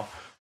into now,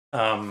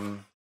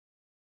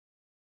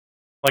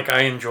 like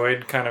I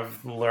enjoyed kind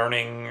of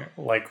learning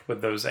like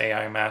with those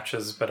AI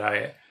matches, but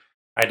I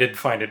did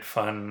find it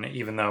fun,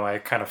 even though I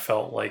kind of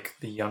felt like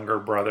the younger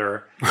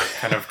brother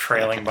kind of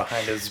trailing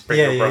behind his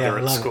bigger brother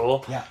at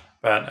school. Yeah.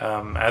 But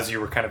as you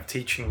were kind of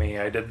teaching me,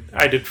 I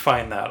did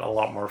find that a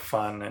lot more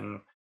fun.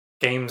 And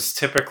games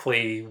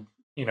typically,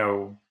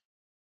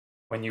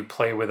 when you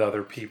play with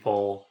other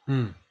people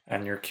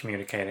and you're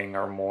communicating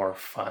are more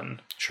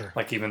fun. Sure.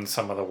 Like even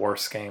some of the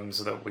worst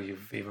games that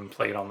we've even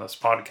played on this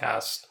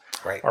podcast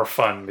Right. are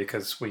fun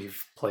because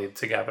we've played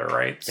together,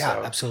 right? Yeah,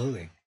 So,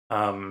 absolutely.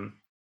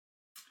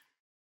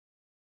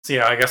 So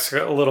yeah, I guess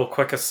a little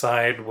quick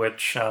aside,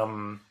 which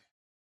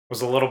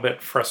was a little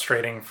bit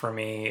frustrating for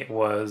me,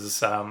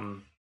 was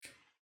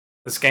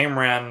this game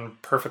ran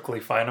perfectly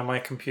fine on my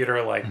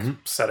computer. Like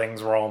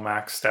settings were all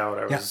maxed out.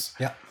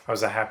 I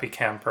was a happy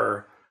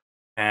camper,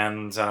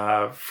 and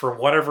for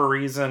whatever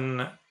reason,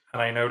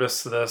 and I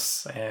noticed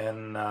this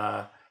in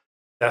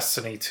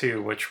Destiny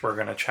 2, which we're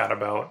going to chat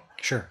about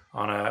Sure.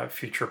 on a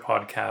future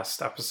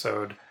podcast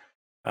episode.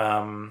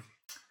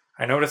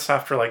 I noticed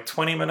after like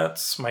 20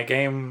 minutes, my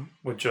game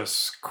would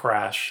just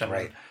crash, and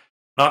Right.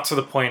 not to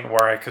the point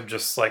where I could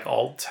just like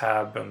alt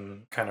tab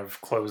and kind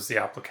of close the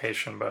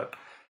application, but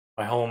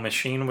my whole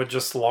machine would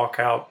just lock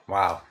out.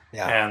 Wow.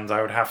 Yeah. And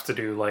I would have to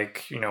do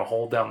like,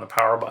 hold down the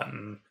power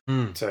button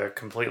Mm. to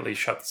completely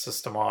shut the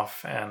system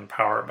off and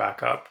power it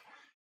back up,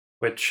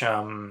 which,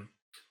 I mean,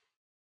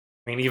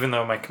 even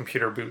though my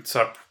computer boots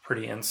up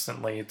pretty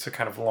instantly to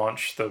kind of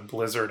launch the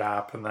Blizzard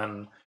app and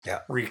then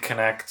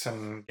reconnect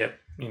and get,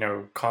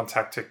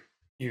 contact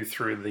you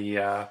through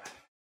the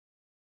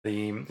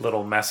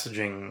little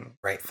messaging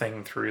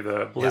thing through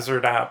the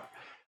Blizzard app.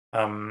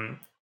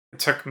 It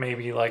took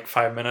maybe like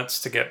 5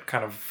 minutes to get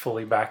kind of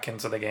fully back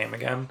into the game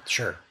again.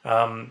 Sure.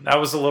 That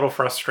was a little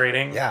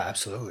frustrating. Yeah,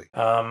 absolutely.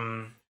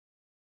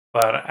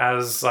 But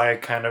as I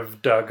kind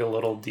of dug a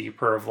little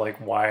deeper of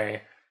like,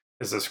 why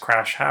is this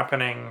crash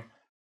happening?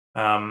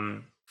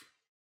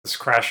 This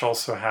crash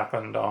also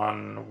happened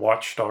on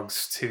Watch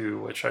Dogs 2,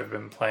 which I've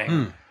been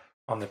playing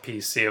on the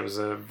PC. It was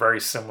a very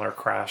similar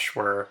crash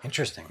where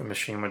the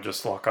machine would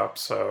just lock up.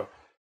 So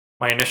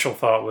my initial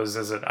thought was,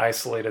 is it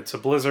isolated to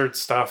Blizzard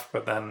stuff?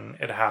 But then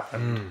it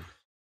happened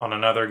on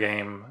another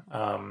game.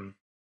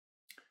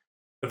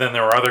 But then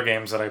there were other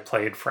games that I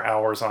played for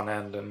hours on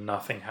end and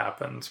nothing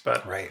happened.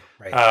 But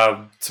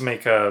to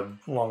make a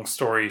long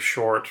story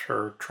short,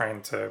 or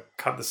trying to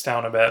cut this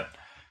down a bit,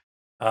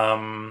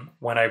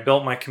 when I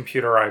built my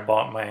computer, I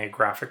bought my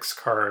graphics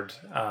card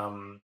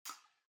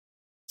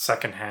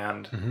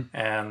secondhand,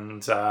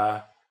 and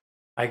I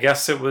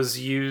guess it was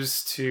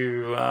used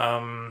to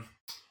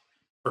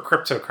for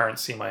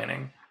cryptocurrency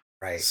mining.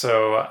 Right.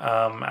 So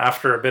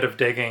after a bit of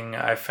digging,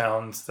 I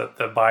found that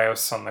the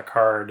BIOS on the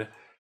card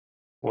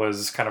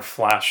was kind of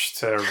flashed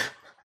to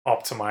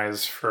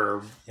optimize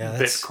for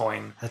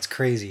Bitcoin. That's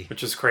crazy.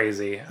 Which is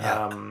crazy.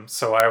 Yeah.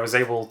 So I was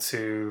able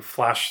to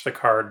flash the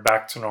card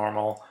back to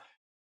normal,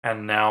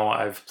 and now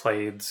I've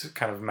played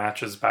kind of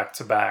matches back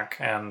to back,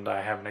 and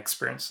I haven't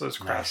experienced those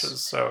crashes.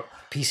 Nice. So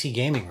PC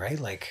gaming, right?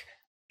 Like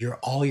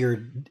all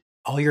your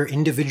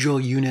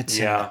individual units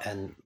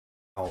and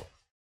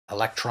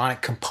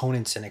electronic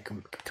components in a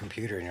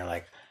computer, and you're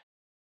like,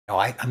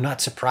 I'm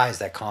not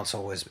surprised that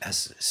console was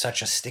as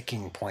such a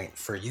sticking point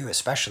for you,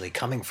 especially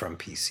coming from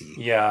PC.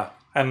 Yeah.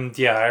 And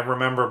I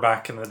remember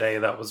back in the day,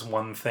 that was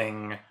one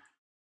thing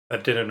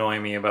that did annoy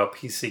me about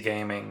PC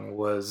gaming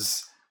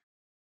was,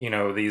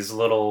 these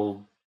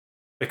little,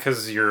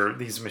 because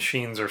these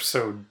machines are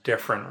so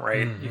different,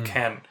 right? You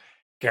can't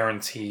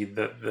guarantee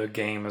that the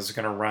game is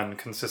going to run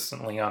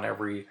consistently on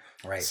every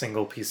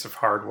single piece of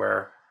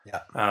hardware.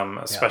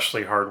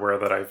 Especially hardware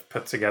that I've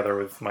put together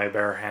with my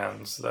bare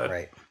hands.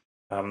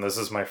 This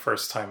is my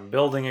first time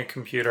building a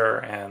computer,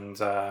 and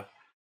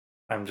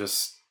I'm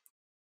just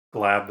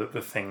glad that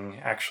the thing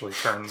actually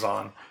turns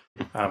on,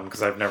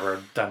 because I've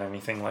never done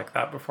anything like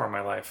that before in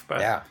my life.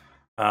 But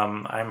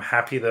I'm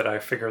happy that I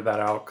figured that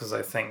out, because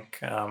I think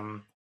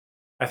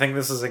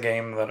this is a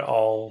game that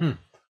I'll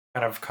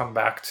kind of come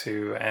back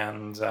to,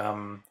 and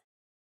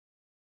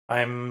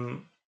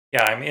I'm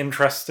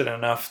interested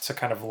enough to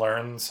kind of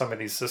learn some of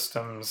these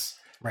systems.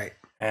 Right.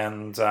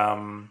 And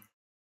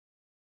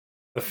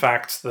the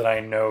fact that I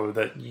know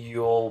that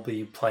you'll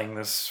be playing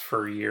this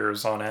for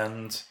years on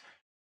end,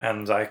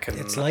 and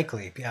it's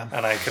likely,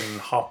 and I can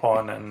hop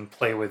on and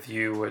play with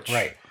you, which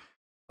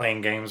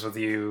playing games with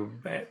you,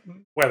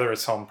 whether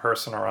it's in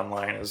person or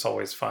online, is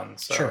always fun.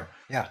 So, sure.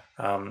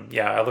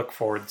 I look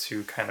forward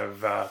to kind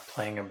of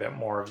playing a bit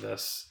more of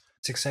this.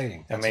 It's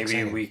exciting. And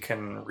maybe we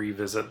can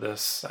revisit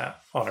this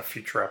on a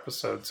future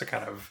episode to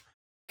kind of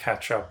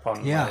catch up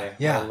on my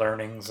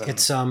learnings. And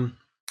it's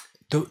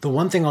the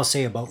one thing I'll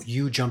say about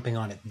you jumping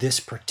on at this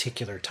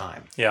particular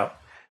time. Yeah.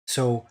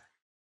 So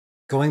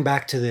going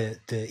back to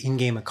the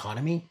in-game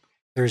economy,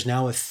 there's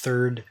now a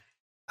third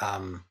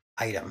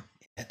item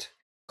in it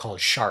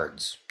called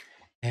shards.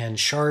 And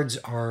shards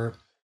are,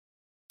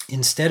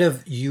 instead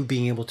of you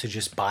being able to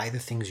just buy the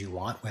things you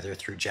want, whether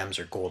through gems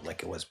or gold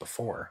like it was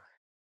before,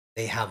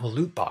 they have a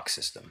loot box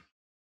system.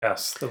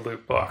 Yes, the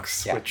loot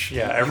box, which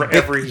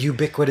every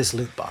ubiquitous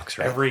loot box,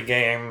 right? Every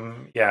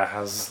game,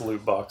 has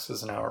loot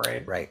boxes now,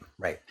 right?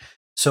 Right.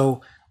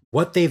 So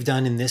what they've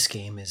done in this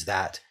game is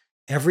that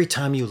every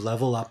time you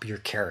level up your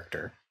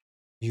character,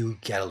 you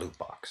get a loot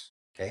box.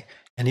 Okay,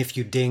 and if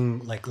you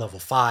ding like level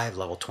 5,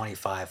 level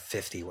 25,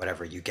 50,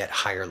 whatever, you get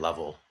higher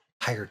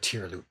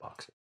tier loot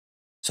boxes.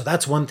 So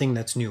that's one thing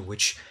that's new,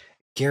 which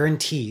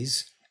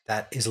guarantees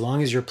that as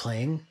long as you're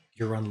playing,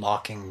 you're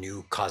unlocking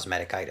new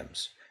cosmetic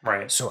items.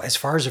 Right. So as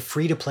far as a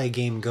free-to-play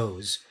game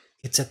goes,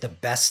 it's at the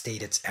best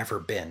state it's ever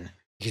been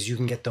because you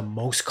can get the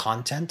most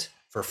content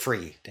for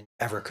free than you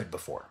ever could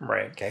before.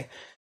 Right. Okay.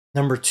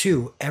 Number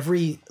two,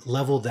 every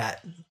level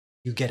that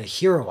you get a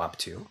hero up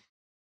to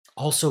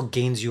also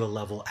gains you a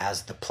level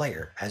as the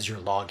player, as your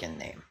login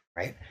name,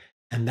 right?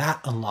 And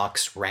that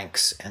unlocks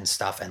ranks and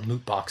stuff and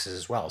loot boxes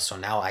as well. So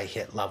now I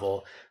hit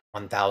level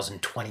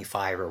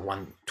 1025 or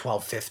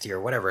 1250 or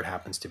whatever it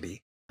happens to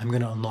be. I'm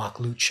going to unlock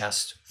loot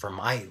chests for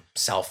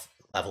myself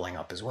leveling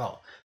up as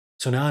well.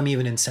 So now I'm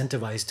even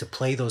incentivized to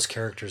play those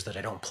characters that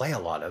I don't play a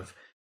lot of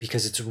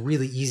because it's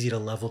really easy to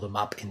level them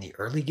up in the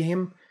early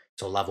game.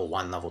 So level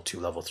 1, level 2,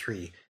 level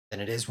 3, than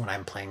it is when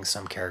I'm playing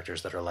some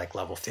characters that are like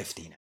level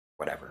 50,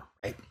 whatever,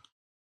 right?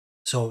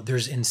 So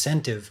there's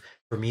incentive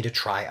for me to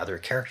try other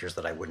characters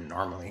that I wouldn't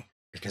normally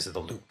because of the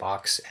loot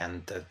box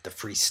and the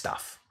free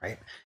stuff, right?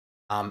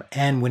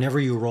 And whenever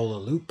you roll a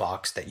loot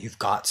box that you've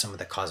got some of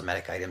the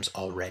cosmetic items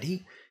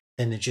already,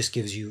 then it just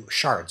gives you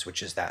shards,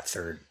 which is that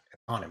third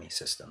economy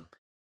system.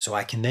 So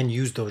I can then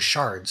use those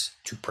shards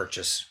to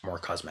purchase more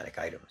cosmetic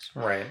items.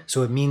 Right.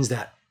 So it means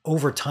that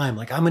over time,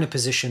 like I'm in a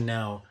position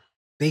now,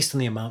 based on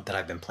the amount that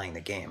I've been playing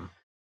the game,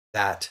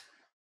 that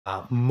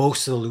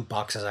most of the loot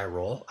boxes I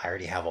roll, I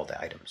already have all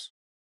the items.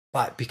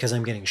 But because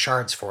I'm getting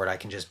shards for it, I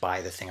can just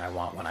buy the thing I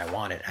want when I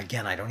want it.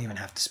 Again, I don't even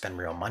have to spend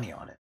real money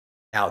on it.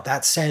 Now,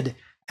 that said,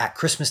 at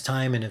Christmas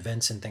time and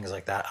events and things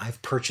like that,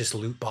 I've purchased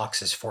loot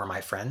boxes for my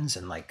friends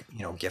and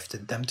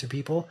gifted them to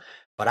people.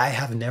 But I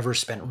have never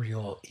spent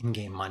real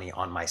in-game money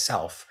on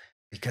myself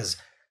because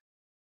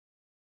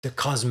the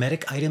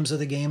cosmetic items of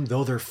the game,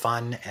 though they're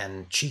fun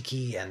and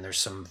cheeky and there's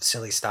some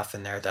silly stuff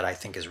in there that I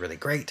think is really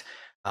great,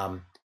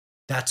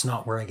 that's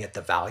not where I get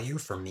the value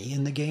for me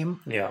in the game.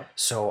 Yeah.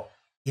 So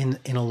in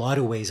a lot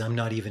of ways, I'm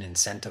not even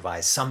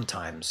incentivized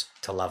sometimes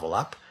to level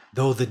up,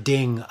 though the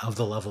ding of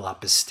the level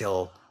up is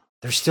still,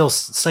 there's still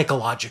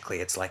psychologically,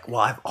 it's like, well,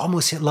 I've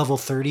almost hit level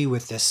 30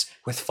 with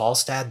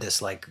Falstad,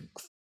 this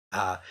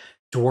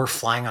dwarf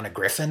flying on a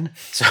griffin,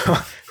 so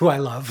who I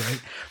love,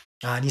 right?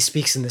 And he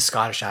speaks in this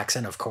Scottish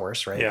accent, of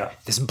course, right? Yeah.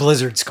 This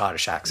Blizzard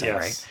Scottish accent,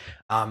 Yes.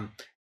 right?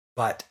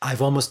 But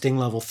I've almost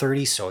dinged level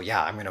 30, so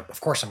yeah, of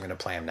course I'm gonna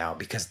play him now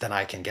because then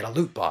I can get a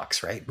loot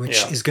box, right?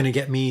 Which is gonna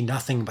get me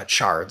nothing but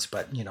shards,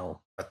 but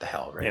what the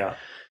hell, right? Yeah.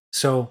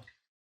 So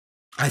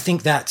I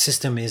think that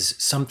system is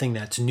something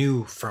that's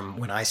new from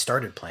when I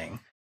started playing,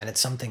 and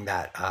it's something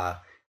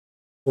that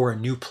for a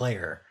new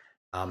player,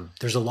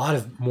 there's a lot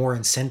of more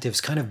incentives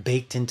kind of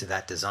baked into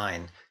that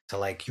design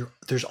to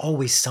there's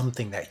always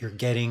something that you're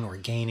getting or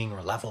gaining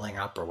or leveling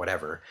up or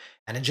whatever,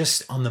 and it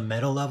just on the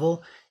meta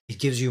level, it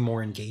gives you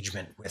more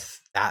engagement with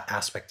that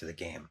aspect of the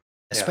game,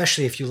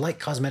 especially if you like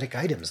cosmetic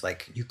items.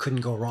 Like you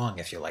couldn't go wrong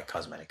if you like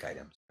cosmetic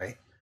items, right?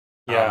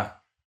 Yeah.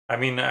 I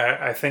mean,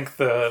 I think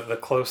the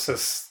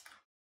closest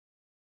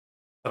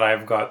that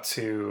I've got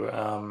to,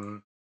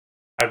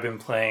 I've been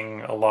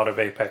playing a lot of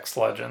Apex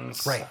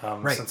Legends Right.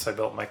 since I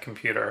built my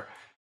computer.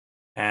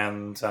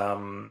 And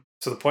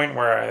to the point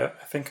where I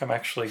think I'm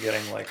actually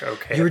getting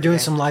okay. You were doing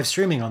some live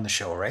streaming on the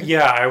show, right?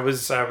 Yeah, I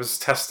was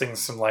testing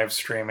some live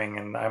streaming,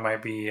 and I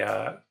might be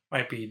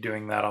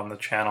doing that on the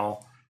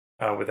channel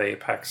with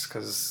Apex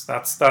because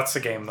that's a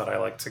game that I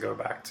like to go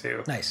back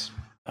to. Nice.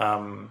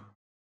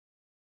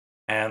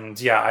 And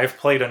yeah, I've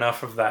played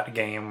enough of that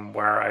game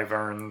where I've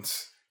earned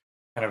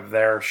kind of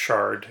their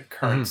shard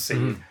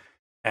currency,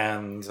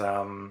 and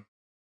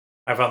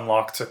I've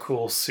unlocked a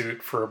cool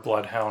suit for a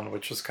Bloodhound,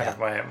 which is kind of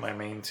my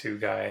main 2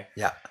 guy.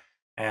 Yeah.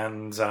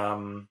 And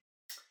I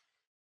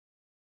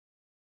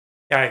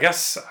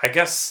guess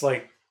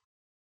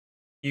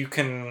you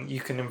can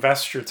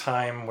invest your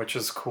time, which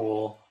is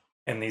cool,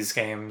 in these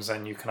games,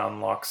 and you can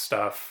unlock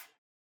stuff.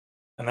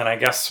 And then I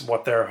guess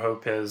what their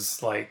hope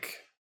is,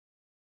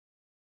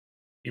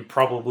 you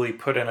probably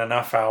put in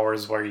enough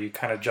hours where you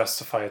kind of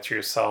justify it to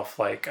yourself.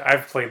 Like,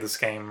 I've played this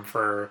game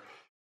for,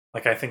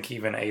 I think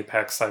even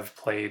Apex I've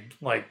played,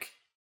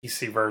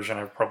 PC version,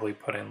 I've probably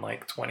put in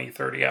 20,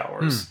 30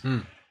 hours.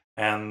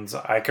 And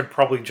I could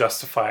probably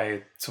justify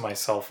to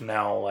myself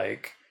now,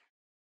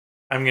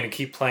 I'm going to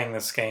keep playing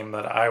this game,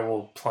 that I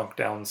will plunk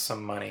down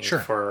some money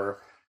for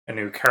a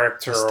new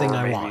character, this or thing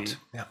maybe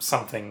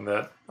something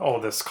that,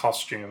 this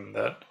costume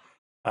that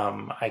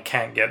I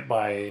can't get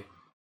by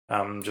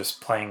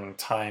just playing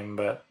time,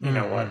 but you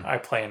know what, I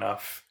play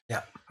enough.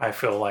 Yeah, I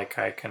feel like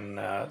I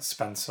can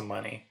spend some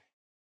money.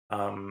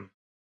 And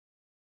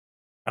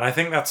I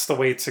think that's the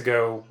way to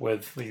go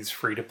with these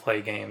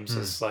free-to-play games,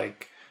 is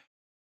like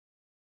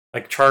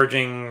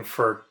charging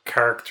for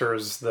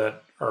characters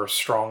that are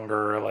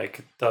stronger,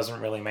 it doesn't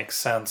really make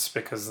sense,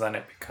 because then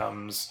it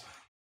becomes,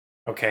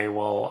 okay,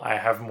 well, I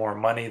have more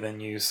money than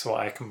you, so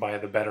I can buy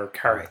the better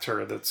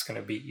character that's going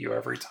to beat you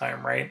every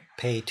time, right?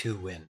 Pay to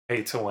win.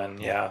 Pay to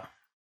win, yeah.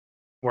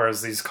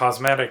 Whereas these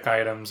cosmetic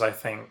items, I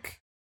think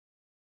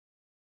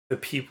the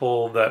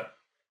people that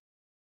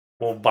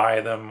will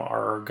buy them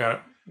are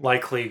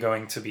likely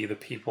going to be the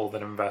people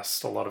that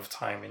invest a lot of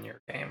time in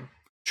your game,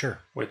 Sure.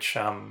 which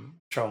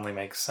only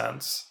makes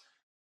sense.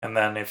 And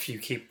then if you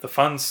keep the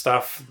fun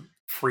stuff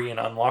free and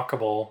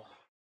unlockable,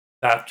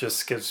 that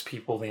just gives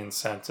people the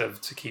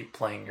incentive to keep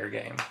playing your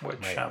game,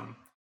 which Right.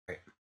 Right.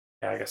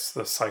 yeah, I guess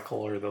the cycle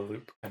or the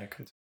loop kind of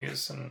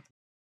continues. And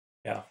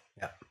yeah.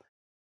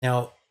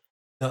 Now,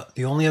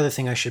 the only other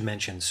thing I should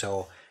mention,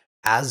 so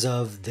as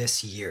of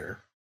this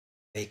year,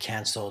 they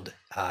canceled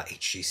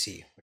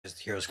HGC, which is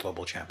the Heroes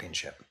Global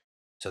Championship.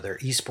 So their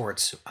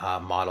esports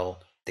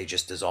model, they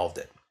just dissolved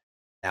it.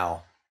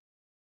 Now,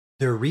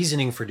 their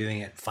reasoning for doing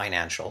it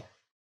financial,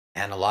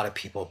 and a lot of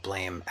people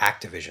blame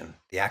Activision,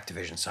 the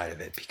Activision side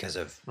of it, because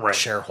of Right.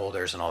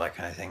 shareholders and all that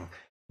kind of thing.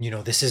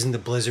 This isn't the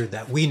Blizzard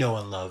that we know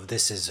and love.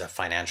 This is a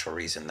financial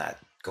reason that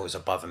goes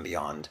above and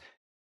beyond,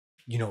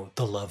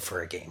 the love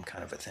for a game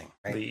kind of a thing,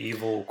 right? The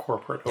evil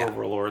corporate Yeah,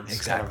 overlords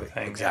Exactly. kind of a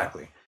thing.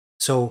 Exactly.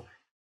 So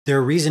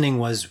their reasoning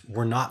was,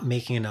 we're not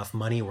making enough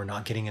money. We're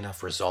not getting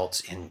enough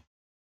results in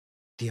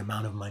the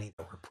amount of money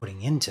that we're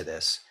putting into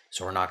this.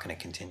 So we're not going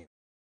to continue.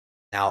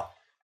 Now,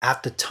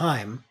 at the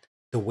time,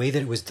 the way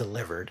that it was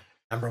delivered,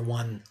 number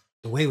one,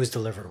 the way it was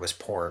delivered was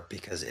poor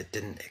because it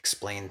didn't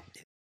explain,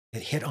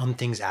 it hit on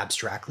things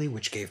abstractly,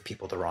 which gave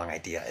people the wrong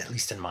idea, at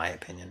least in my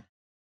opinion.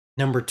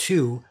 Number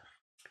two,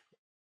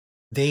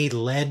 they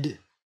led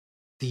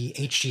the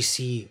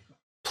HGC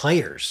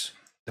players,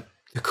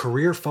 the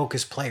career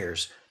focused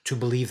players, to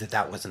believe that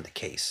that wasn't the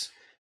case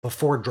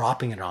before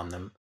dropping it on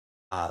them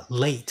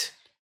late,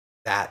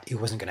 that it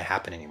wasn't going to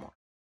happen anymore.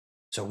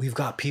 So we've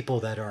got people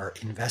that are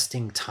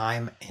investing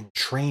time in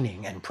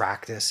training and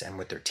practice and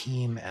with their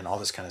team and all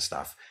this kind of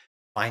stuff,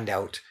 find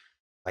out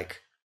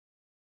like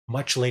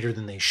much later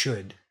than they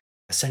should,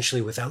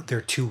 essentially without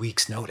their 2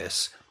 weeks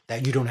notice,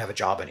 that you don't have a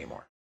job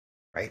anymore,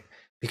 right?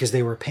 Because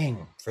they were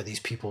paying for these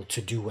people to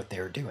do what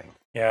they're doing.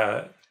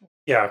 Yeah,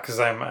 because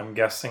I'm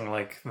guessing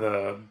like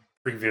the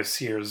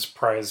previous year's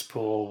prize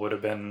pool would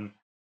have been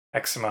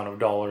X amount of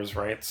dollars,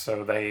 right?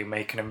 So they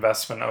make an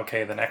investment.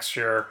 Okay, the next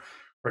year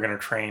we're going to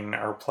train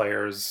our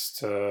players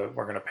we're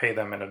going to pay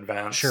them in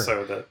advance.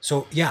 Sure.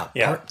 So yeah.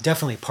 Yeah.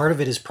 Definitely part of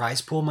it is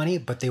prize pool money,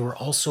 but they were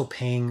also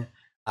paying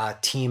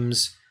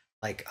teams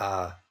like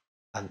a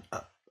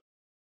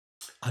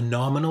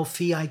nominal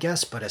fee, I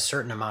guess, but a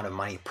certain amount of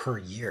money per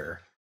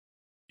year,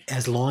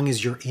 as long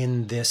as you're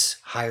in this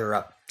higher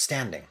up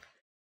standing,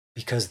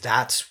 because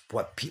that's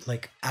what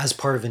as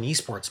part of an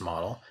esports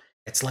model,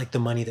 it's like the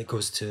money that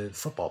goes to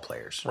football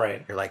players.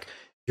 right.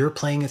 You're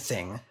playing a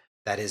thing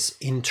that is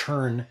in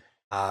turn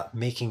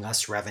making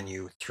us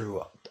revenue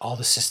through all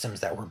the systems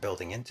that we're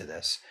building into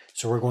this.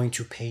 So we're going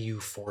to pay you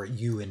for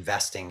you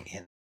investing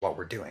in what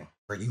we're doing,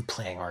 or you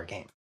playing our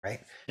game,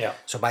 right? Yeah.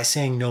 So by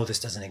saying no, this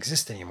doesn't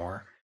exist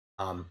anymore,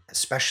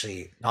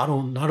 especially not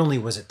only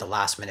was it the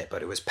last minute,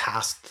 but it was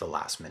past the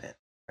last minute,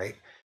 right?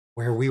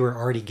 Where we were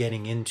already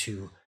getting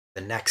into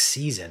the next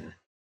season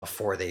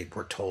before they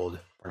were told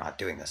we're not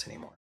doing this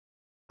anymore.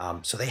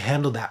 So they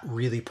handled that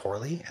really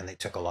poorly, and they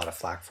took a lot of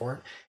flack for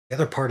it. The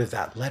other part of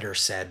that letter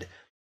said,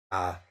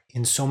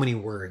 in so many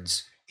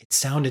words, it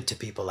sounded to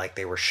people like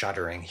they were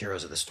shuttering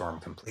Heroes of the Storm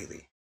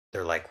completely.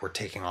 They're like, we're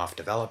taking off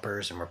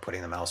developers and we're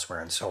putting them elsewhere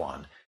and so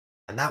on.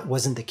 And that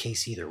wasn't the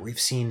case either. We've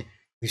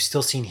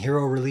still seen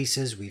hero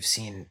releases. We've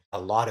seen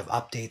a lot of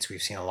updates.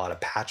 We've seen a lot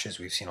of patches.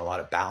 We've seen a lot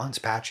of balance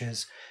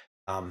patches,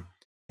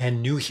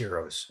 and new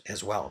heroes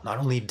as well. Not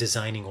only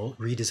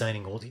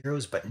redesigning old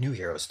heroes, but new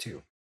heroes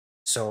too.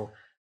 So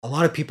a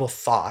lot of people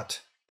thought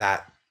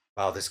that,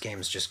 well, this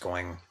game's just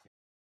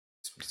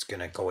it's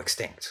going to go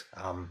extinct.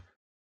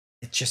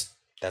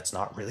 That's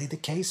not really the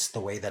case. The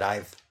way that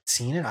I've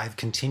seen it, I've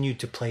continued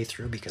to play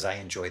through because I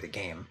enjoy the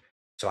game.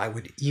 So I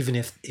would, even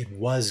if it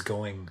was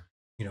going,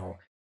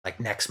 like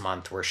next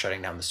month we're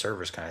shutting down the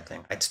servers kind of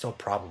thing, I'd still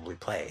probably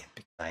play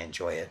because I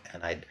enjoy it,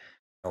 and I'd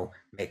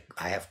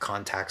I have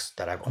contacts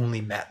that I've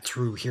only met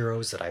through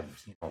Heroes that I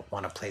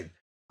want to play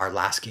our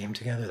last game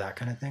together, that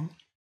kind of thing.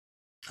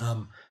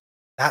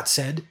 That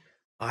said,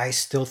 I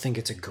still think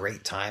it's a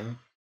great time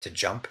to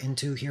jump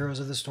into Heroes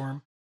of the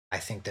Storm. I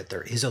think that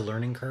there is a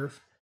learning curve.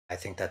 I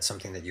think that's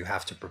something that you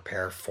have to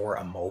prepare for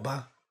a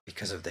MOBA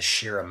because of the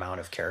sheer amount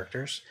of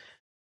characters.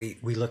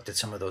 We looked at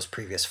some of those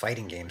previous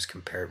fighting games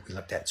we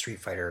looked at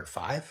Street Fighter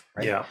V, right?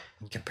 Yeah.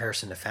 In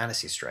comparison to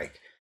Fantasy Strike.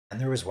 And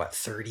there was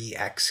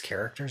 30x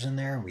characters in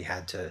there, and we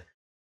had to,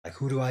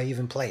 who do I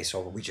even play?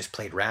 So we just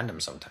played random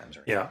sometimes,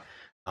 right? Yeah.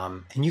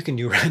 And you can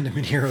do random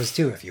in Heroes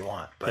too if you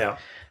want. But Yeah.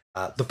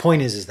 The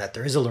point is that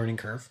there is a learning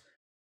curve.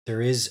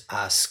 There is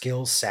a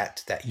skill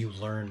set that you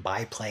learn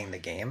by playing the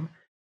game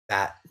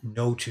that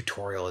no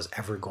tutorial is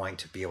ever going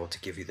to be able to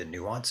give you the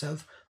nuance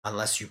of,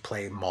 unless you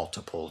play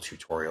multiple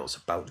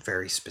tutorials about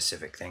very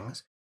specific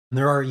things. And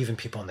there are even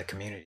people in the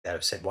community that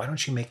have said, why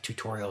don't you make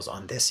tutorials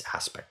on this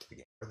aspect of the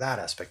game or that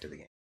aspect of the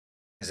game?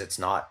 Because it's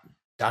not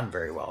done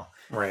very well.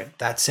 Right.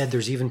 That said,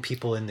 there's even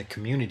people in the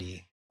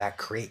community that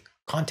create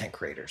content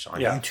creators on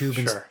YouTube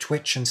and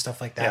Twitch and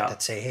stuff like that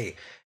that say, hey,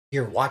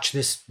 here, watch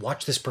this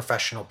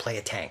professional play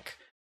a tank.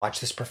 watch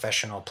this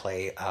professional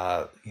play,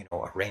 you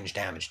know, a range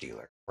damage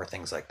dealer or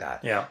things like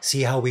that. Yeah.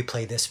 See how we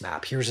play this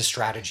map. Here's a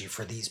strategy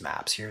for these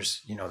maps.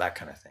 Here's, you know, that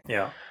kind of thing.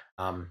 Yeah.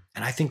 And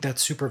I think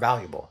that's super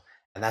valuable.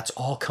 And that's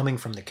all coming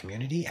from the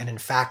community. And in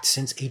fact,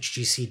 since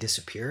HGC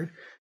disappeared,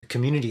 the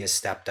community has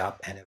stepped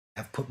up and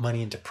have put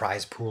money into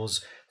prize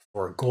pools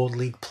for Gold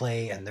League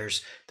play. And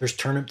there's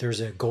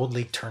a Gold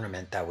League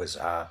tournament that was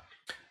at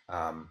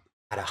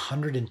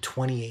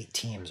 128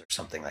 teams or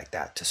something like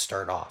that to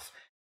start off.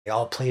 They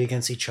all played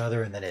against each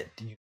other, and then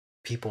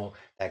people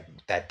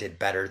that did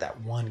better,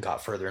 that one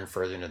got further and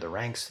further into the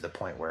ranks to the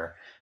point where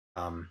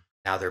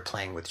now they're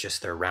playing with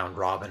just their round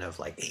robin of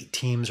like 8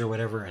 teams or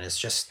whatever. And it's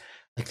just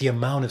like the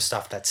amount of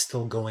stuff that's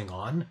still going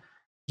on,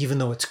 even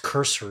though it's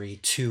cursory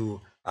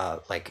to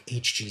like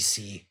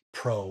HGC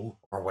Pro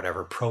or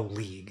whatever, Pro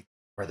League,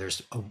 where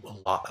there's a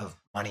lot of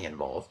money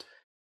involved.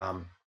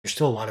 There's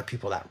still a lot of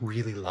people that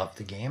really love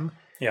the game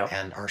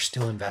and are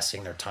still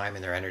investing their time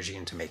and their energy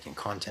into making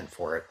content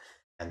for it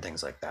and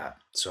things like that.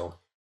 So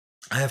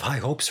I have high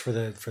hopes for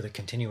the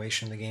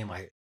continuation of the game.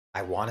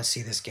 I want to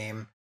see this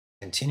game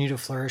continue to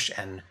flourish,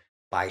 and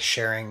by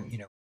sharing, you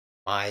know,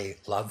 my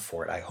love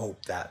for it, I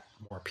hope that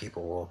more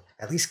people will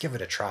at least give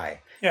it a try.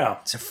 Yeah.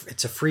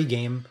 It's a free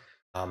game.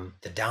 The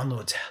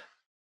download's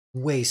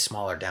way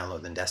smaller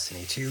download than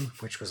Destiny 2,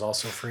 which was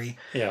also free.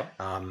 Yeah.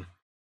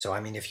 So I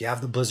mean, if you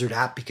have the Blizzard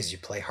app because you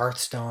play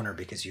Hearthstone or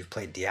because you've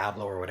played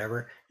Diablo or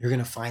whatever, you're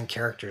gonna find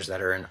characters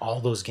that are in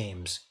all those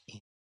games in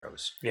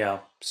heroes.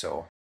 Yeah.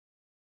 So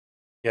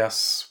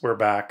yes, we're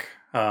back.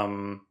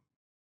 I'm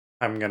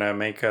gonna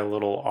make a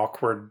little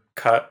awkward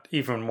cut,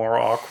 even more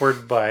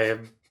awkward by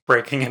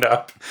breaking it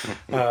up.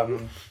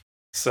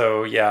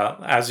 So yeah,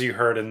 as you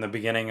heard in the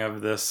beginning of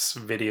this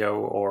video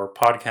or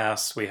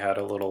podcast, we had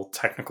a little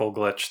technical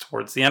glitch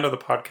towards the end of the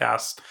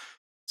podcast.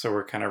 So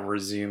we're kind of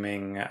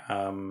resuming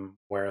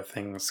where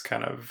things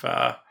kind of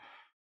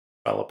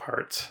fell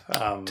apart.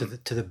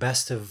 to the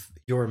best of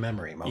your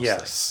memory, mostly.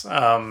 Yes.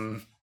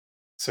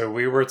 So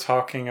we were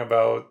talking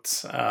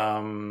about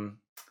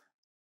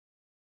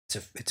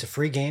it's a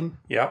free game.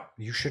 Yep.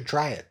 You should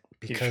try it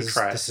because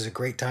try this is a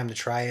great time to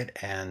try it.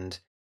 And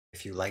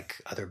if you like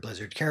other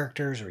Blizzard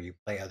characters or you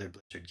play other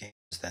Blizzard games,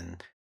 then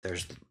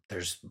there's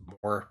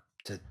more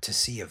to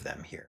see of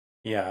them here.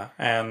 Yeah,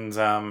 and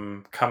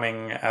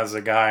coming as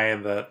a guy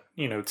that,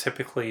 you know,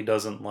 typically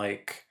doesn't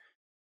like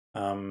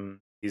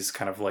these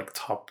kind of like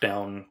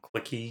top-down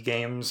clicky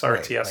games,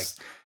 Right, RTS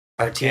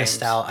like RTS games.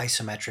 style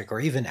isometric or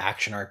even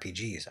action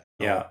RPGs.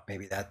 Yeah.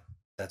 Maybe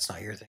that's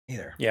not your thing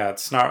either. Yeah,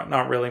 it's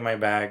not really my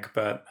bag,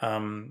 but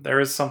there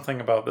is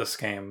something about this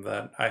game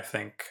that I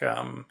think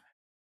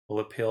will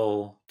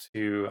appeal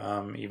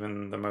to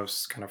even the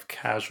most kind of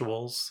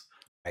casuals.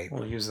 Right.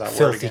 We'll use that word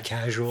Filthy again.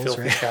 casuals.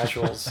 Filthy right?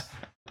 casuals.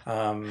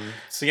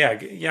 So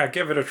yeah,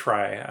 give it a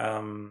try.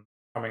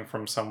 Coming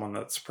from someone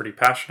that's pretty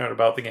passionate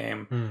about the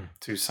game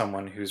to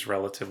someone who's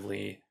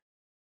relatively,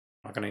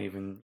 I'm not going to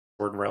even use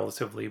the word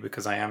relatively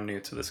because I am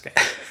new to this game.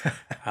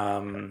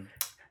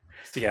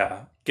 So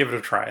yeah, give it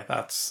a try.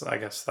 I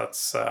guess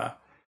that's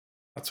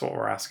what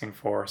we're asking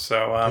for.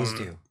 So Please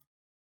do.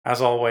 As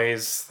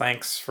always,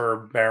 thanks for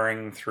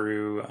bearing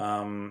through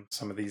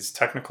some of these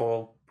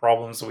technical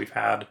problems that we've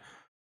had.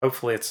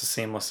 Hopefully it's a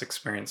seamless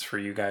experience for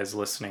you guys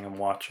listening and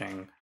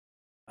watching.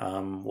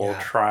 We'll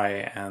try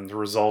and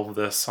resolve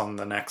this on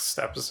the next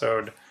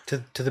episode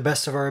to the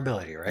best of our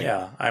ability, right?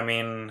 Yeah, I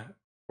mean,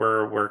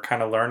 we're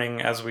kind of learning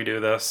as we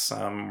do this.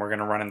 We're going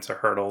to run into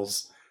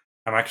hurdles.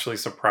 I'm actually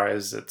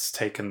surprised it's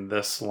taken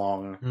this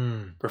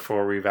long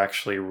before we've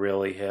actually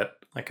really hit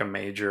like a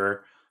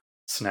major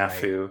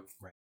snafu.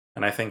 Right.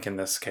 And I think in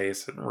this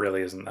case, it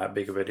really isn't that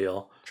big of a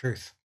deal.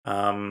 Truth.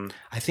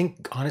 I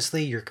think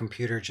honestly, your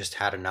computer just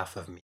had enough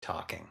of me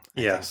talking.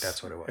 I think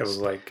that's what it was. It was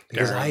like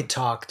because I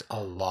talked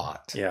a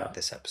lot.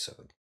 This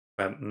episode.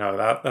 But no,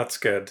 that's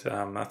good.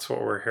 That's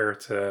what we're here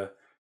to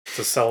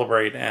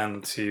celebrate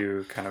and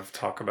to kind of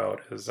talk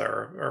about is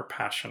our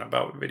passion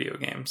about video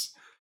games.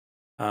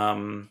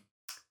 So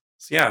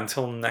yeah,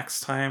 until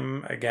next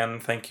time. Again,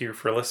 thank you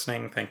for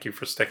listening. Thank you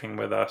for sticking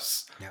with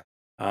us. Yeah.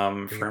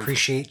 We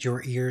appreciate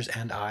your ears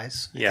and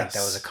eyes. I think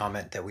that was a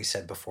comment that we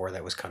said before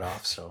that was cut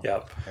off. So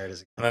yep. There it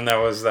is. And then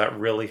there was that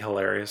really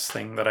hilarious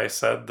thing that I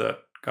said that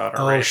got erased.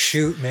 Oh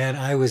shoot, man!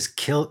 I was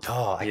killed.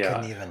 Oh, I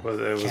couldn't even. It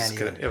was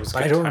good. It was.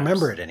 But I don't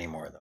remember it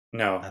anymore, though.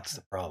 No, that's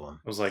the problem.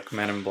 It was like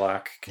Men in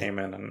Black came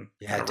in and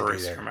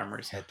erased your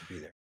memories. You had to be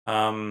there.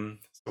 So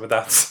with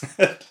that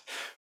said,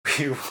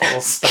 we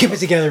will stop. Keep it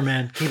together,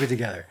 man. Keep it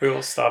together. We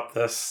will stop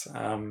this.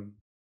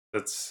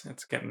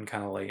 It's getting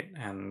kind of late,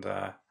 and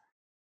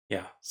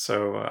yeah.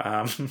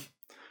 So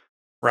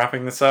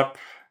wrapping this up,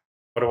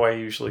 what do I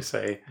usually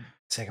say?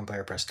 Second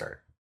player, press start.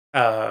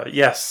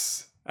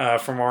 Yes.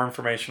 For more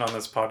information on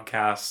this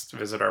podcast,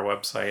 visit our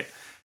website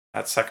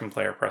at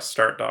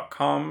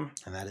secondplayerpressstart.com.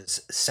 And that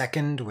is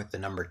second with the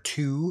number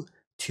 2,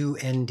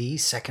 2ND,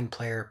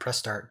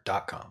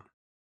 secondplayerpressstart.com.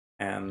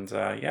 And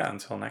yeah,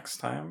 until next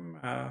time,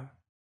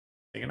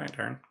 say good night,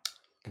 Darren.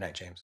 Good night,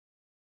 James.